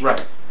consistory.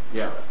 Right,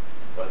 yeah.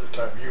 By the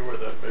time you were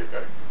that big,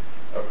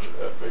 I was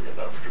big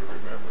enough to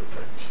remember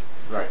things.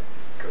 Right.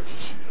 Because you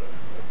see,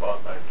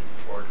 about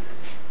 1940,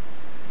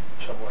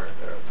 somewhere in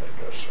there, I think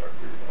I started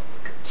being on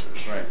the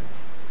consistory. Right.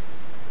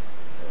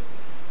 And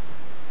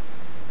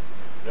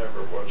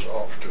never was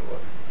off till the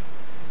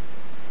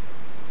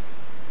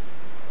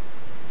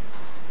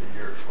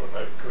years when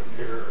I couldn't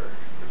hear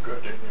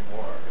good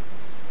anymore,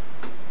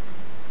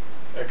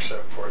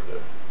 except for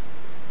the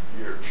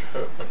years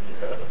when you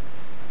had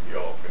the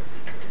off in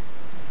between.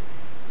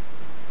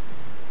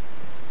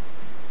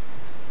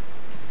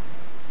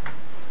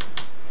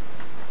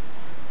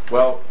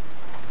 Well,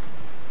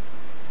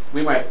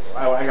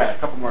 I got a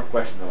couple more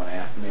questions I want to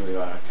ask, and maybe we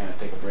ought to kind of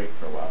take a break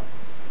for a while.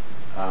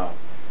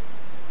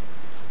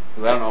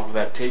 Because I don't know if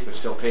that tape is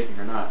still taping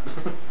or not.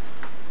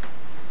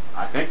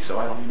 I think so.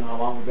 I don't even know how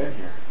long we've been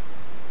here.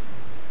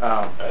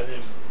 I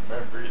didn't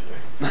remember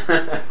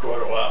either.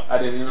 Quite a while. I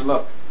didn't even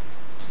look.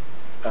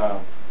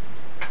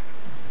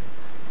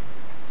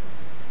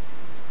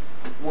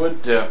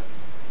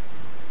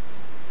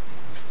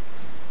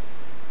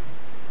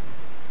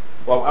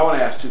 Well, I want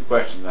to ask two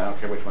questions. I don't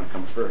care which one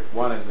comes first.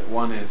 One is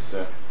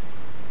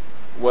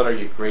what are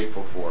you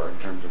grateful for in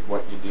terms of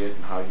what you did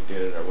and how you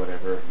did it, or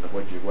whatever? And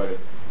where you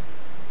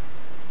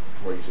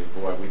say,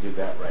 boy, we did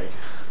that right,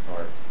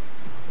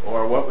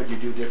 or what would you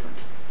do different?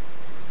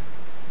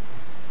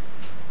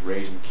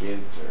 Raising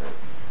kids or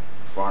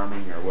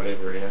farming or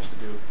whatever it has to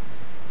do.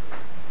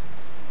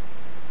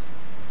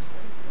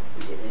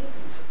 We did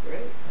anything so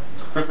great.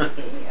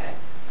 Yeah.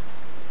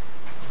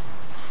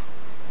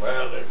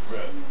 Well, if I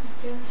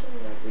can't say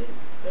that. We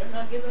better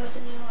not give us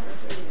any honor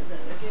for any of that,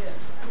 I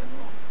guess. I don't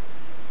know.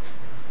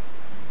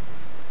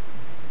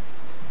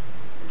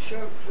 I'm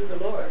sure through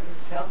the Lord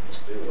has helped us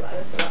through.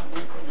 That's not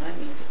one thing I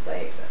mean to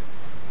say, but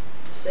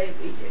to say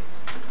we did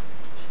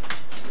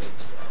good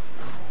stuff.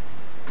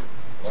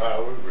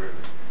 wow, we really,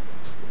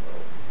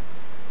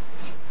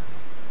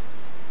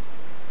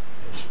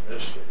 it's a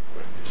mistake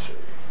when you say,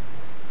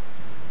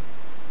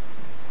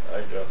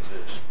 I done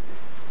this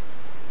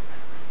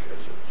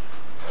because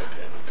I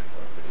tended to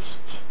my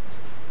business.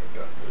 I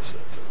done this at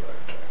the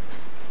right time.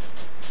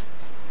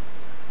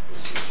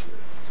 It's just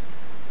that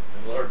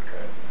the Lord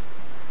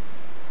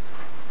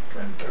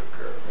kind of took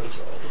care of us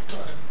all the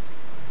time.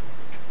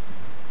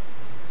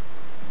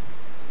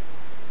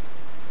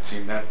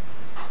 See, that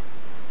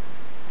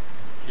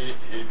He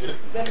didn't. You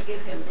better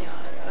give him the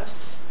honor.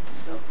 Us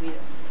don't meet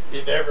him.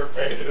 He never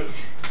made us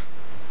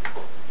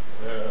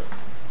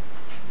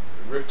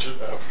rich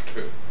enough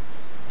to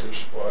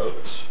spoil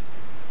us.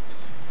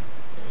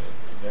 And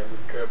he never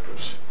kept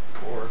us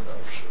poor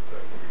enough so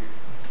that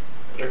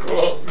we had to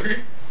go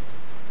hungry.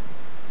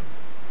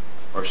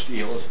 or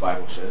steal, as the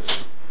Bible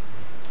says.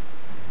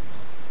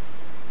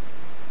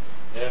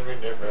 And we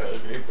never had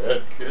any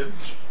bad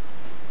kids.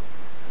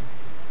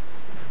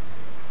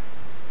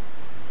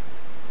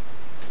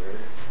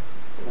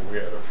 We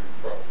had a few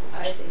problems.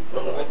 I think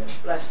the Lord has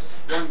blessed us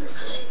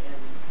wonderfully in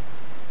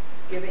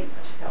giving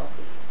us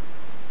healthy,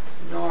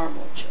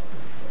 normal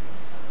children for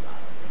a lot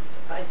of things.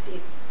 If I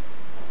see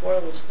one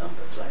of those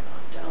numbers like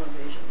on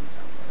television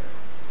somewhere,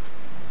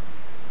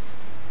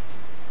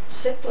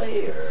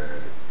 sickly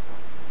or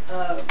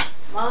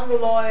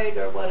mongoloid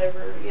or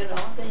whatever, you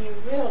know, then you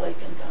really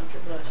can count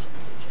your blessings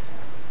that you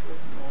have with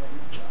a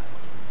normal child.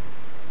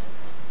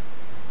 That's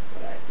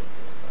what I think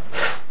is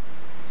about.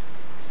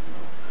 You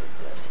know, a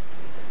blessing to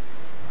be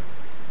thankful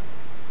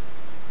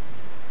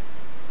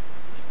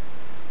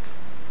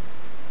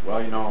for.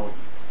 Well, you know,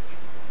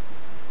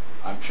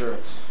 I'm sure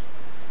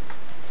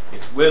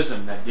it's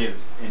wisdom that gives,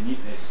 and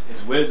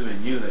it's wisdom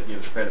in you that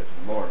gives credit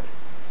to the Lord.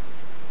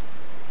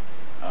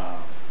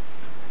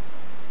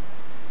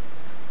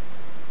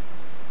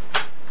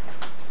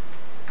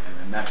 And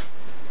then that,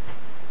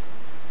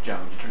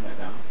 John, would you turn that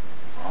down,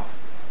 off?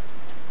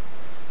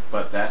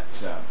 But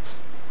that's,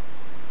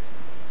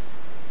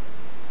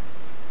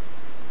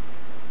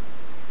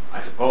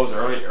 I suppose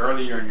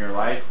earlier in your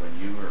life when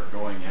you were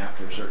going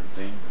after certain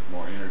things with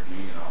more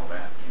energy and all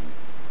that, you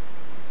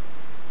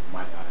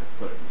might not have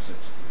put it in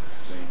such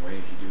the same way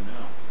as you do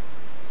now,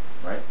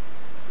 right?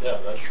 Yeah,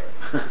 that's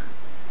right.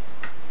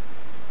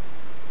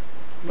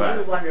 But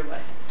you do wonder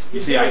what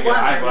you see, do I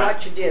wonder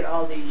what you did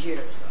all these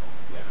years,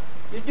 though. yeah.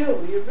 You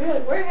do. You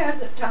really. Where has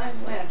the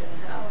time went,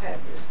 and how have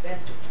you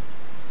spent it?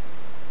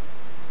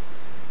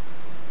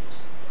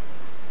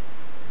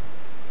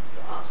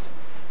 It's awesome.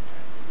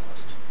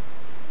 Almost.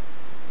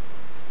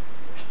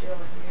 You're still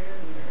here,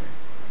 and you're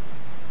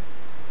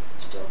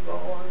still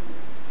going.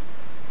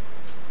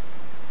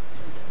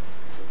 Sometimes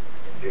it's a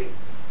dream.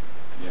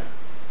 Yeah.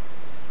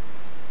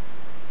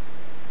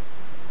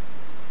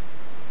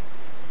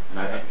 And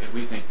I think if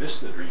we think this is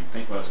the dream,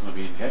 think what it's going to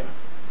be in heaven.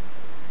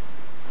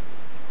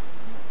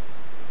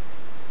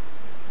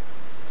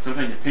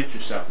 Sometimes you pinch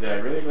yourself. Did I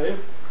really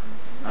live?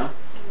 Huh?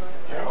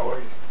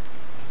 Yeah,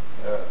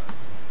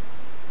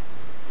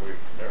 we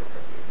never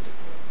had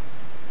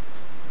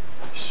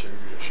anything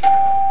serious. I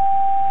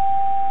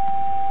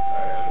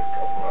had a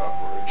couple of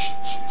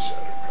operations, he's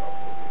had a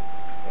couple,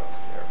 but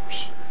nothing ever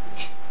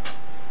serious.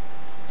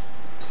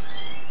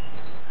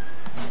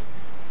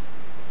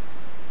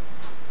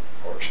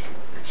 Horse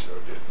company, so I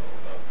didn't know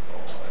nothing. No,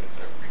 I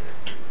never came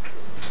to it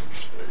till the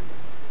next day.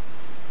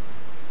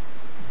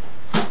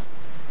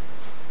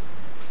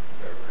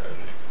 Never had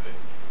anything,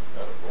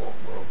 not a bone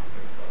broken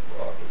in my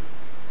body.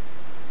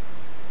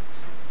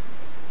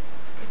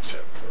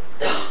 Except for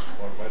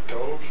one of my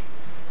toes.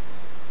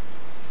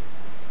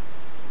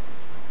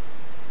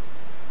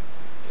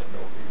 And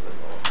don't even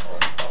know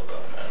how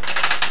that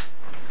happened.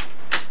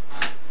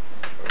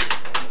 But,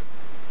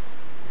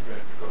 you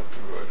had to go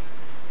through it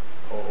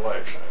whole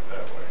lifetime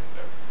that way.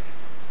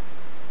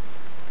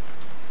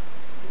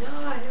 No,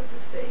 I have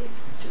the faith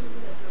too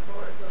that the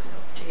Lord will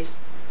help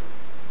Jason.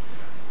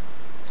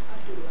 I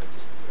do. I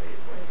just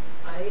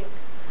pray.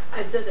 I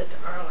said that to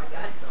Arl. I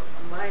got it on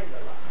my mind a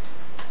lot.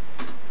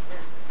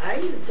 I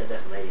even said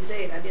that in Ladies'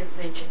 Aid. I didn't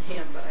mention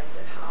him, but I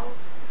said,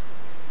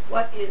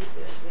 what is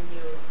this when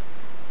you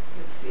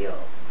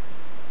feel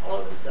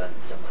all of a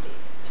sudden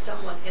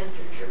someone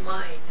enters your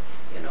mind,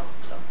 you know,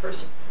 some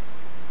person,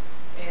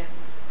 and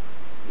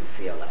you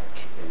feel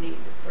like you need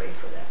to pray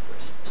for that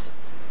person or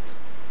something. So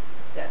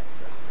that's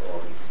the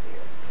Holy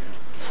Spirit.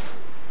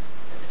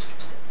 Minister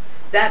said,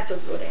 that's a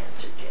good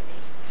answer,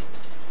 Jennie,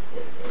 sister.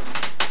 It is.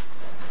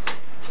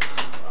 That's a good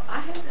answer. Well, I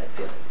have that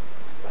feeling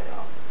quite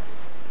often. I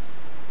said,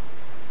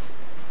 that's the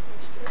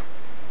Holy Spirit.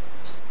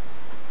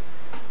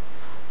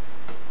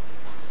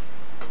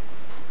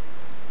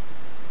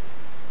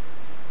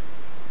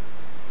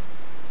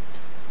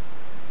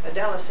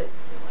 Adela said to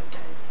me one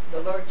time, the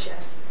Lord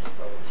chastens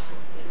those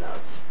whom he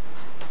loves.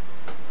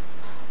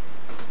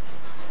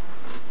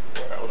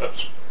 Well,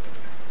 that's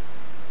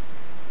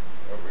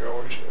what we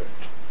always had.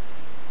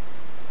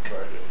 Try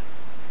to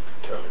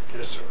tell a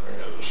kid something, I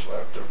had to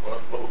slap their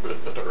butt a little bit,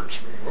 that hurts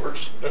me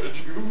worse than does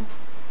you.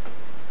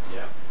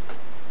 Yeah.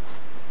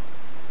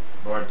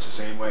 Lord, it's the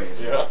same way,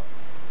 isn't it? Yeah.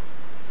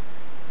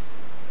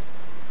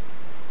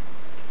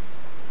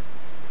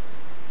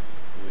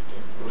 You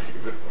didn't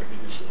believe it when he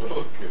was a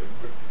little kid,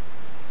 but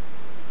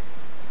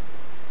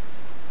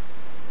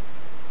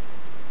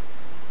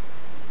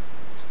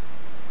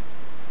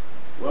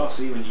Well,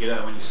 see, when you get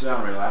out, when you sit down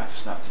and relax,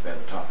 it's not so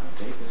bad to talk on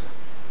tape, is it?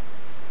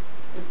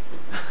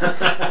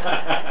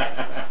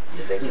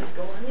 You think it's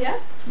going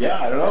yet?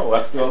 Yeah, I don't know.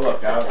 Let's go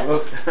look. I'll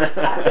look.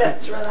 I bet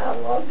it's run out a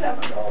long time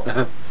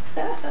ago.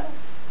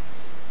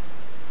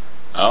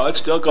 Oh, it's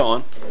still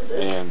going. Is it?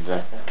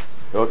 And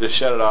we'll just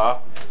shut it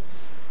off.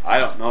 I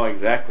don't know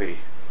exactly.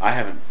 I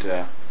haven't